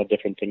and a lot of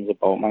different things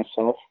about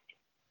myself.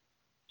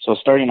 So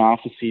starting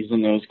off the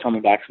season, it was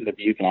coming back from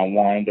Dubuque, and I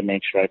wanted to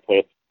make sure I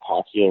played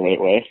hockey the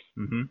right way.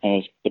 Mm-hmm. And it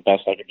was the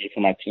best I could be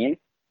for my team.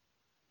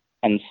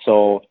 And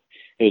so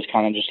it was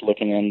kind of just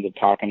looking into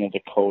talking to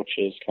the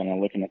coaches, kind of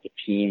looking at the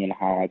team and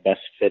how I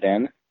best fit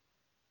in.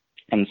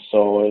 And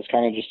so it was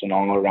kind of just an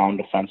all-around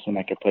defenseman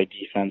that could play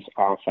defense,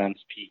 offense,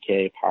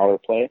 PK, power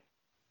play,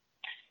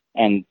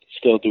 and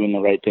still doing the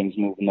right things,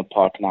 moving the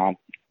puck, not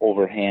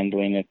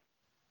overhandling it,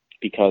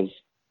 because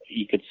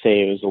you could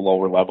say it was a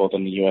lower level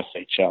than the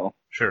USHL.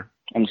 Sure.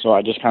 And so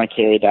I just kind of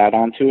carried that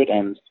onto it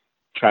and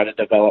tried to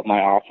develop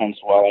my offense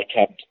while I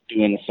kept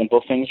doing the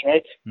simple things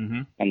right.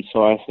 Mm-hmm. And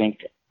so I think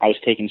I was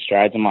taking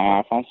strides in my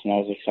offense, and I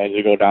was excited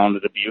to go down to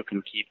Dubuque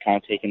and keep kind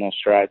of taking those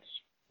strides.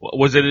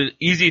 Was it an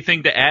easy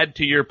thing to add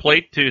to your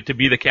plate to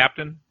be the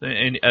captain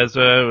in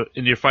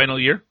your final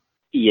year?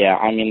 Yeah,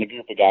 I mean, the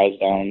group of guys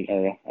down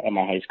at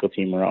my high school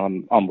team were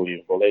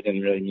unbelievable. They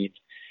didn't really need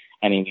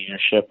any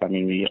leadership. I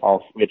mean, we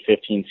had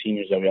 15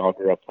 seniors that we all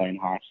grew up playing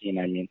hockey, and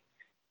I mean,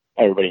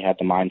 everybody had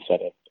the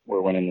mindset of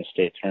we're winning the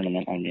state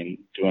tournament. I mean,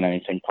 doing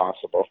anything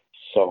possible.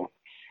 So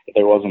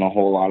there wasn't a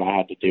whole lot I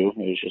had to do. It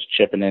was just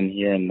chipping in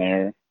here and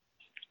there,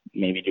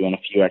 maybe doing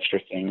a few extra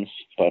things,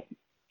 but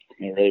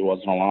it really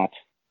wasn't a lot.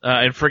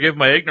 And forgive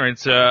my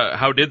ignorance,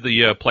 how did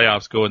the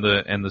playoffs go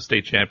in the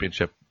state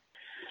championship?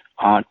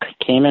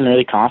 Came in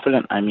really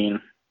confident. I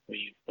mean,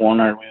 we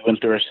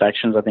went through our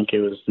sections. I think it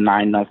was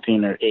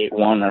 9-0 or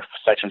 8-1 our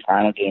section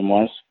final game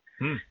was,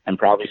 and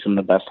probably some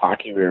of the best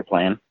hockey we were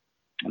playing.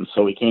 And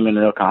so we came in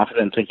real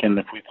confident, thinking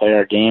if we play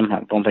our game,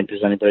 I don't think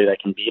there's anybody that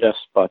can beat us.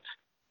 But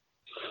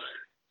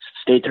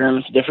state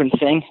tournament's a different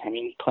thing. I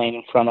mean, playing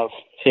in front of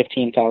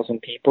 15,000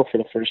 people for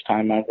the first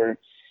time ever,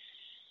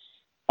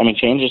 I mean,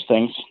 changes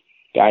things.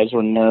 Guys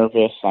were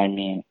nervous. I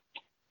mean,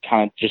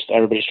 kind of just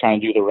everybody's trying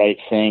to do the right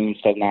thing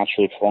instead of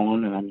naturally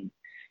flowing. And I mean,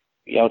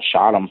 we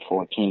outshot them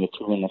 14-2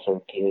 in the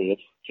third period.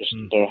 Just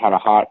they had a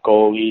hot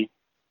goalie.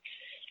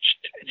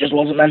 It just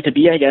wasn't meant to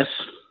be, I guess.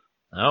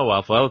 Oh,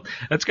 well,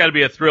 that's got to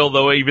be a thrill,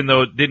 though, even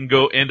though it didn't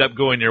end up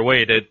going your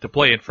way to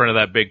play in front of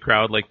that big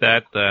crowd like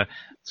that.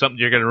 Something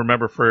you're going to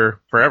remember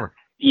forever.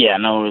 Yeah,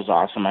 no, it was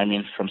awesome. I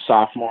mean, from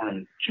sophomore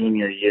and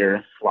junior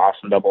year, lost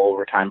in double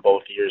overtime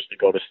both years to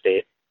go to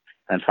state,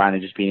 and finally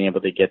just being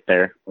able to get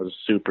there was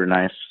super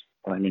nice.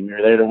 I mean, we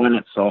were there to win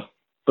it. So,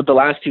 but the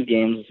last two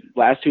games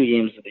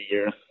of the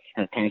year,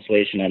 our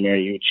consolation at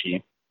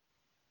Mariucci,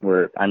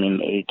 where I mean,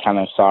 we kind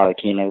of saw our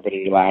team,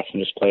 everybody relax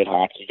and just played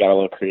hockey, got a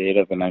little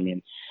creative, and I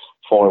mean,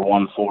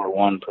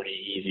 4-1,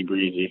 pretty easy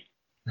breezy.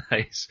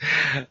 Nice.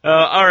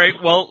 All right.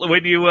 Well,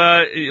 when you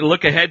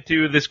look ahead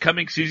to this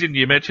coming season,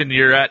 you mentioned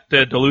you're at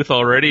Duluth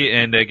already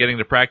and getting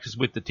to practice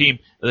with the team.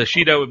 The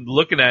sheet I was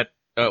looking at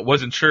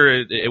wasn't sure.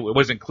 It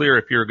wasn't clear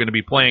if you were going to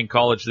be playing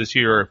college this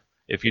year or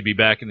if you'd be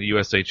back in the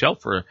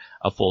USHL for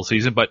a full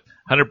season. But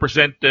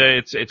 100%,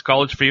 it's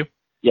college for you?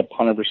 Yep,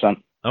 100%.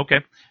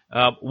 Okay.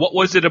 What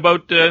was it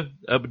about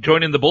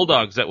joining the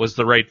Bulldogs that was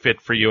the right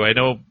fit for you? I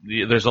know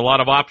there's a lot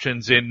of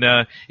options in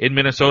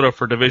Minnesota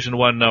for Division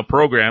I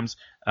programs,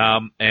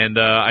 and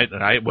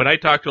when I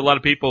talked to a lot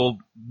of people,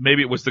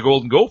 maybe it was the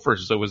Golden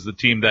Gophers that was the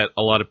team that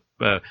a lot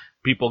of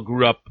people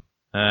grew up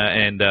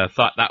and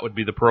thought that would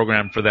be the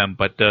program for them.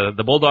 But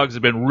the Bulldogs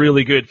have been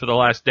really good for the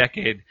last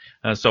decade,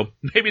 so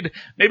maybe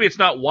it's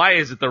not why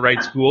is it the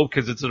right school,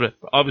 because it's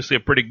obviously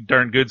a pretty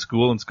darn good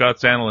school, and Scott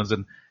Sandelin's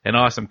an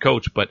awesome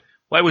coach, but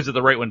why was it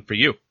the right one for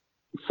you?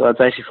 So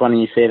it's actually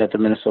funny you say that the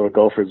Minnesota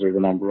Gophers are the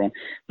number one.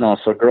 No,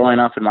 so growing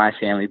up in my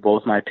family,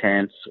 both my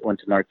parents went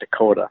to North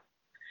Dakota,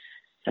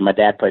 and my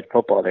dad played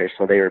football there,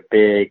 so they were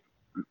big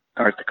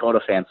North Dakota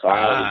fans. So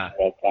I always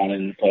grew up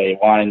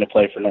wanting to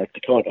play for North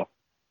Dakota.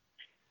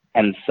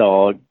 And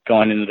so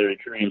going into the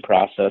recruiting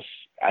process,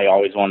 I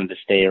always wanted to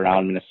stay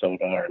around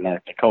Minnesota or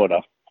North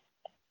Dakota.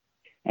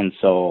 And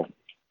so,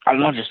 I don't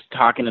know, just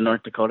talking to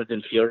North Dakota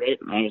didn't feel right.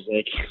 And I was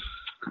like,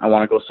 I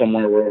want to go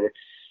somewhere where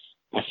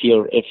I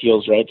feel it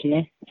feels right to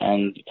me,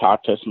 and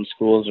talk to some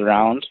schools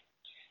around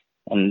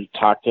and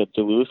talk to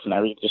Duluth, and I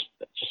really just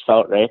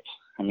felt right.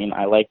 I mean,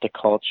 I like the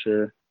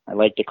culture. I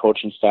like the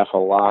coaching staff a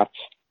lot.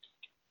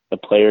 The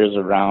players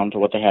around,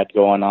 what they had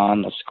going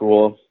on, the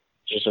school,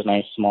 just a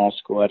nice small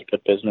school, had a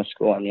good business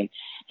school. I mean,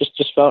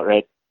 just felt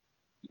right.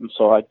 And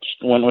so I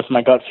just went with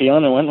my gut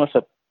feeling and went with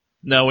it.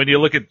 Now, when you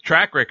look at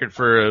track record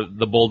for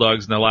the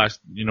Bulldogs in the last,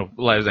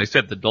 as I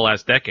said, the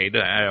last decade,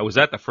 I was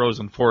at the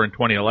Frozen Four in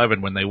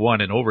 2011 when they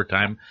won in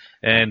overtime.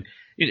 And,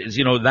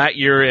 that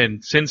year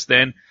and since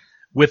then,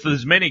 with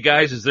as many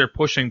guys as they're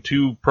pushing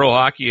to pro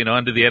hockey and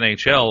onto the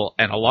NHL,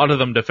 and a lot of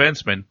them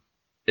defensemen,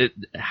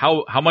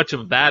 how much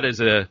of that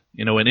is an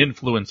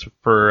influence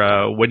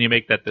for when you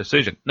make that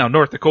decision? Now,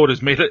 North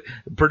Dakota's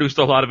produced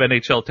a lot of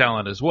NHL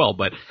talent as well,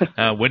 but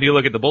when you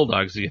look at the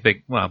Bulldogs, you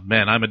think, well,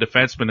 man, I'm a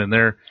defenseman and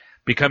they're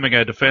becoming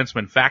a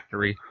defenseman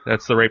factory.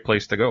 That's the right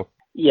place to go.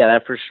 Yeah,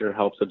 that for sure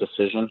helps the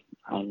decision.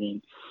 I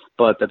mean,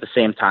 but at the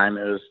same time,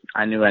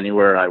 I knew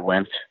anywhere I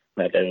went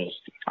that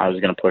I was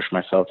going to push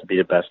myself to be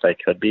the best I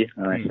could be,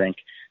 and I think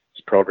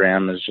this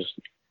program is just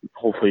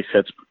hopefully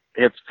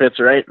fits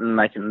right, and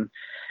I can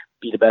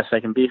be the best I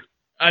can be.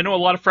 I know a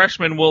lot of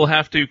freshmen will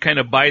have to kind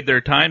of bide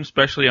their time,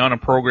 especially on a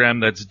program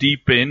that's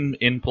deep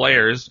in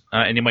players,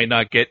 and you might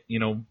not get,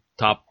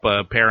 top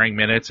pairing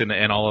minutes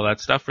and all of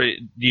that stuff. Do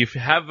you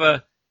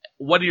have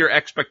what are your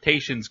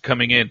expectations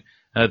coming in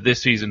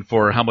this season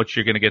for how much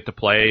you're going to get to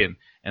play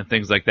and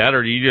things like that?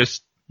 Or do you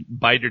just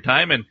bide your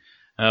time and,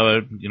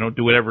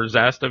 do whatever is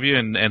asked of you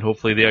and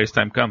hopefully the ice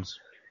time comes?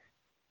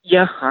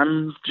 Yeah,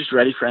 I'm just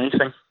ready for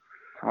anything.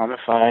 If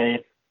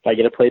I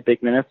get to play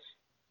big minutes,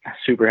 I'm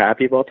super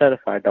happy about that.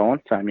 If I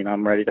don't,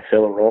 I'm ready to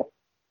fill a role.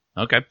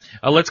 Okay.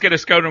 Let's get a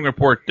scouting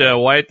report.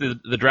 Wyatt,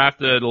 the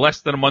draft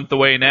less than a month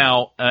away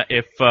now.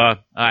 If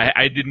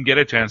I didn't get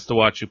a chance to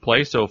watch you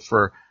play, so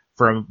for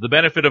the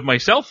benefit of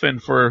myself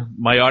and for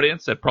my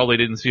audience that probably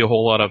didn't see a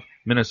whole lot of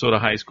Minnesota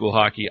high school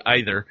hockey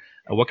either,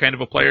 what kind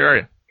of a player are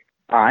you?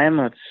 I am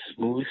a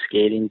smooth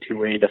skating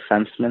two-way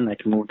defenseman that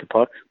can move the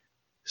puck.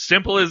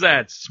 Simple as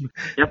that.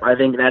 Yep, I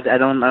think that I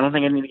don't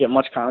think I need to get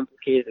much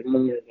complicated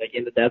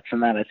into depth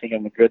from that. I think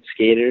I'm a good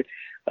skater.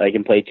 I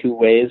can play two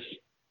ways.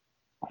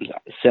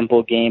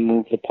 Simple game,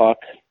 move the puck,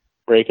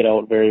 break it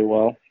out very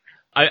well.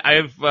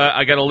 I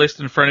got a list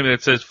in front of me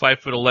that says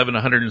 5'11",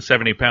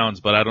 170 pounds,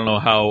 but I don't know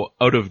how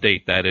out of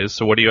date that is.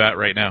 So what are you at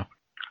right now?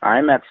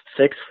 I'm at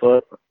 6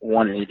 foot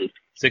 180.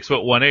 6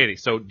 foot 180.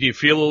 So do you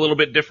feel a little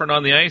bit different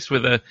on the ice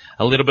with a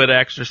little bit of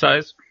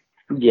exercise?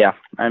 Yeah,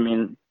 a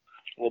little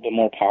bit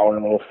more power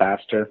and a little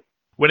faster.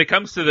 When it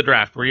comes to the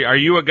draft, are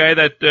you a guy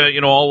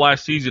that, all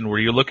last season, were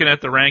you looking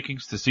at the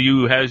rankings to see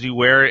who has you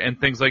where and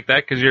things like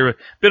that? Because you're a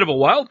bit of a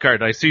wild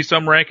card. I see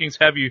some rankings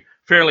have you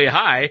fairly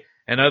high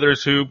and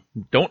others who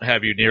don't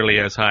have you nearly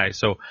as high.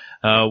 So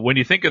when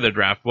you think of the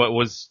draft, what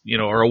was,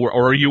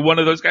 or are you one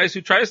of those guys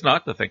who tries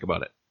not to think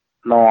about it?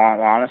 No,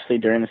 honestly,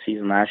 during the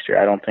season last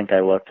year, I don't think I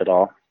looked at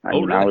all.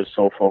 Really? I was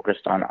so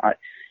focused on it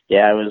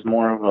was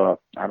more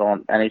of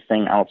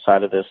anything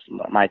outside of this,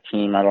 my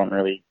team,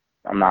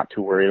 I'm not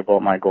too worried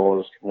about. My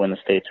goal is to win the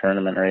state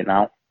tournament right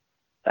now.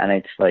 And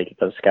it's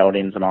the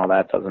scoutings and all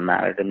that doesn't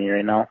matter to me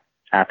right now.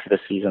 After the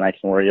season, I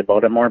can worry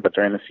about it more, but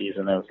during the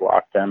season, it was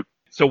locked in.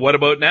 So what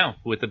about now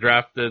with the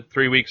draft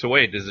 3 weeks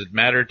away? Does it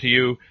matter to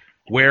you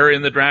where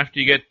in the draft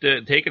you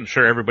get taken?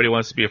 Sure, everybody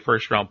wants to be a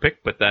first-round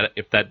pick, but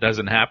if that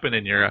doesn't happen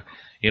and you're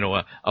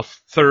a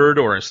third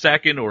or a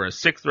second or a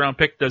sixth-round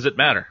pick, does it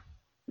matter?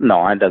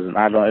 No, it doesn't.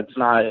 It's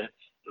not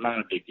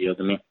a big deal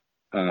to me.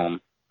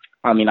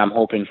 I'm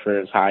hoping for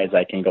as high as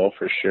I can go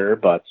for sure,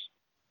 but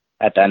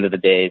at the end of the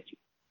day,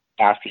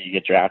 after you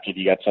get drafted,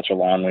 you got such a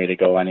long way to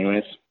go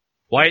anyways.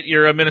 Wyatt,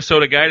 you're a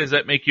Minnesota guy. Does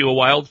that make you a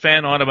Wild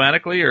fan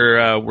automatically,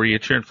 or were you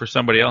cheering for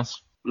somebody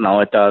else?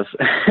 No, it does.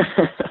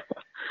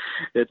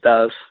 It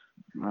does,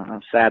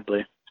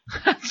 sadly.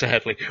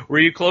 Sadly. Were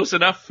you close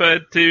enough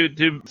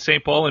to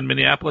St. Paul and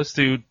Minneapolis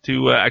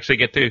to actually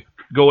get to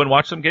go and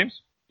watch some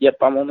games? Yep,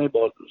 I'm only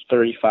about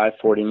 35,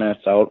 40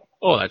 minutes out.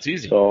 Oh, that's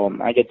easy. So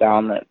I get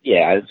down there.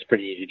 Yeah, it's a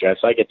pretty easy drive.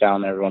 So I get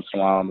down there every once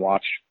in a while and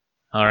watch.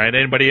 All right.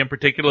 Anybody in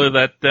particular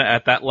that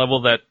at that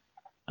level that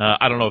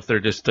I don't know if they're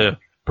just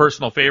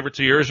personal favorites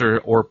of yours,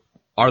 or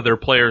are there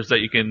players that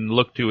you can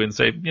look to and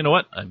say, you know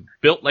what, I'm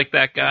built like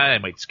that guy. I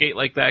might skate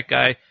like that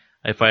guy.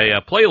 If I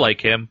play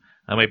like him,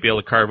 I might be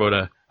able to carve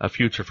out a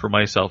future for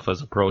myself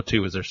as a pro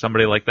too. Is there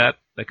somebody like that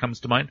comes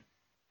to mind?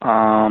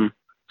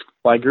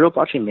 Well, I grew up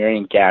watching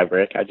Marian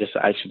Gaborik. I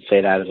should say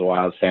that as a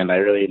Wild fan.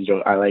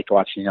 I liked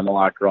watching him a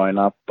lot growing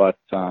up, but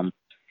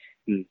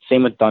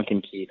same with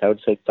Duncan Keith. I would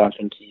say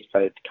Duncan Keith,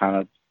 I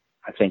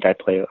think I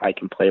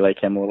can play like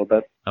him a little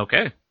bit.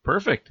 Okay,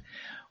 perfect.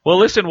 Well,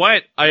 listen,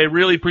 Wyatt, I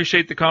really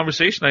appreciate the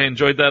conversation. I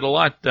enjoyed that a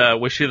lot.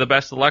 Wish you the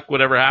best of luck,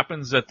 whatever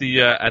happens at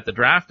the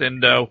draft,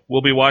 and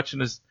we'll be watching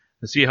this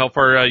to see how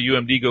far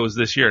UMD goes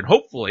this year, and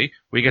hopefully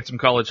we get some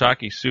college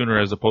hockey sooner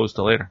as opposed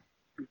to later.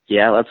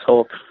 Yeah, let's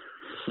hope.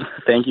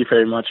 Thank you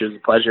very much. It was a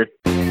pleasure.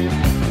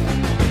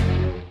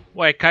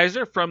 Wyatt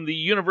Kaiser from the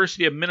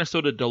University of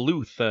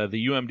Minnesota-Duluth,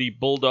 the UMD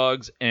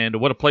Bulldogs, and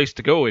what a place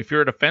to go if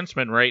you're a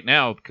defenseman right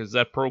now, because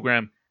that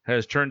program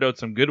has turned out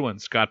some good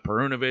ones. Scott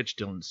Perunovich,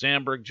 Dylan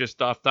Sandberg,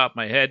 just off the top of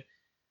my head,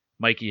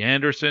 Mikey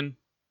Anderson,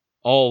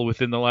 all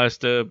within the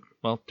last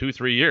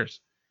 2-3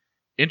 years.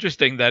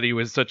 Interesting that he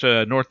was such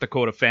a North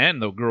Dakota fan,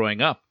 though,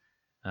 growing up,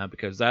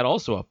 because that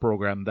also a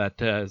program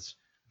that has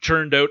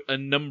churned out a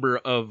number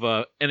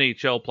of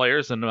NHL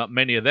players, and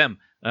many of them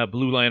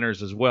blue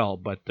liners as well.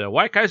 But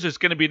Wyatt Kaiser is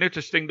going to be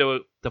interesting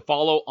to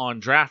follow on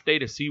draft day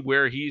to see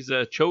where he's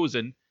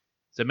chosen.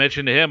 As I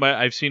mentioned to him,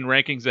 I've seen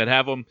rankings that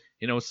have him,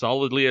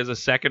 solidly as a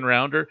second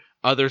rounder.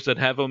 Others that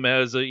have him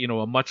as a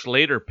much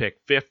later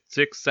pick, 5th,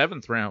 6th,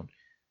 7th round.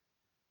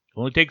 It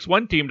only takes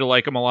one team to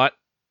like him a lot,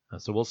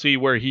 so we'll see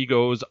where he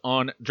goes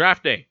on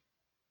draft day.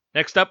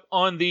 Next up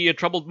on the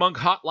Troubled Monk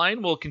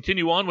Hotline, we'll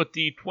continue on with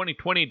the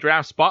 2020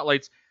 draft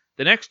spotlights.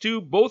 The next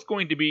two both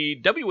going to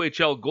be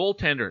WHL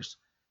goaltenders.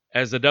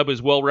 as the Dub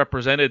is well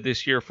represented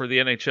this year for the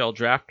NHL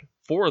Draft,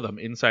 4 of them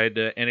inside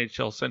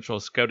NHL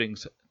Central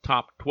Scouting's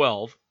top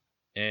 12.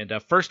 And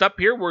first up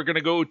here, we're going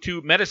to go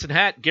to Medicine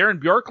Hat, Garin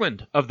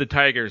Bjorklund of the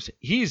Tigers.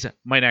 He's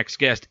my next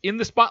guest in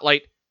the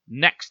spotlight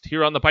next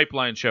here on The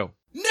Pipeline Show.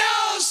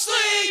 No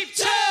sleep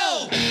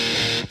till!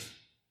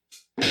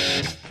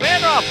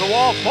 Cleared off the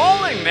wall,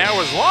 falling there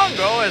was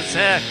Longo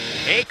as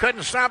he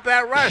couldn't stop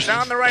that rush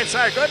on the right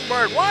side.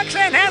 Goodenberg walks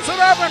in, hands it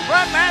up in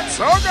front, Matt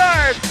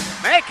Sogard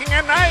making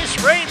a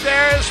nice read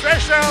there,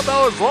 stretched out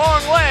those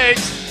long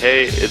legs.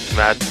 Hey, it's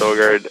Matt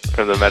Sogard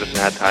from the Medicine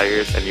Hat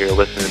Tigers, and you're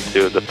listening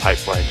to The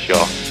Pipeline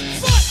Show.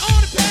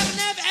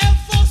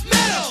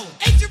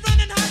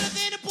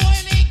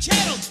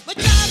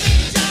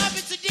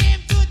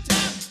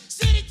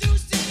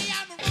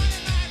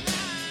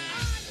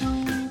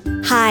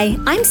 Hi,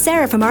 I'm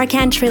Sarah from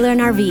Arcan Trailer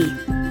and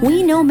RV.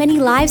 We know many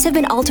lives have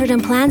been altered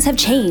and plans have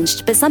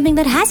changed, but something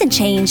that hasn't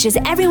changed is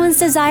everyone's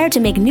desire to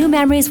make new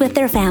memories with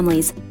their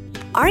families.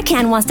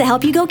 Arcan wants to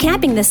help you go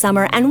camping this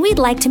summer, and we'd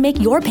like to make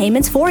your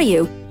payments for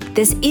you.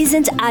 This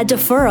isn't a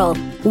deferral.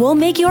 We'll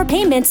make your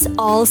payments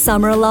all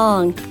summer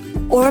long.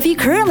 Or if you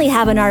currently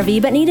have an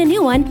RV but need a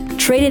new one,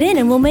 trade it in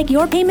and we'll make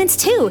your payments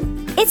too.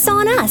 It's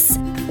on us.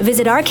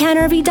 Visit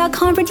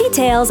arcanrv.com for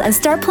details and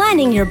start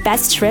planning your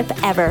best trip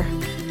ever.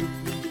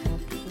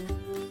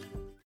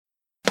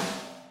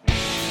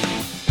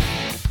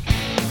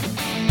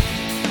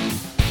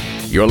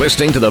 You're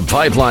listening to The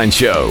Pipeline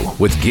Show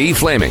with Guy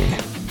Flaming.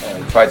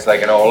 Fights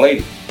like an old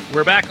lady.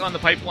 We're back on The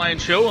Pipeline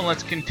Show, and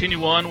let's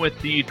continue on with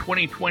the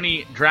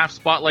 2020 Draft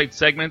Spotlight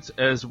segments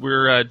as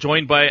we're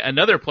joined by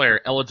another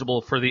player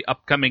eligible for the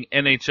upcoming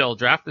NHL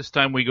Draft. This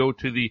time we go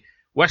to the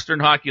Western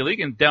Hockey League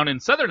and down in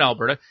Southern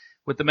Alberta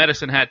with the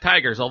Medicine Hat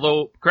Tigers.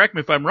 Although, correct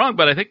me if I'm wrong,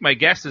 but I think my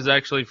guest is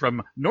actually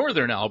from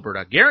Northern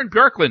Alberta. Garin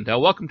Bjorklund,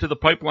 welcome to The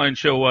Pipeline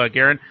Show,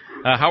 Garin.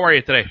 How are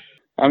you today?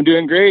 I'm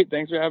doing great.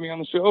 Thanks for having me on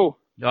the show.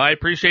 I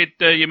appreciate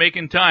you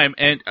making time.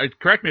 And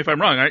correct me if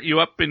I'm wrong, aren't you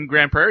up in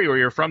Grand Prairie, or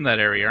you're from that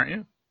area, aren't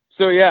you?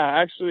 So, yeah,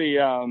 actually,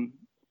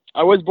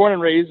 I was born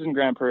and raised in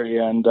Grand Prairie,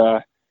 and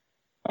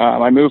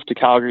I moved to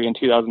Calgary in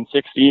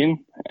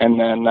 2016. And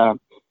then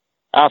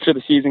after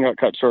the season got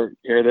cut short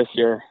here this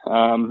year,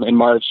 in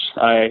March,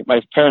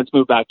 my parents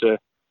moved back to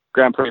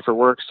Grand Prairie for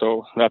work,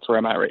 so that's where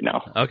I'm at right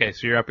now. Okay,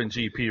 so you're up in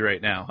GP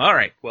right now. All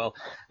right, well,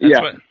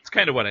 that's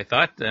kind of what I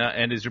thought.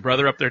 And is your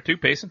brother up there too,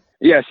 Payson?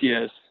 Yes, he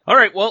is. All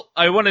right, well,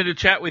 I wanted to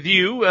chat with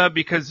you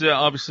because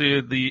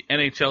obviously the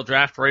NHL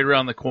Draft right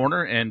around the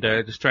corner, and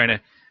just trying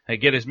to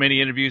get as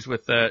many interviews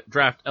with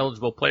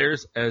draft-eligible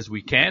players as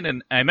we can.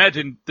 And I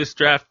imagine this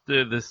draft,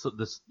 this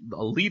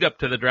lead up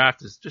to the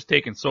draft is just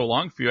taking so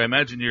long for you. I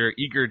imagine you're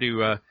eager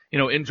to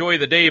enjoy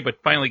the day,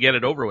 but finally get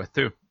it over with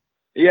too.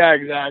 Yeah,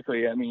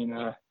 exactly. I mean,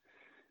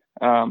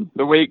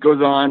 the wait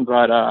goes on,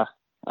 but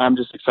I'm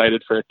just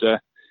excited for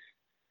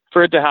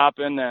it to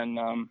happen,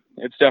 and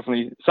it's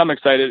definitely some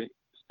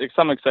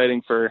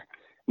exciting for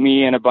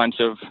me and a bunch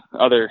of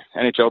other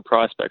NHL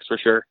prospects for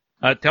sure.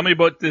 Tell me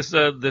about this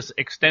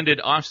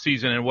extended off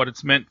season and what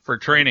it's meant for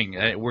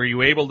training. Were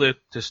you able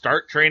to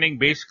start training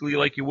basically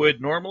like you would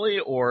normally,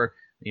 or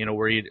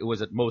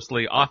was it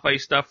mostly off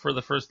ice stuff for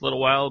the first little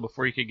while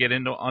before you could get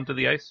onto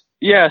the ice?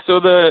 Yeah, so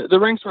the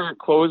rinks were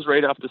closed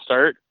right off the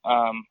start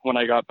when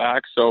I got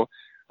back, so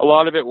a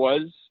lot of it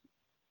was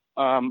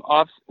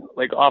off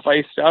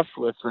ice stuff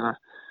with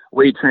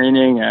weight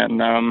training and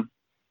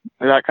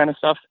that kind of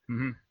stuff.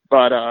 Mm-hmm.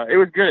 But it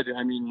was good.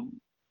 I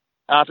mean,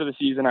 after the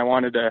season, I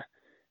wanted to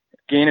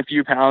gain a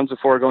few pounds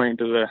before going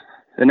into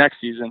the next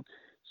season.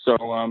 So,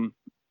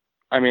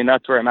 I mean,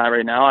 that's where I'm at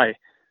right now.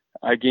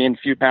 I gained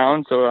a few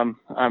pounds, so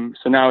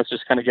so now it's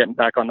just kind of getting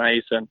back on the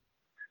ice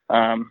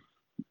and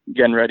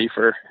getting ready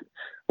for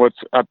what's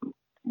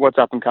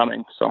up and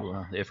coming. So,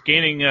 well, if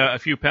gaining a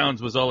few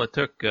pounds was all it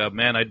took,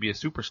 man, I'd be a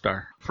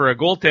superstar. For a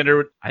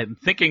goaltender, I'm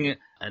thinking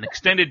an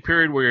extended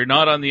period where you're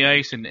not on the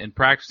ice and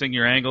practicing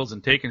your angles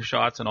and taking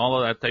shots and all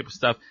of that type of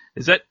stuff.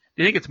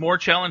 Do you think it's more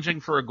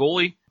challenging for a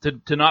goalie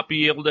to not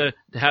be able to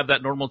have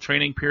that normal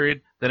training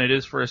period than it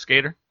is for a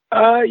skater?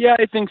 Yeah,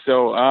 I think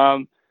so.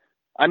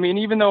 I mean,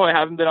 even though I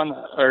haven't been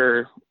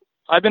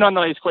I've been on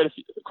the ice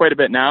quite a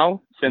bit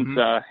now since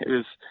it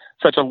was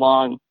such a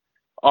long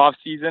off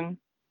season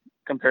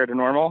compared to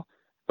normal.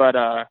 But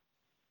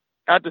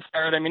at the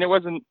start, I mean, it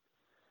wasn't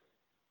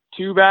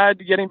too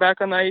bad getting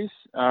back on the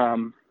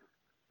ice.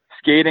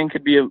 Skating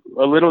could be a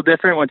little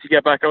different once you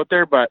get back out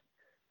there, but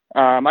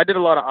I did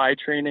a lot of eye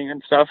training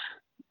and stuff.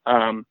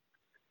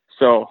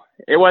 So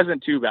it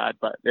wasn't too bad,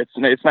 but it's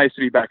nice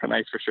to be back on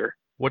ice for sure.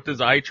 What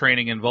does eye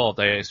training involve?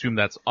 I assume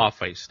that's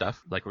off-ice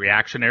stuff, like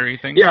reactionary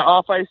things? Yeah,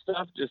 off-ice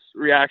stuff, just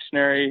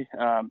reactionary.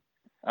 Just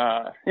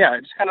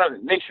kind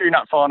of make sure you're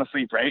not falling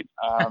asleep, right?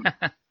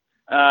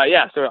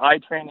 So eye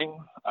training.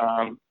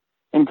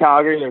 In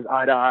Calgary, there's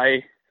Eye to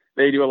Eye.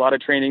 They do a lot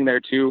of training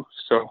there too.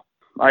 So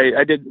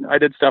I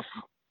did stuff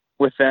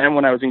with them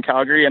when I was in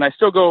Calgary, and I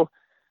still go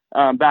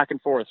back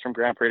and forth from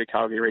Grand Prairie to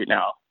Calgary right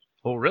now.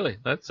 Oh, really?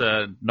 That's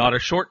not a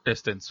short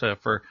distance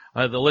for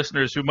the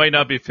listeners who might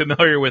not be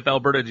familiar with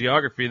Alberta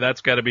geography.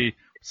 That's got to be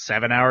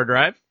 7-hour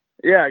drive.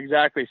 Yeah,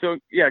 exactly. So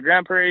yeah,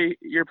 Grand Prairie,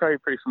 you're probably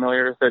pretty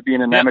familiar with it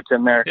being in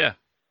Edmonton there. Yeah.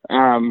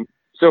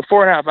 So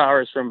 4.5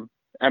 hours from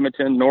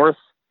Edmonton north,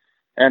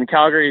 and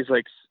Calgary is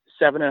like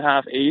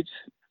 7.5, 8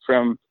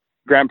 from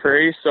Grand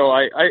Prairie. So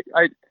I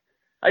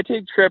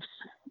take trips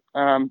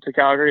to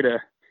Calgary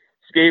to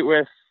skate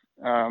with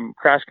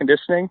Crash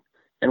Conditioning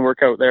and work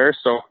out there.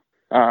 So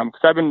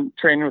because I've been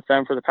training with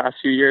them for the past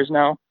few years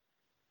now,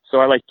 so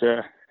I like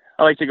to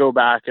go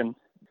back and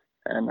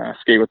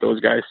skate with those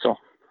guys. So.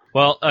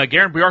 Well,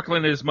 Garin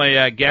Bjorklund is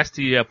my guest.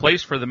 He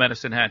plays for the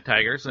Medicine Hat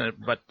Tigers.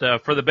 But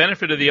for the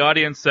benefit of the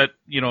audience, that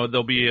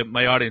there'll be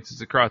my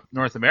audiences across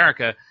North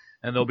America,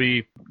 and there'll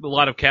be a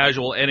lot of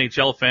casual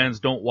NHL fans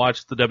don't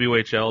watch the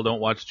WHL,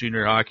 don't watch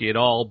junior hockey at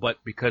all. But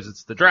because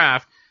it's the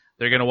draft,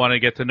 they're going to want to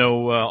get to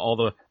know all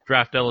the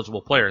draft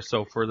eligible players.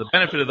 So for the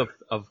benefit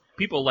of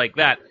people like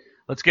that,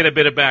 let's get a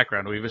bit of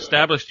background. We've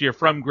established you're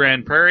from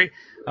Grand Prairie.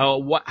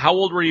 How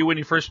old were you when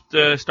you first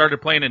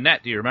started playing in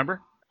net? Do you remember?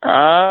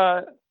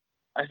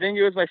 I think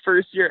it was my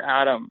first year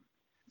at them.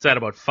 Is that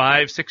about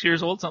 5-6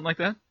 years old, something like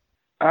that?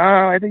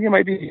 I think it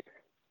might be.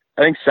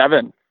 I think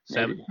 7.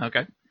 7. Maybe.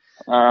 Okay.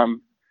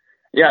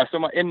 Yeah.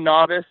 So in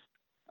novice,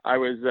 I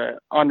was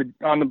on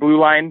the blue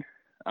line.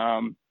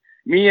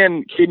 Me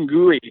and Caden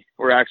Gooley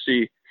were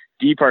actually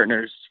D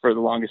partners for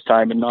the longest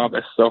time in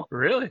novice. So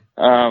really.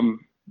 So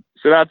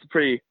that's a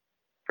pretty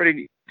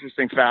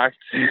interesting fact.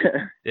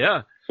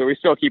 Yeah. So we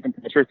still keep in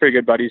touch. We're pretty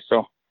good buddies.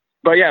 So,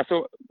 but yeah.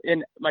 So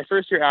in my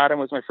first year, Adam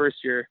was my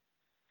first year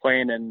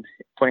playing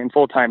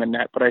full time in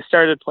net, but I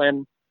started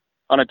playing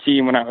on a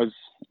team when I was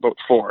about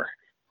 4.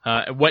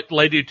 What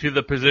led you to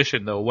the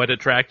position, though? What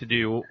attracted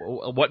you?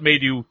 What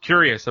made you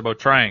curious about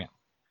trying it?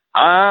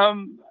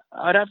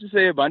 I'd have to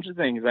say a bunch of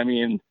things. I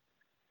mean,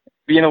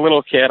 being a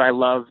little kid, I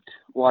loved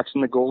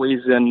watching the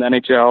goalies in the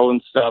NHL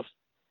and stuff,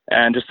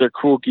 and just their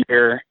cool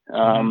gear.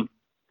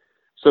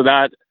 So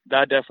that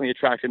definitely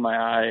attracted my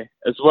eye,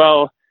 as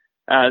well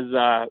as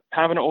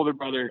having an older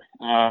brother,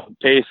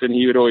 Pace, and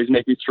he would always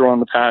make me throw on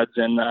the pads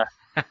and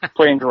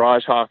playing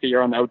garage hockey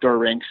or on the outdoor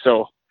rink.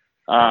 So,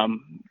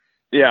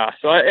 yeah,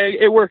 so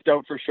it worked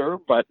out for sure.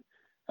 But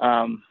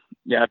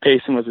yeah,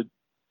 Payson was a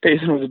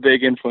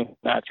big influence in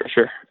that for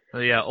sure.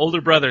 Yeah,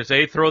 older brothers,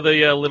 throw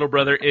the little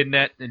brother in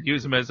net and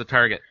use him as a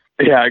target.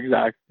 Yeah,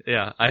 exactly.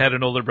 Yeah, I had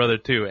an older brother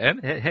too,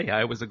 and hey,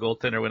 I was a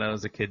goaltender when I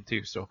was a kid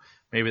too. So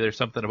maybe there's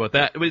something about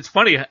that. But it's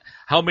funny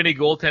how many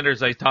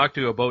goaltenders I talked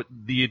to about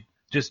the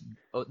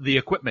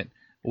equipment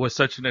was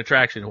such an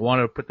attraction.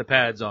 Want to put the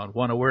pads on,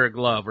 want to wear a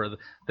glove or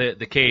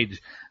the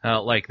cage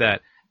like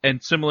that.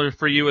 And similar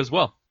for you as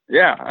well.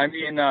 Yeah, I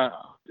mean, I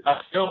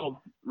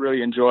still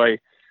really enjoy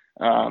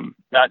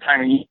that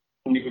time when you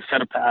new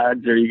set of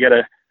pads, or you get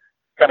to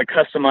kind of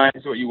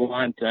customize what you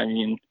want. I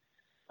mean,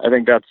 I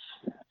think that's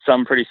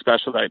something pretty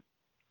special that,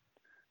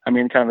 kind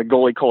of the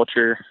goalie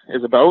culture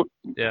is about,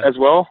 as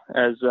well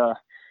as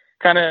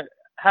kind of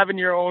having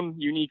your own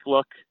unique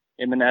look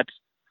in the net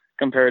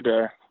compared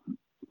to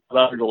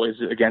other goalies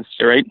against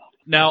you, right?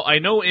 Now, I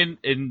know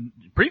in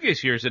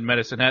previous years in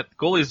Medicine Hat,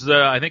 goalies,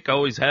 I think,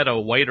 always had a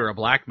white or a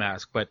black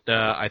mask, but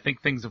I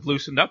think things have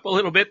loosened up a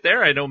little bit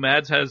there. I know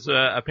Mads has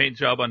a paint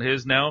job on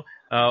his now.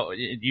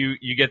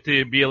 You get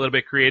to be a little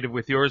bit creative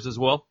with yours as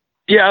well?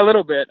 Yeah, a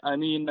little bit. I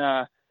mean,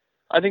 I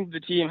think the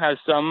team has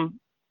some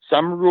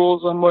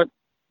rules on what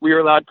we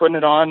were allowed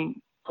putting our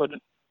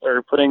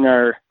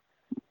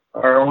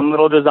own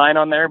little design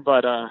on there,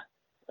 but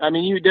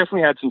you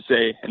definitely had some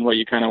say in what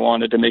you kind of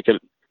wanted to make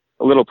it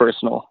a little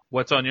personal.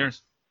 What's on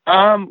yours?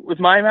 With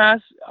my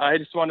mask, I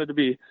just wanted to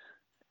be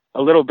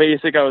a little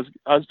basic. I was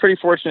pretty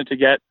fortunate to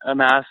get a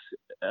mask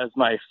as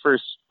my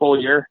first full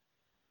year.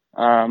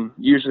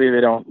 Usually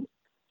they don't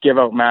give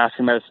out masks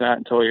in Medicine Hat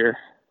until your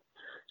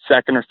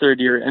second or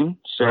third year in.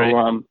 So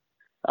right.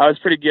 I was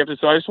pretty gifted.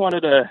 So I just wanted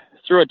to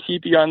throw a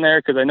teepee on there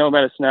because I know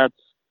Medicine Hat's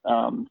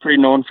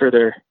pretty known for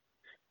their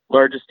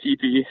largest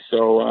teepee.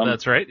 So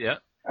that's right, yeah.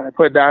 I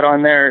put that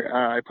on there.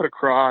 I put a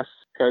cross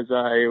because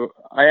I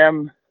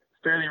am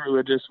fairly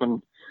religious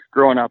when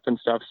growing up and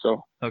stuff.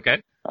 So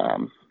okay.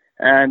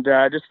 And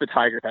just the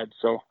tiger head.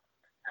 So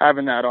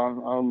having that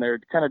on there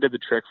kind of did the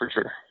trick for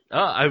sure.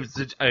 I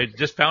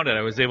just found it.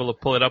 I was able to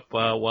pull it up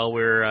while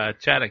we were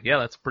chatting. Yeah,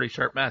 that's a pretty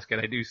sharp mask,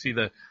 and I do see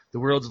the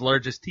world's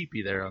largest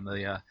teepee there on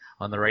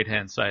the right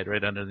hand side,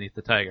 right underneath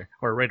the tiger,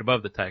 or right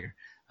above the tiger.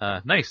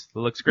 Nice. It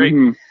looks great.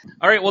 Mm-hmm.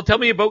 All right. Well, tell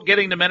me about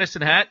getting to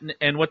Medicine Hat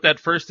and what that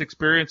first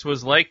experience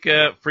was like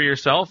for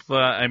yourself.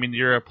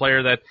 You're a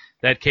player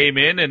that came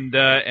in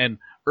and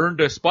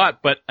earned a spot,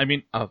 but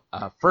a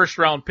first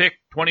round pick,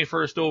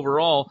 21st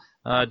overall,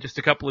 just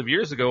a couple of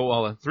years ago,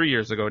 well, 3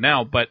 years ago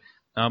now, but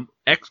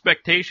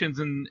expectations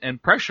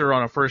and pressure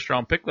on a first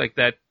round pick like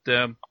that.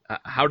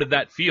 How did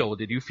that feel?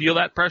 Did you feel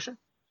that pressure?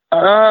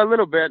 A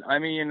little bit.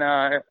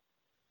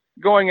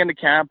 Going into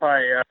camp,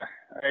 I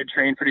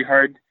trained pretty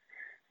hard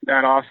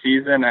that off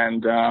season,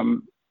 and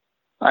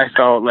I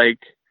felt like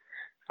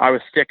I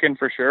was sticking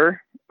for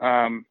sure.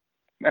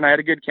 and I had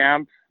a good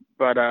camp,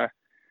 but at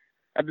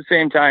the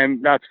same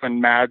time, that's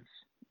when Mads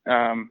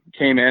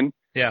came in.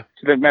 Yeah.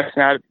 So the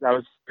Medicine Hat, that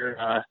was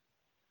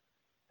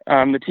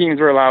the teams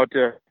were allowed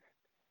to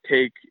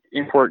take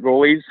import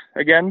goalies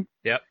again.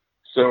 Yep.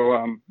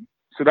 So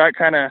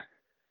that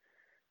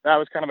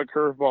was kind of a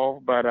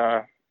curveball, but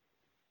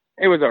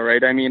it was all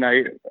right. I mean,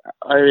 I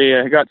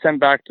got sent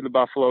back to the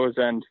Buffaloes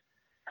and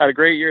had a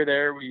great year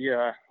there. We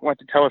went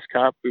to Telus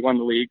Cup. We won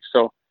the league,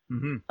 so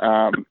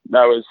that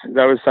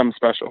was something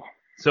special.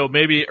 So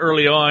maybe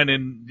early on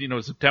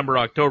in September,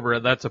 October,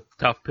 that's a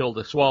tough pill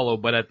to swallow.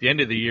 But at the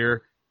end of the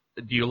year,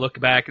 do you look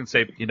back and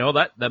say,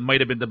 that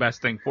might have been the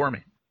best thing for me?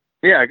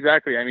 Yeah,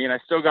 exactly. I mean, I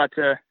still got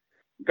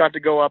to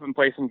go up and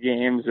play some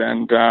games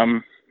and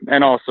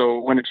also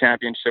win a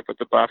championship with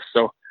the Buffs.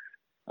 So,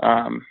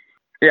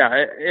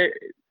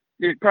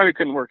 it probably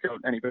couldn't work out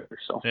any better.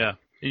 So yeah,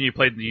 and you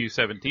played in the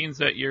U17s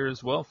that year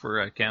as well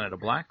for Canada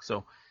Black.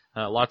 So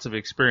lots of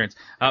experience.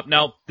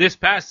 Now this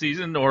past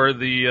season, or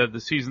the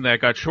season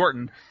that got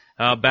shortened,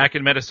 back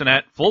in Medicine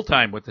Hat full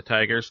time with the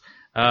Tigers,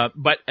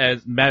 but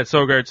as Matt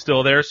Sogard's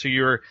still there, so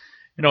you're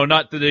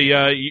not the,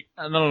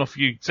 I don't know if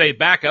you say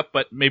backup,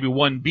 but maybe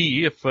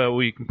 1B, if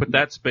we can put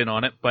that spin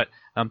on it. But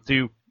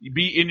to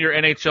be in your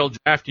NHL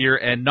draft year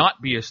and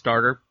not be a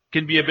starter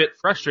can be a bit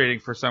frustrating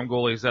for some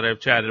goalies that I've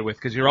chatted with,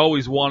 because you're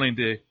always wanting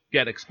to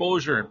get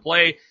exposure and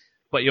play,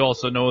 but you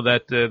also know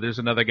that there's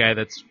another guy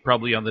that's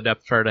probably on the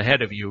depth chart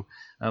ahead of you.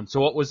 So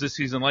what was this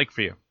season like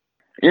for you?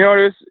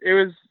 It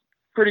was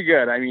pretty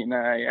good. I mean,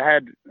 I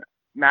had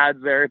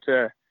Mads there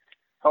to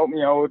help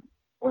me out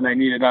when I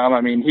needed him.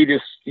 I mean,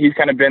 he's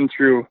kind of been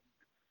through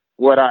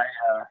what I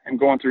am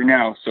going through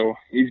now. So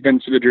he's been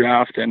through the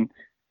draft, and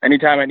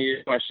anytime I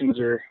needed questions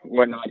or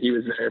whatnot, he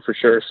was there for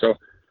sure. So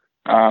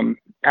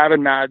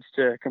having Mads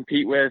to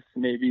compete with,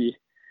 maybe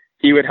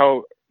he would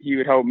help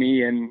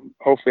me, and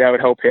hopefully I would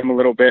help him a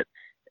little bit.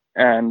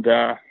 And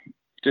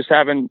just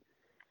having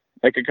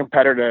like a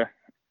competitor to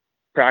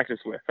practice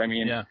with. I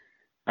mean,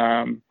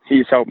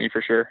 he's helped me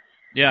for sure.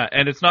 Yeah,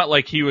 and it's not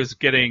like he was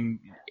getting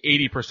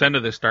 80%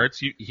 of the starts.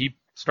 He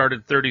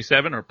started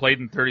 37 or played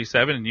in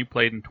 37, and you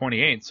played in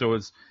 28. So it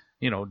was,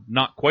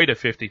 not quite a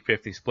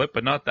 50-50 split,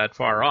 but not that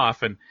far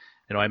off. And,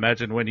 I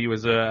imagine when he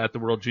was at the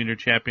World Junior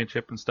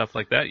Championship and stuff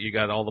like that, you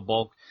got all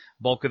the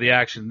bulk of the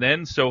action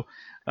then. So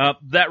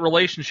that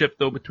relationship,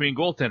 though, between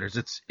goaltenders,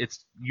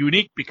 it's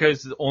unique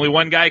because only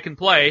one guy can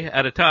play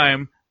at a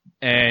time,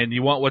 and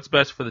you want what's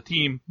best for the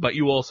team, but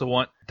you also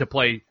want to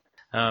play.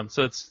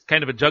 So it's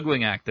kind of a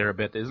juggling act there a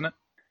bit, isn't it?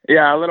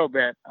 Yeah, a little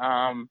bit.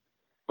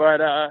 But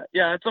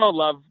it's all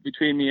love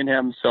between me and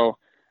him. So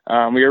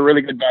we were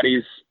really good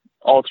buddies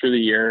all through the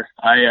year.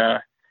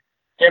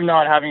 Him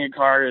not having a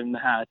car in the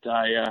Hat,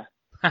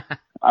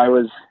 I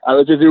was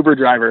his Uber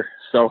driver.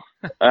 So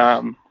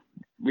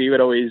we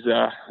would always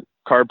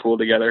carpool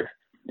together.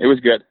 It was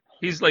good.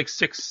 He's like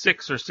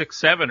 6'6" or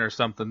 6'7" or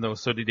something, though.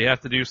 So did you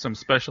have to do some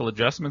special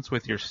adjustments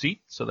with your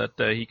seat so that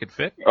he could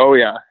fit? Oh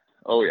yeah.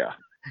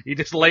 You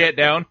just lay it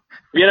down?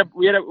 We had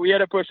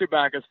to push it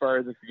back as far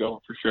as it could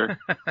go, for sure.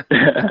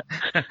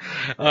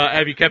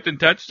 Have you kept in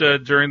touch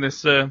during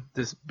this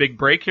big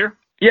break here?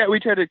 Yeah, we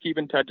try to keep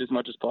in touch as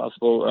much as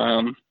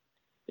possible.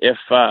 If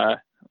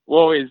we'll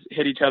always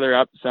hit each other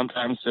up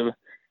sometimes to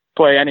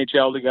play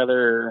NHL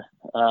together,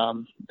 or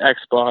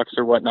Xbox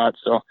or whatnot.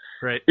 So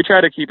right. We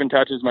try to keep in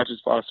touch as much as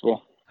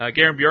possible.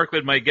 Garin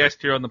Bjorklund, my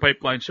guest here on the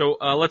Pipeline Show.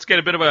 Let's get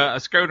a bit of a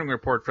scouting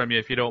report from you,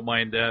 if you don't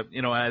mind.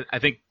 I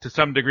think to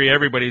some degree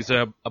everybody's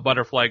a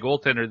butterfly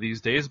goaltender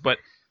these days, but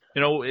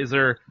is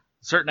there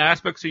certain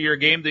aspects of your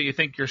game that you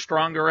think you're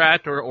stronger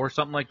at, or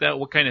something like that?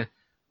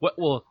 What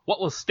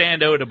will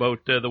stand out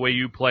about the way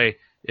you play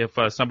if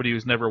somebody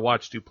who's never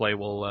watched you play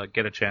will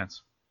get a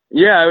chance?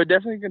 Yeah, I would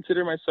definitely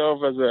consider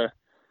myself as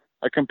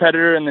a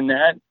competitor in the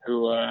net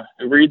who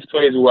reads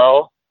plays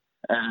well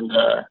and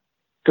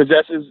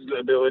possesses the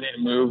ability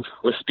to move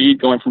with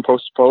speed going from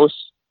post to post.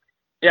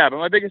 Yeah, but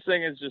my biggest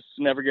thing is just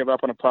never give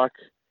up on a puck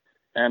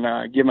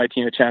and give my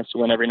team a chance to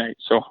win every night.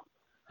 So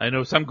I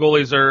know some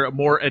goalies are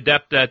more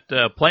adept at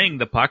playing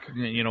the puck,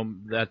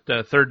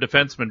 that third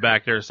defenseman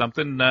back there or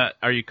something.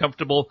 Are you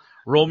comfortable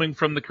roaming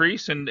from the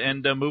crease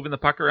and moving the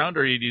puck around,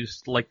 or you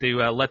just like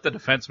to let the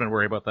defenseman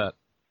worry about that?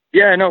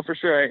 Yeah, no, for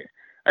sure.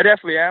 I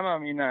definitely am. I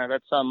mean,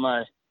 that's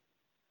something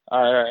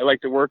I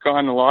like to work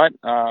on a lot,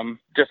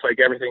 just like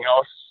everything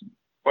else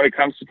when it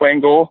comes to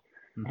playing goal.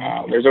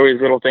 Mm-hmm. There's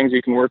always little things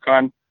you can work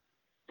on.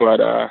 But,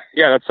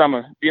 that's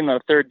something. Being the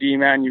third D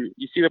man,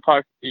 you see the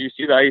puck, you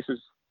see the ice is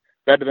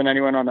better than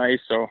anyone on ice.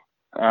 So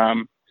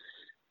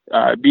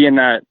being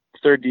that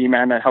third D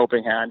man, that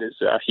helping hand is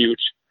huge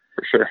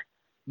for sure.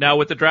 Now,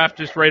 with the draft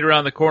just right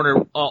around the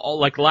corner,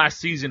 like last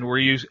season, were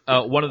you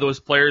one of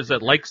those players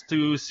that likes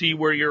to see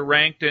where you're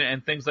ranked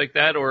and things like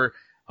that, or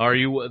are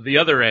you the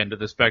other end of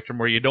the spectrum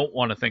where you don't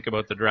want to think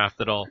about the draft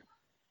at all?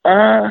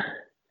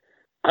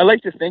 I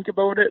like to think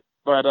about it,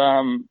 but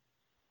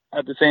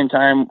at the same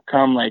time,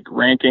 come like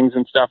rankings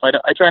and stuff,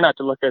 I try not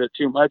to look at it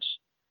too much.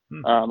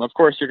 Of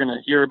course, you're going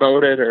to hear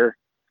about it, or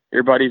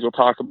your buddies will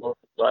talk about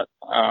it, but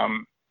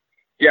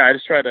I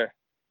just try to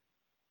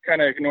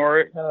kind of ignore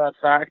it, that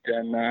fact,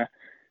 and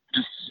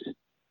just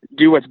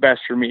do what's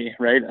best for me,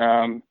 right?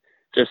 I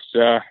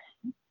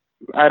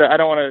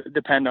don't want to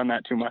depend on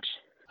that too much.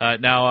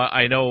 Now,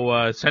 I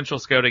know Central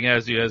Scouting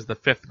has you as the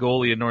 5th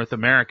goalie in North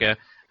America,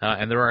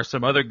 and there are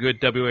some other good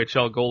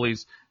WHL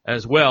goalies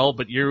as well,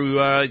 but you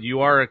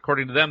are,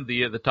 according to them,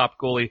 the top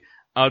goalie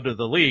out of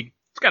the league.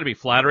 It's got to be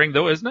flattering,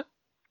 though, isn't it?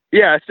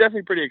 Yeah, it's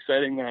definitely pretty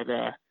exciting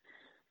that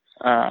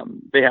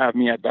they have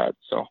me at that.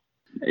 So,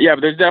 yeah,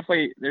 but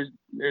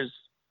there's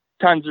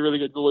tons of really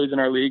good goalies in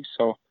our league,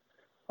 so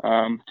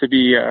to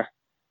be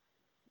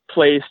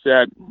placed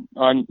at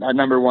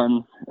number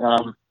one,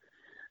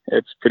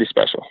 it's pretty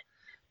special.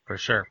 For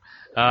sure.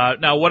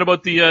 Now, what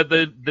about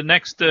the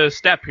next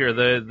step here,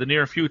 the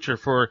near future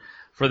for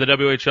the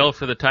WHL,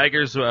 for the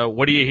Tigers?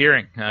 What are you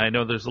hearing? I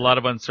know there's a lot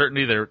of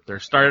uncertainty. They're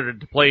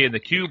started to play in the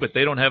Q, but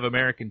they don't have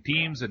American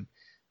teams, and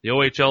the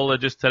OHL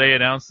just today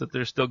announced that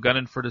they're still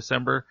gunning for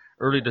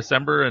early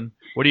December. And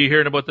what are you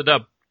hearing about the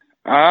Dub?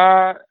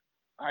 I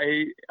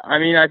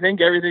mean, I think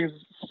everything's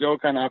still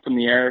kind of up in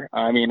the air.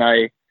 I mean,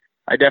 I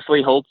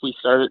definitely hope we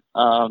start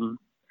on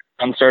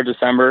the start of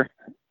December,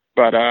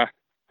 but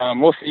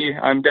we'll see.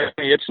 I'm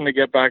definitely itching to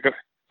get back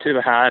to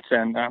the hat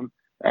and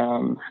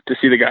to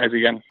see the guys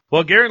again.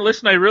 Well, Garin,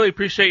 listen, I really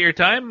appreciate your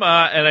time,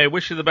 and I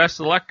wish you the best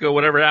of luck,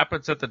 whatever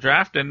happens at the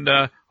draft, and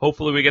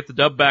hopefully we get the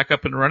Dub back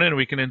up and running and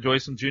we can enjoy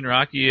some junior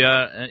hockey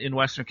in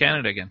Western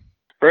Canada again.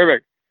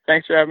 Perfect.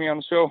 Thanks for having me on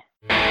the show.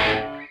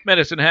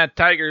 Medicine Hat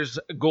Tigers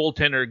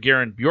goaltender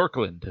Garin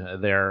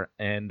Bjorklund there,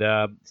 and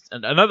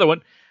another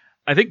one.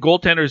 I think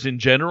goaltenders in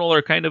general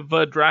are kind of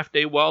draft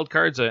day wild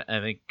cards. I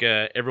think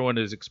everyone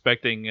is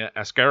expecting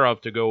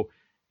Askarov to go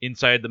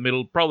inside the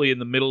middle, probably in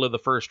the middle of the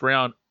first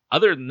round.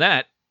 Other than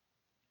that,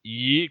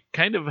 you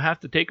kind of have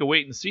to take a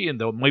wait and see,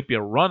 and there might be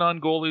a run on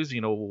goalies.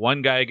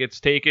 One guy gets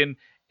taken,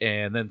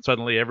 and then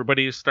suddenly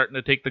everybody is starting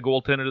to take the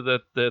goaltender,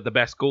 the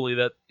best goalie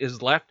that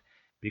is left,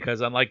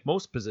 because unlike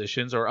most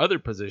positions or other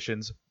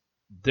positions,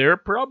 there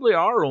probably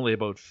are only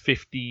about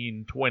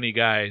 15, 20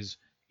 guys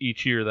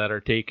each year that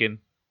are taken,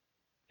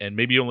 and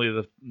maybe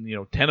only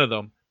 10 of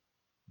them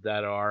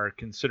that are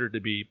considered to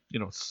be,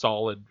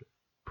 solid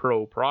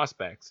pro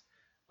prospects.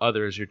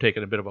 Others you're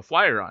taking a bit of a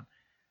flyer on.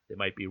 They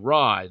might be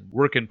raw and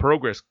work in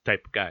progress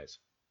type of guys.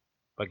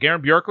 But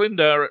Garin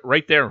Bjorklund,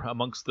 right there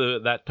amongst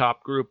that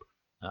top group,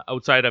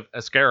 outside of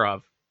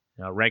Askarov,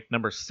 ranked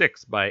number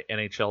 6 by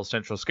NHL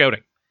Central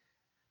Scouting.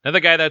 Another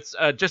guy that's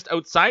just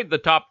outside the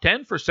top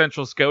 10 for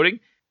Central Scouting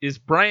is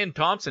Bryan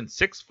Thomson,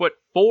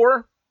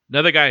 6'4".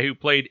 Another guy who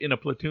played in a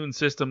platoon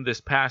system this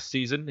past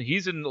season.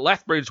 He's in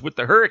Lethbridge with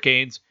the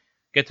Hurricanes.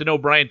 Get to know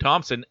Bryan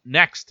Thomson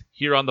next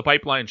here on The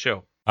Pipeline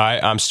Show. Hi,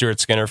 I'm Stuart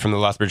Skinner from the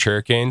Lethbridge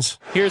Hurricanes.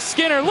 Here's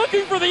Skinner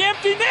looking for the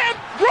empty net.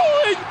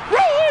 Rolling!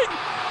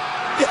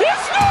 He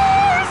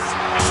scores!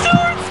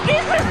 Stuart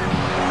Skinner!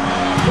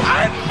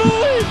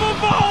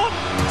 Unbelievable!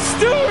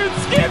 Stuart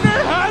Skinner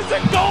has a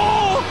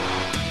goal!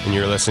 And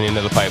you're listening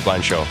to The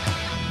Pipeline Show.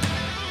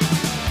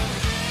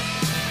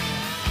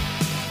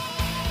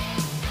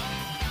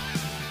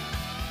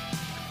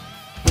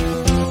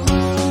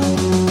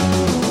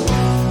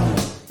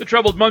 The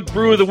Troubled Monk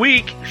Brew of the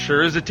Week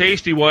sure is a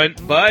tasty one.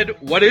 Bud,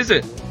 what is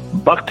it?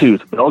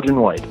 Bucktooth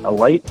Belgian White, a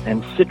light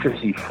and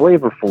citrusy,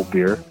 flavorful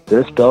beer.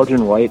 This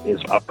Belgian White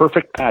is a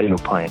perfect patio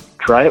pint.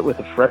 Try it with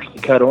a freshly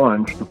cut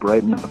orange to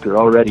brighten up your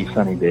already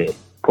sunny day.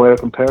 Player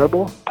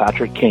comparable,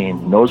 Patrick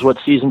Kane knows what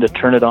season to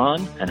turn it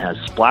on and has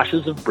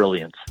splashes of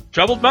brilliance.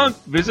 Troubled Monk,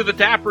 visit the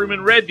tap room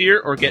in Red Deer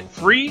or get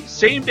free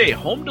same-day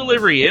home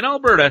delivery in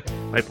Alberta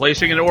by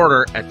placing an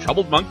order at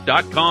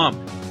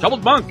troubledmonk.com.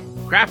 Troubled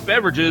Monk, craft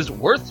beverages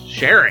worth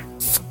sharing.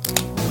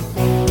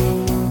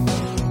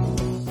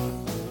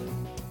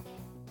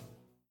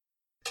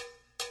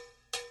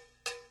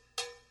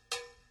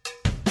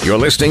 You're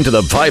listening to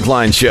The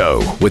Pipeline Show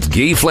with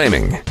Guy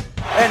Flaming.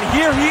 And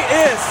here he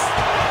is,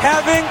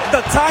 having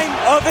the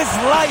time of his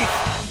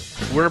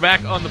life. We're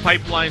back on The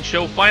Pipeline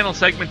Show. Final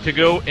segment to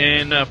go,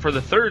 and for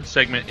the third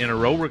segment in a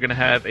row, we're going to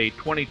have a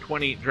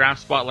 2020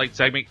 Draft Spotlight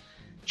segment.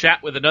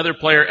 Chat with another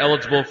player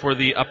eligible for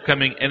the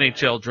upcoming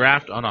NHL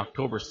Draft on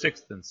October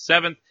 6th and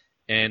 7th.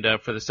 And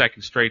for the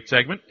second straight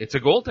segment, it's a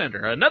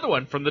goaltender. Another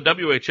one from the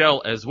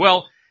WHL as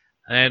well.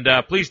 And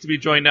pleased to be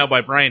joined now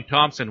by Bryan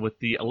Thomson with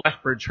the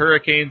Lethbridge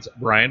Hurricanes.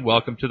 Bryan,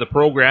 welcome to the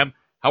program.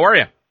 How are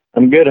you?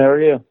 I'm good. How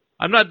are you?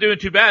 I'm not doing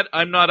too bad.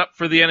 I'm not up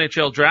for the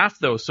NHL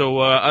Draft, though. So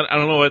I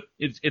don't know.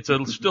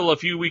 It's still a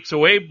few weeks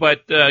away,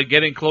 but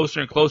getting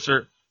closer and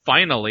closer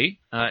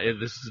finally.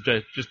 This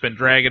has just been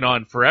dragging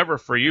on forever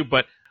for you.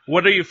 But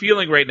what are you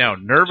feeling right now?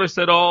 Nervous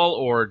at all,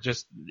 or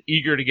just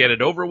eager to get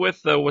it over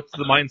with? What's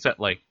the mindset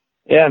like?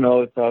 Yeah,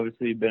 no, it's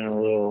obviously been a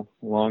little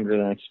longer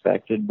than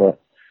expected,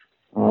 but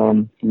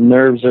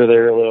nerves are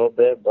there a little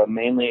bit, but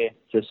mainly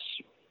just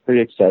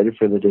pretty excited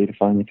for the day to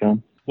finally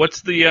come.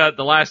 What's the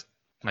last,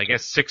 I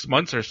guess, 6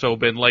 months or so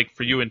been like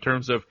for you in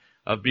terms of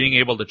being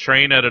able to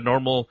train at a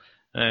normal,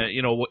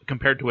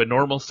 compared to a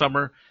normal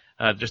summer?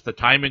 Just the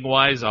timing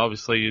wise,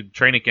 obviously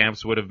training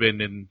camps would have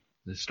been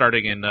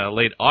starting in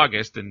late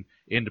August, and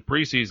into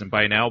preseason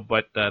by now,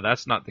 but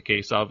that's not the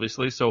case,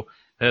 obviously. So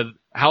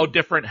how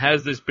different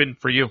has this been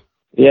for you?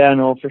 Yeah,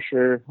 no, for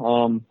sure.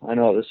 I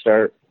know at the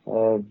start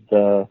of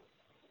the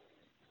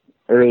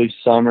early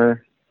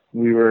summer,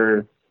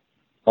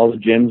 all the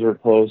gyms were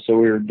closed, so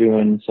we were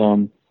doing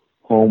some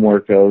home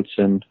workouts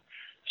and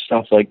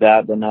stuff like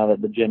that. But now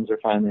that the gyms are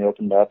finally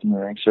opened up and the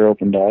rinks are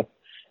opened up,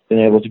 been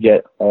able to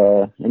get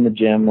in the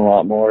gym a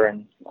lot more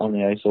and on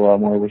the ice a lot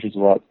more, which is a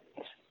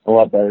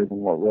lot better than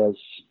what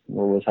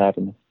was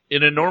happening.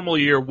 In a normal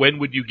year, when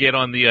would you get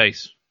on the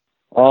ice?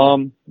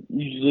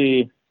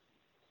 Usually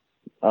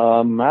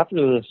after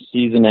the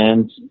season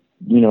ends,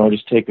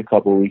 just take a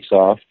couple of weeks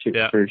off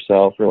for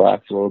yourself,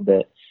 relax a little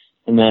bit,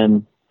 and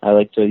then I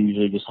like to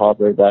usually just hop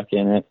right back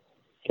in it,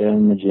 get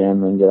in the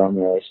gym, and get on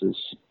the ice as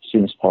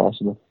soon as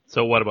possible.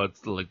 So what about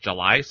like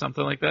July,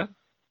 something like that?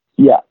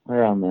 Yeah,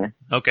 around there.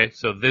 Okay,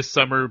 so this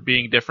summer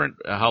being different,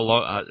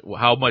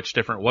 how much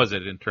different was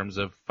it in terms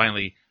of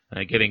finally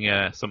getting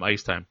some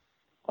ice time?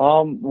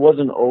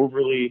 Wasn't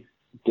overly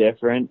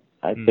different.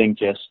 I think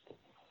just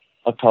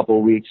a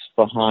couple weeks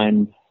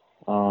behind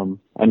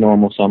a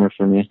normal summer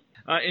for me.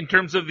 In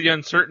terms of the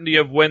uncertainty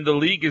of when the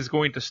league is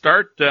going to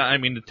start,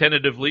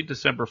 tentatively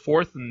December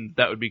 4th, and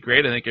that would be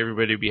great. I think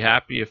everybody would be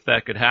happy if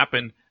that could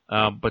happen,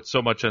 but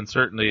so much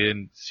uncertainty,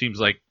 and it seems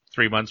like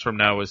 3 months from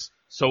now is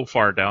so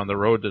far down the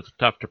road, it's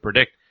tough to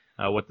predict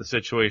what the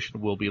situation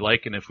will be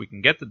like and if we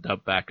can get the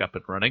dub back up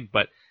and running.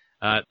 But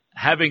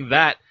having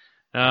that,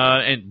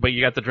 but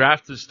you got the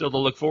draft still to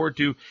look forward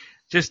to.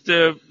 Just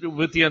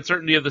with the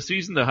uncertainty of the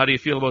season, though, how do you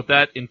feel about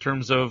that in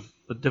terms of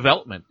the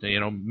development?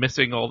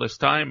 Missing all this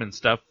time and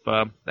stuff,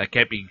 that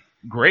can't be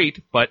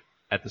great, but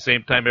at the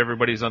same time,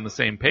 everybody's on the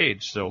same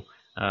page. So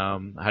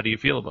how do you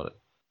feel about it?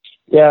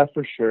 Yeah,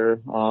 for sure.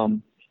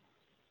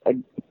 I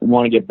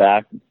want to get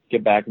back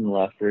in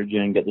Lethbridge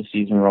and get the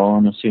season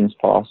rolling as soon as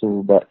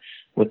possible. But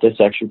with this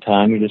extra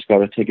time, you just got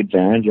to take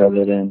advantage of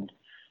it and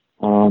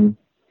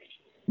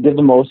get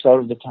the most out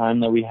of the time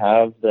that we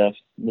have,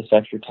 this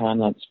extra time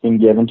that's been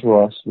given to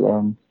us.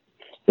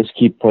 Just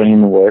keep putting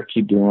in the work,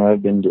 keep doing what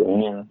I've been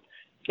doing, and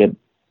get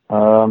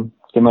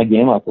my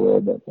game up a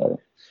little bit better.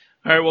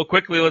 All right, well,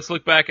 quickly, let's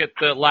look back at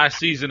the last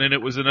season, and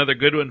it was another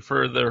good one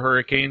for the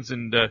Hurricanes,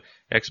 and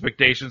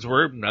expectations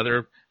were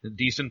another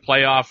decent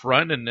playoff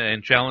run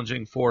and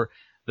challenging for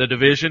the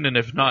division, and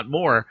if not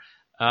more.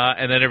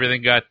 And then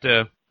everything got,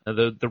 the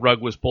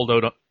rug was pulled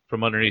out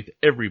from underneath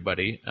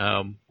everybody.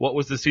 What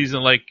was the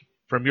season like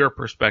from your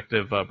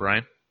perspective,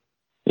 Brian?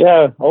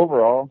 Yeah,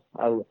 overall,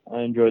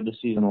 I enjoyed the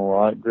season a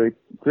lot. Great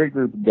group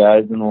of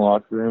guys in the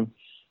locker room,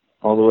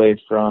 all the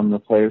way from the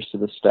players to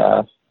the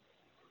staff.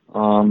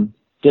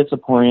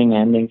 Disappointing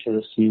ending to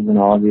the season,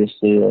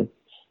 obviously. Like,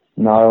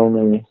 not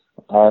only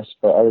us,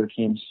 but other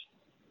teams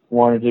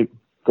wanted to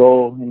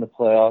go in the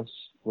playoffs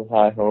with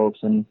high hopes,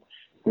 and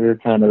we were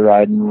kind of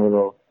riding a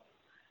little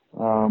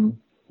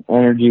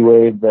energy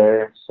wave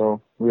there.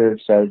 So we were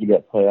excited to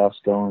get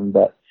playoffs going,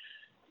 but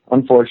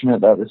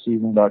unfortunate that the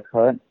season got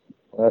cut.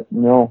 But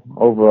no,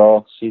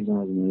 overall, the season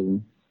was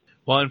amazing.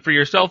 Well, and for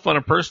yourself on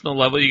a personal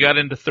level, you got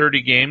into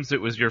 30 games.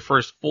 It was your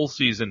first full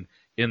season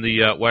in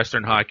the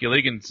Western Hockey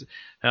League, and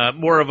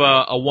more of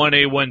a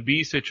 1A,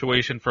 1B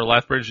situation for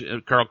Lethbridge.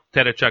 Carl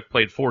Tedachuk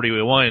played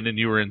 41, and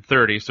you were in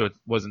 30, so it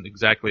wasn't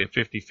exactly a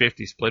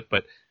 50-50 split,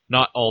 but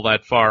not all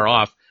that far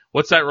off.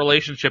 What's that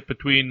relationship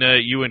between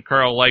you and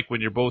Carl like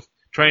when you're both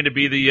trying to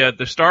be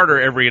the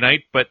starter every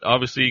night, but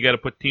obviously you got to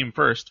put team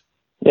first?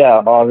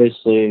 Yeah,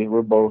 obviously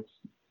we both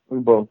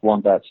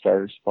want that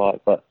starter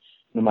spot, but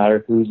no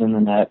matter who's in the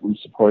net, we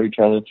support each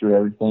other through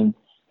everything.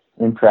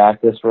 In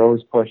practice, we're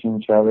always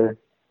pushing each other.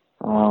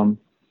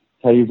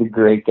 Teddy's a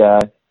great guy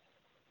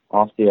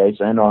off the ice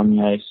and on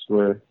the ice.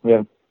 We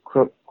have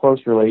a close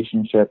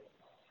relationship.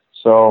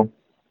 So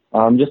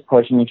just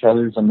pushing each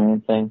other is the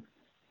main thing.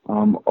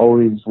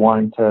 Always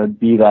wanting to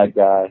be that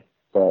guy,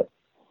 but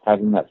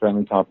having that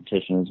friendly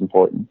competition is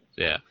important.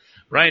 Yeah.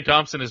 Bryan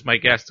Thomson is my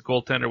guest, the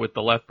goaltender with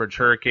the Lethbridge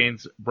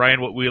Hurricanes. Brian,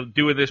 what we'll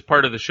do in this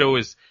part of the show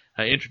is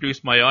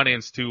introduce my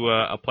audience to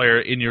a player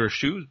in your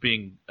shoes,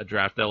 being a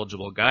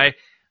draft-eligible guy.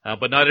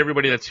 But not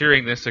everybody that's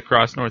hearing this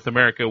across North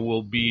America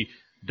will be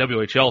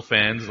WHL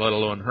fans, let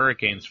alone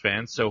Hurricanes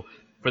fans. So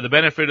for the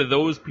benefit of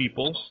those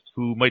people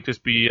who might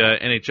just be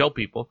NHL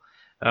people,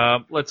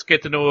 let's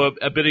get to know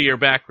a bit of your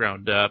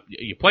background.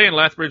 You play in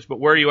Lethbridge, but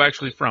where are you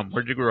actually from?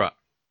 Where'd you grow up?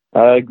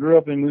 I grew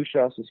up in Moose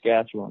Jaw,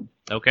 Saskatchewan.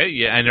 Okay,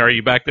 yeah, and are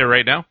you back there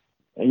right now?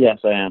 Yes,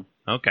 I am.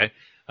 Okay.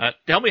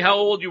 Tell me how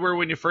old you were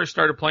when you first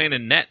started playing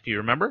in net. Do you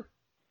remember?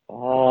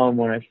 When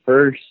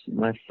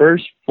my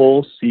first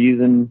full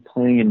season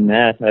playing in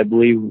net, I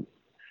believe,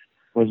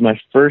 was my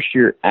first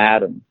year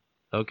Adam.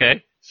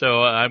 Okay,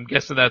 so I'm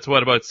guessing that's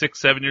about 6,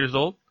 7 years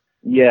old?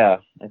 Yeah,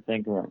 I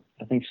think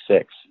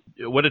 6.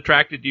 What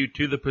attracted you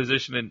to the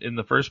position in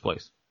the first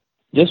place?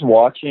 Just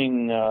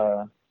watching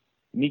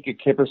Mika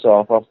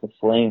Kiprusoff off the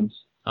Flames.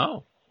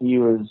 Oh. He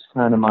was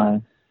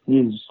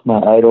my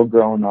idol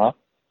growing up.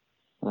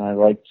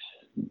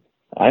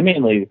 I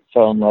mainly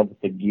fell in love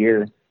with the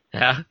gear.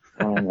 Yeah.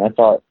 I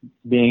thought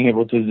being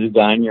able to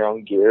design your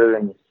own gear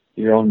and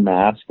your own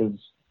mask is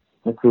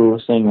the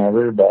coolest thing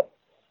ever. But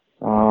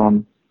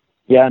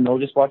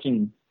just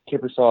watching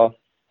Kiprusoff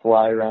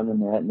fly around the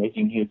net,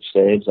 making huge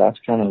saves, that's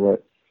kind of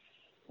what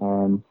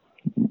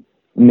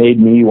made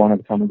me want to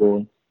become a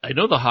goalie. I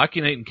know the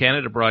Hockey Night in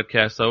Canada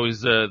broadcast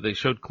always they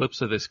showed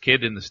clips of this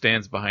kid in the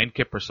stands behind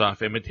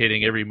Kiprusoff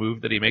imitating every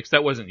move that he makes.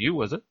 That wasn't you,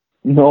 was it?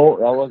 No,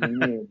 that wasn't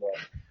me.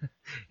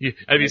 But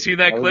have you seen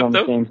that clip, on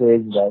though? The same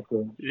page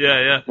exactly.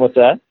 Yeah. What's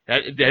that?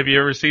 Have you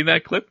ever seen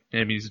that clip? I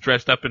mean, he's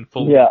dressed up in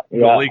full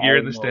goalie gear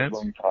in the stands.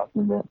 What I'm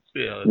talking about.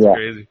 Yeah, that's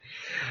crazy.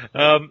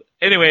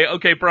 Anyway,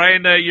 okay,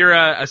 Bryan, you're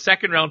a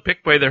second-round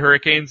pick by the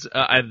Hurricanes.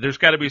 There's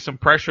got to be some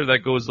pressure that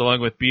goes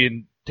along with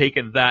being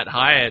taken that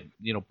high at,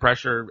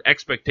 pressure,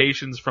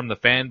 expectations from the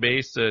fan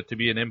base to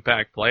be an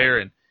impact player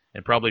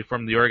and probably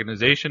from the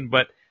organization.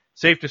 But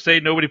safe to say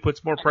nobody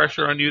puts more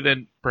pressure on you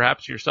than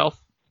perhaps yourself?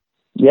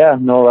 Yeah,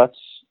 no,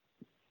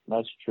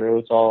 that's true.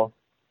 It's all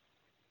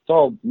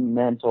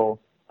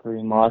mental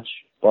pretty much,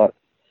 but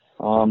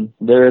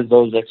there is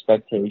those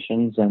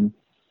expectations, and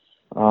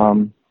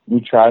you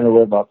try to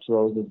live up to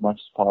those as much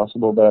as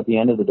possible. But at the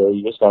end of the day,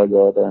 you just got to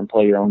go out there and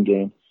play your own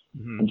game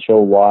and show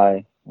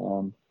why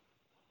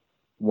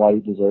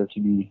you deserve to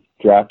be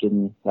drafted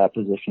in that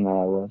position that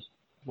I was.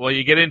 Well,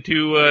 you get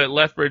into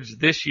Lethbridge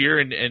this year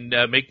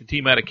and make the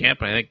team out of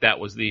camp, and I think that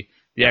was the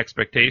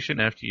expectation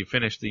after you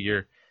finished the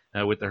year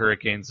with the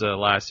Hurricanes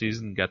last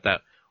season, got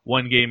that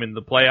one game in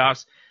the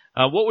playoffs.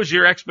 What was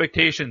your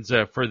expectations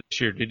for this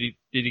year? Did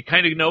you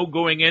kind of know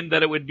going in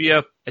that it would be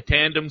a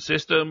tandem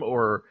system,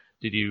 or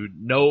did you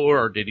know,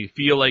 or did you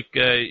feel like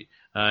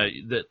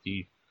that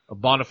the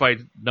bona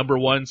fide number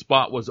one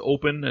spot was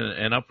open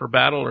and up for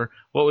battle, or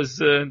what was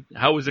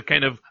how was it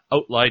kind of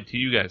outlined to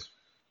you guys?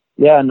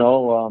 Yeah,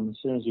 no. As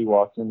soon as we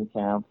walked into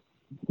camp,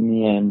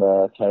 me and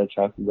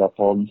Tadachuk got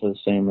pulled into the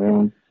same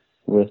room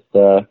with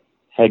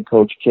head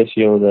coach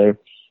Kissio there,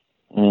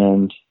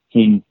 and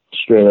he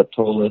straight up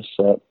told us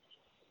that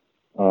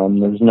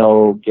there's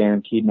no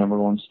guaranteed number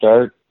one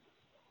start.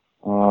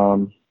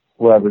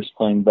 Whoever's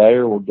playing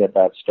better will get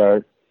that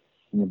start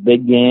in the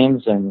big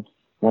games, and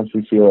once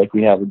we feel like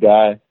we have a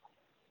guy,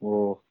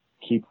 we'll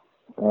keep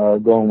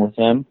going with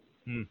him.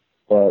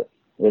 But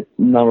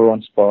number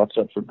one spot's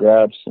up for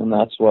grabs, and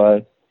that's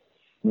why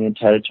me and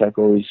Tadachuk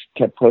always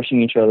kept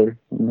pushing each other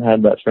and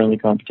had that friendly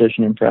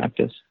competition in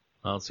practice.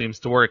 Well, it seems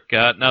to work.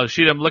 Now, the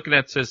sheet I'm looking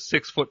at says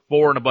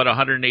 6'4" and about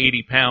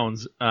 180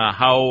 pounds.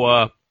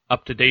 How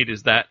up to date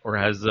is that, or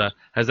has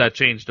that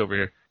changed over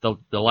here the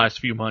last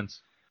few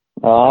months?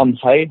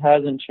 Height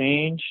hasn't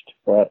changed,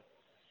 but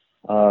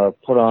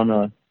put on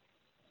a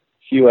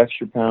few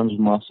extra pounds of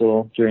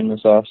muscle during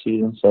this off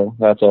season, so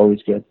that's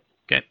always good.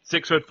 Okay,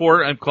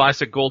 6'4", I'm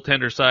classic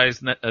goaltender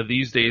size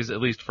these days, at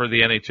least for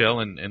the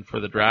NHL and for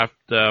the draft.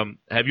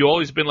 Have you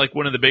always been like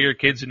one of the bigger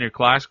kids in your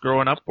class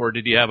growing up, or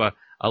did you have a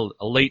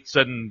late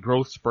sudden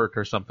growth spurt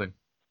or something?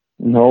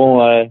 No,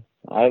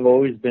 I've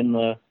always been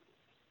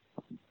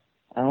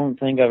I don't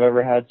think I've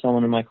ever had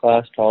someone in my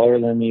class taller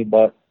than me,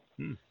 but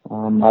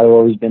I've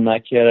always been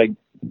that kid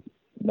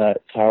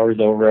that towers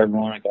over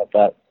everyone. I got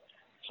that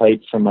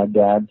height from my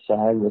dad's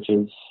side, which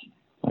is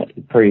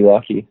pretty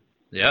lucky.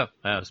 Yeah,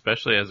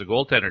 especially as a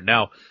goaltender.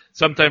 Now,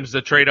 sometimes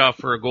the trade-off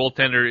for a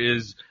goaltender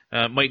is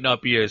might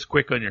not be as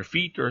quick on your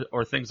feet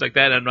or things like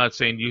that. I'm not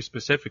saying you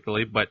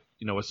specifically, but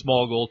a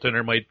small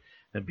goaltender might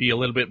be a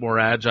little bit more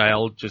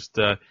agile, just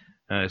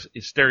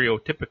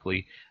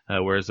stereotypically,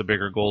 whereas a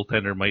bigger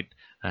goaltender might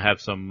have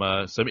some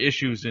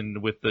issues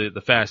with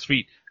the fast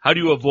feet. How do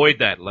you avoid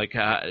that? Like,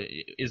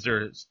 is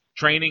there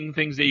training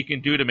things that you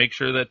can do to make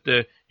sure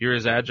that you're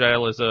as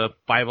agile as a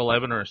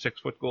 5'11" or a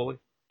 6-foot goalie?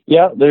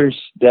 Yeah, there's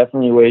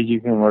definitely ways you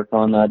can work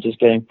on that. Just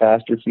getting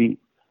faster feet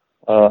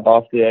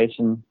off the ice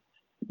and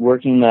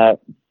working that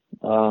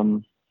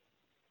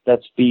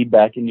speed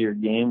back into your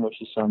game, which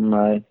is something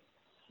I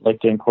like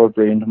to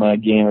incorporate into my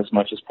game as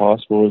much as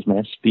possible, is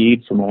my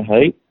speed for my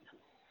height.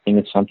 I think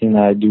it's something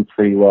that I do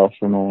pretty well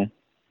for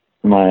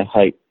my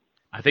height.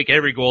 I think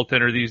every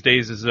goaltender these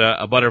days is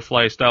a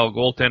butterfly-style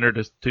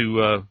goaltender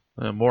to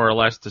more or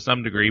less to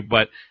some degree,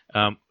 but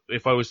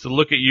if I was to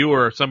look at you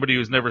or somebody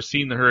who's never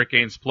seen the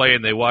Hurricanes play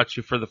and they watch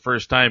you for the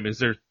first time, is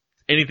there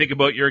anything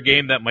about your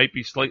game that might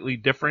be slightly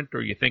different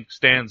or you think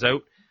stands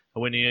out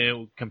when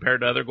you compare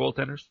to other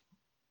goaltenders?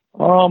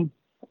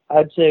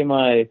 I'd say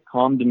my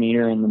calm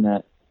demeanor in the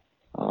net.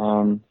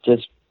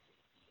 Just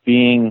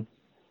being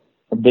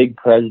a big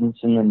presence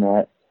in the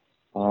net,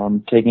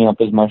 taking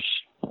up as much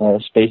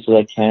space as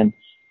I can,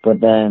 but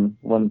then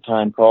when the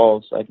time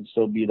calls, I can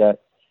still be that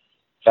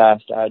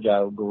fast,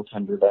 agile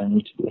goaltender that I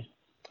need to be.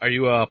 Are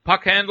you a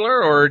puck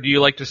handler, or do you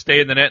like to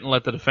stay in the net and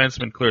let the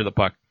defenseman clear the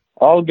puck?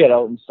 I'll get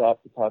out and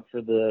stop the puck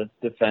for the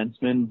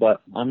defenseman,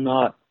 but I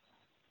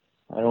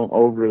don't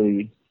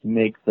overly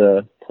make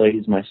the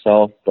plays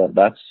myself, but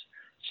that's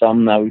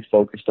something that we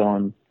focused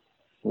on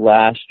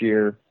last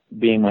year,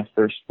 being my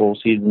first full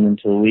season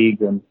into the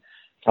league, and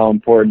how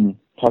important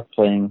puck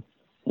playing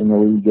in the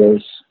league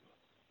is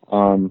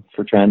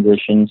for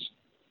transitions.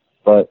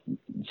 but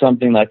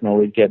something that I can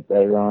always get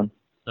better on.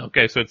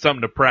 Okay, so it's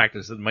something to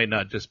practice. It might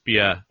not just be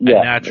a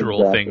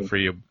natural thing for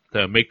you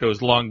to make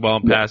those long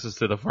bomb passes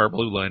to the far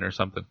blue line or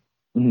something.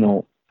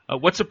 No.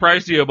 What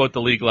surprised you about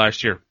the league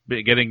last year?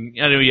 I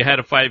know you had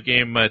a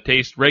 5-game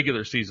taste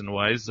regular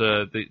season-wise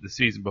the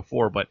season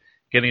before, but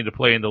getting to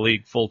play in the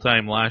league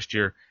full-time last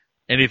year,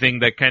 anything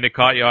that kind of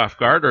caught you off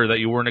guard or that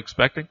you weren't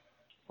expecting?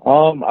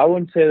 I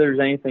wouldn't say there's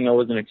anything I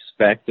wasn't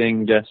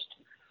expecting. Just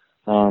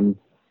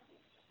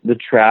the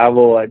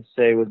travel, I'd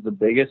say, was the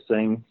biggest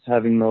thing.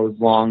 Having those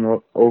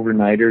long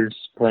overnighters,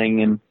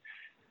 playing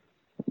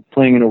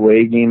an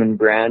away game in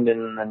Brandon,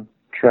 and then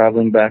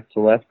traveling back to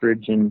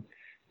Lethbridge and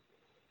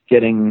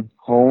getting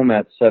home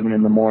at 7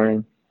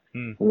 a.m.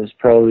 was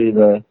probably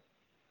the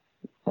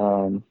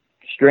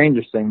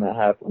strangest thing that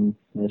happened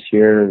this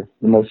year,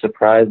 the most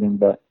surprising,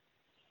 but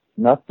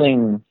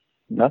nothing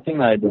that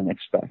I didn't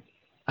expect.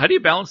 How do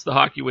you balance the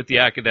hockey with the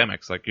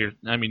academics? Like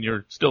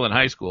you're still in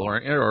high school,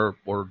 aren't you?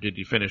 Or did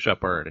you finish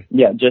up already?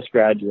 Yeah, just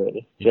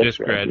graduated. You just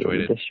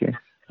graduated this year.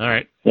 All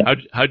right. Yeah.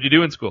 How'd you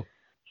do in school?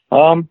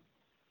 I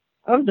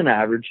was an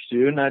average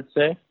student, I'd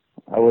say.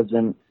 I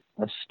wasn't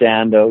a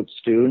standout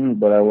student,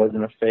 but I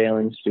wasn't a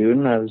failing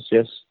student. I was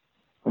just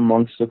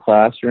amongst the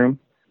classroom.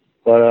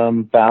 But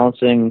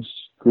balancing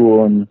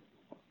school and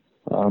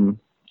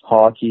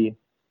hockey,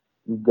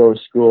 go to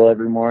school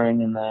every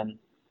morning and then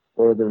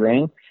go to the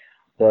rink.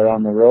 But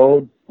on the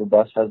road, the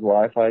bus has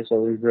Wi-Fi,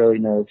 so there's really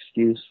no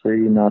excuse for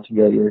you not to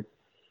get your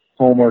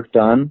homework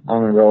done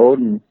on the road,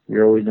 and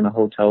you're always in a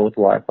hotel with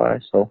Wi-Fi,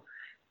 so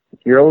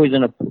you're always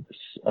in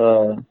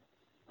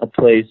a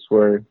place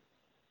where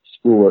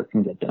schoolwork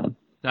can get done.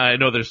 I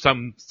know there's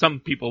some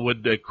people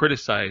would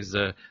criticize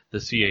the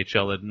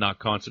CHL and not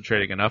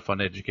concentrating enough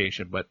on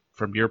education, but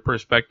from your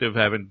perspective,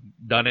 having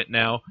done it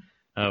now,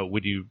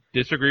 would you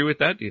disagree with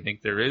that? Do you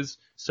think there is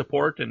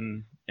support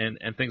and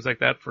things like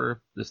that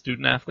for the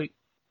student athlete?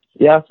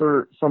 Yeah,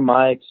 from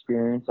my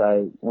experience,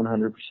 I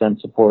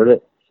 100% support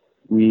it.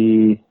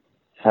 We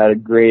had a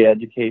great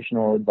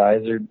educational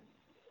advisor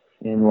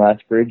in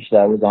Lethbridge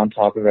that was on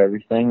top of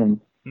everything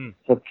and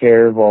took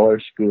care of all our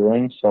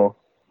schooling. So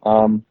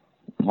I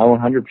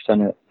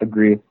 100%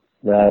 agree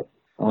that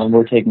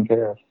we're taken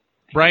care of.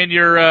 Bryan,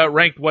 you're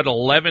ranked,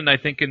 11, I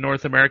think, in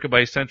North America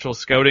by Central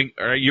Scouting.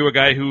 Are you a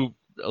guy who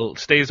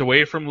stays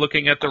away from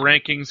looking at the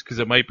rankings because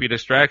it might be a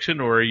distraction,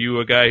 or are you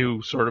a guy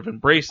who sort of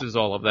embraces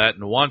all of that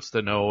and wants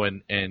to know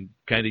and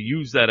kind of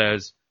use that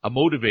as a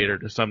motivator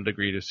to some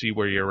degree to see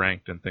where you're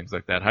ranked and things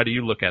like that? How do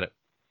you look at it?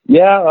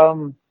 Yeah,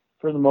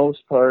 for the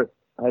most part,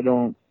 I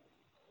don't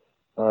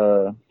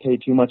pay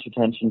too much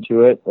attention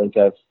to it. Like,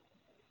 I've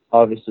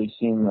obviously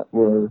seen that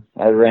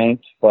I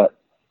ranked, but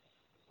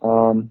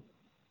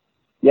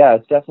yeah,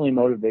 it's definitely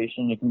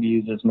motivation. It can be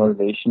used as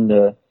motivation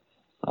to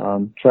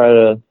try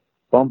to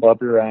bump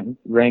up your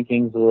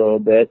rankings a little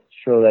bit,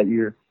 show that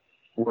you're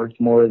worth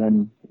more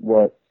than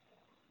what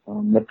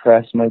the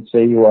press might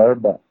say you are.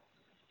 But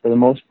for the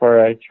most part,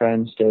 I try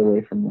and stay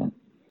away from that.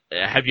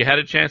 Have you had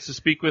a chance to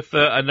speak with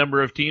a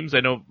number of teams?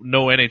 I know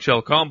no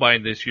NHL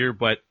Combine this year,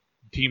 but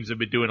teams have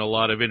been doing a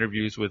lot of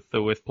interviews with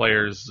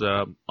players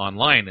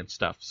online and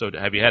stuff. So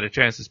have you had a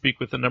chance to speak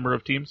with a number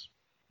of teams?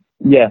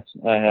 Yes,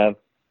 I have.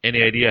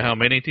 Any idea how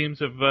many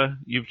teams have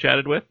you've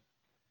chatted with?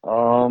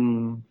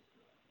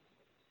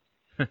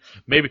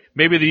 Maybe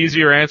the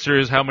easier answer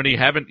is how many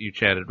haven't you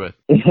chatted with?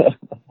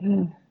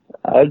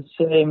 I'd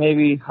say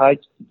maybe high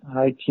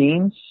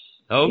teens,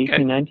 okay.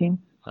 18, 19.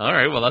 All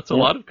right, well, that's a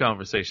lot of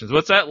conversations.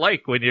 What's that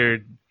like when you're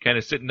kind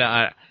of sitting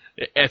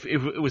if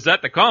it was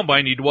at the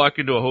Combine, you'd walk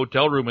into a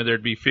hotel room and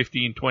there'd be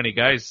 15, 20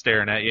 guys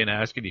staring at you and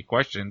asking you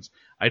questions.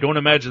 I don't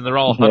imagine they're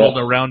all huddled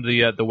around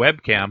the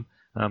webcam.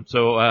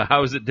 So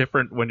how is it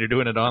different when you're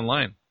doing it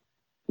online?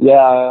 Yeah,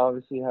 I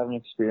obviously haven't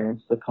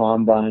experienced the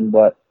Combine,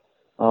 but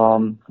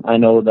I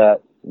know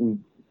that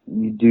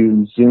we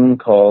do Zoom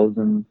calls,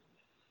 and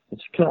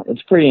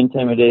it's pretty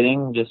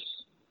intimidating just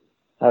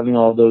having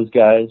all those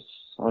guys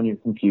on your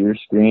computer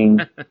screen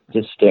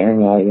just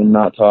staring at you and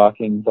not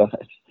talking. But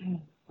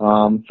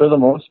for the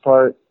most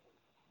part,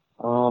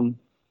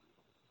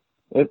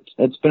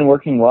 it's been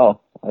working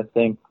well. I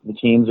think the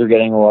teams are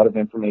getting a lot of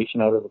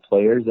information out of the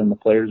players, and the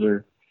players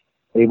are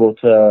able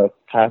to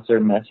pass their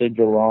message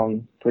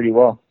along pretty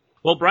well.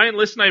 Well, Bryan,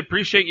 listen, I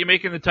appreciate you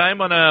making the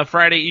time on a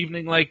Friday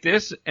evening like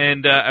this,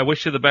 and I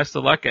wish you the best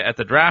of luck at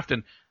the draft,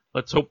 and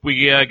let's hope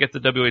we get the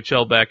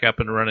WHL back up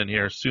and running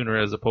here sooner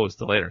as opposed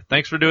to later.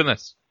 Thanks for doing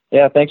this.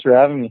 Yeah, thanks for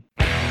having me.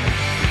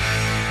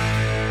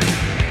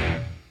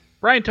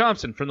 Bryan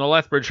Thomson from the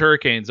Lethbridge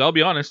Hurricanes. I'll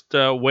be honest,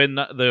 when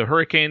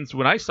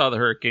I saw the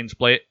Hurricanes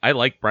play, I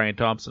liked Bryan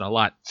Thomson a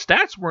lot.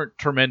 Stats weren't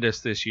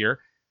tremendous this year.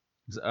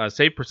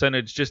 Save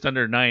percentage just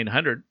under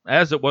 900,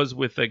 as it was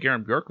with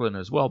Garin Bjorklund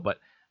as well, but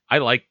I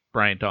like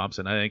Bryan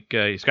Thomson. I think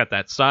he's got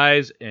that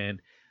size,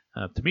 and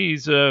to me,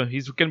 he's going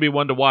to be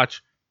one to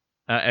watch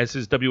as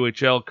his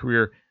WHL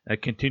career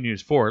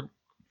continues forward.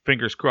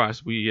 Fingers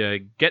crossed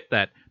we get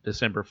that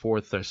December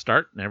 4th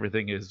start, and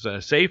everything is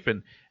safe,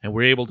 and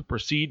we're able to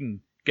proceed and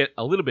get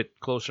a little bit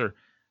closer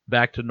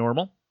back to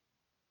normal.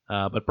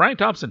 But Bryan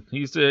Thomson,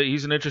 he's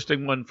an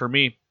interesting one for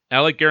me. I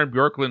like Garin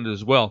Bjorklund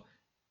as well,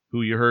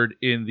 who you heard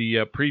in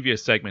the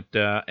previous segment.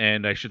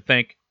 And I should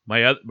thank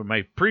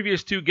my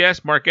previous two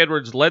guests. Mark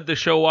Edwards led the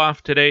show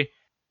off today,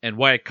 and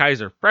Wyatt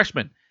Kaiser,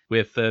 freshman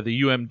with the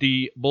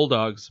UMD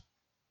Bulldogs.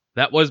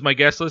 That was my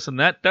guest list, and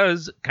that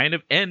does kind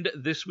of end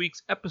this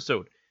week's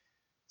episode.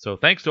 So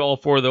thanks to all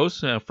four of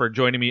those for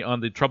joining me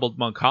on the Troubled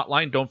Monk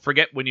hotline. Don't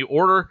forget, when you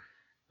order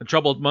a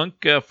Troubled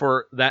Monk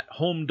for that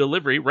home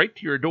delivery right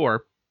to your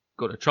door,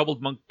 go to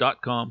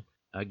troubledmonk.com.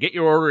 Get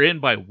your order in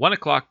by 1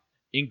 o'clock.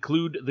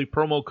 Include the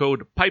promo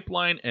code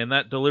PIPELINE, and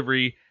that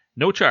delivery,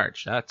 no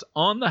charge. That's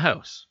on the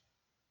house.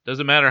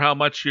 Doesn't matter how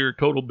much your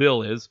total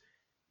bill is.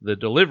 The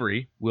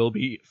delivery will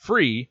be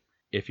free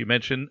if you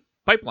mention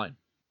Pipeline.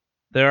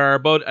 There are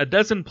about a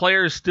dozen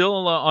players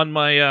still on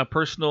my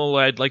personal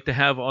I'd like to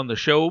have on the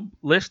show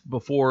list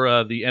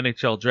before the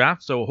NHL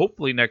Draft. So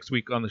hopefully next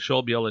week on the show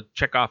I'll be able to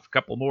check off a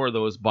couple more of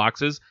those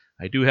boxes.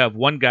 I do have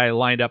one guy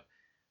lined up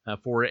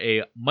for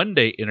a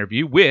Monday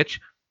interview, which,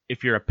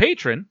 if you're a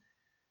patron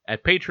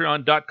at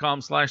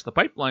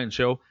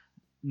patreon.com/thepipelineshow,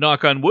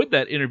 knock on wood,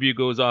 that interview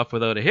goes off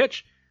without a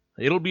hitch.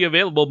 It'll be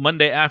available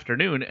Monday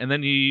afternoon, and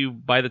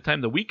then by the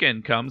time the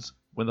weekend comes,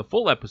 when the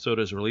full episode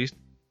is released,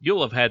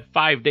 you'll have had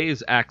 5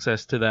 days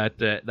access to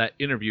that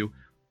interview,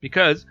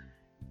 because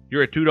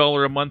you're a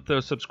 $2 a month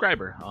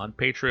subscriber on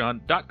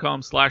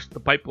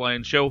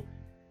patreon.com/thepipelineshow.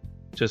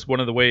 Just one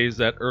of the ways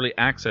that early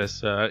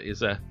access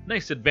is a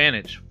nice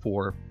advantage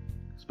for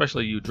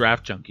especially you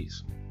draft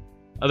junkies.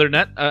 Other than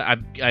that, I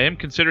am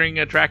considering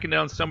tracking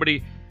down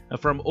somebody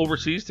from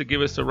overseas to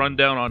give us a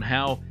rundown on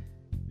how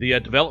the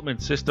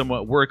development system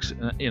works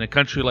in a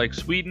country like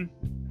Sweden.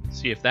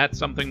 See if that's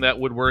something that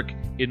would work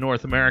in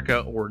North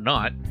America or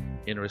not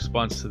in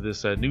response to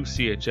this new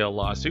CHL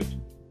lawsuit.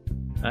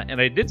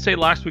 And I did say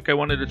last week I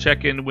wanted to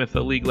check in with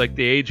a league like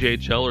the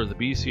AJHL or the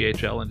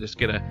BCHL and just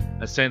get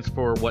a sense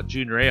for what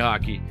junior A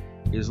hockey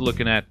is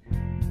looking at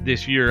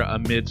this year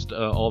amidst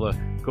all the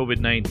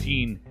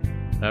COVID-19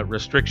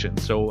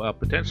 restrictions. So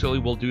potentially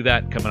we'll do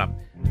that coming up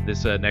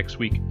this next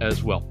week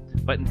as well.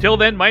 But until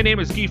then, my name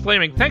is Guy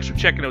Flaming. Thanks for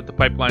checking out the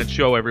Pipeline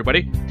Show,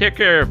 everybody. Take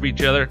care of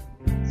each other.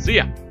 See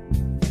ya.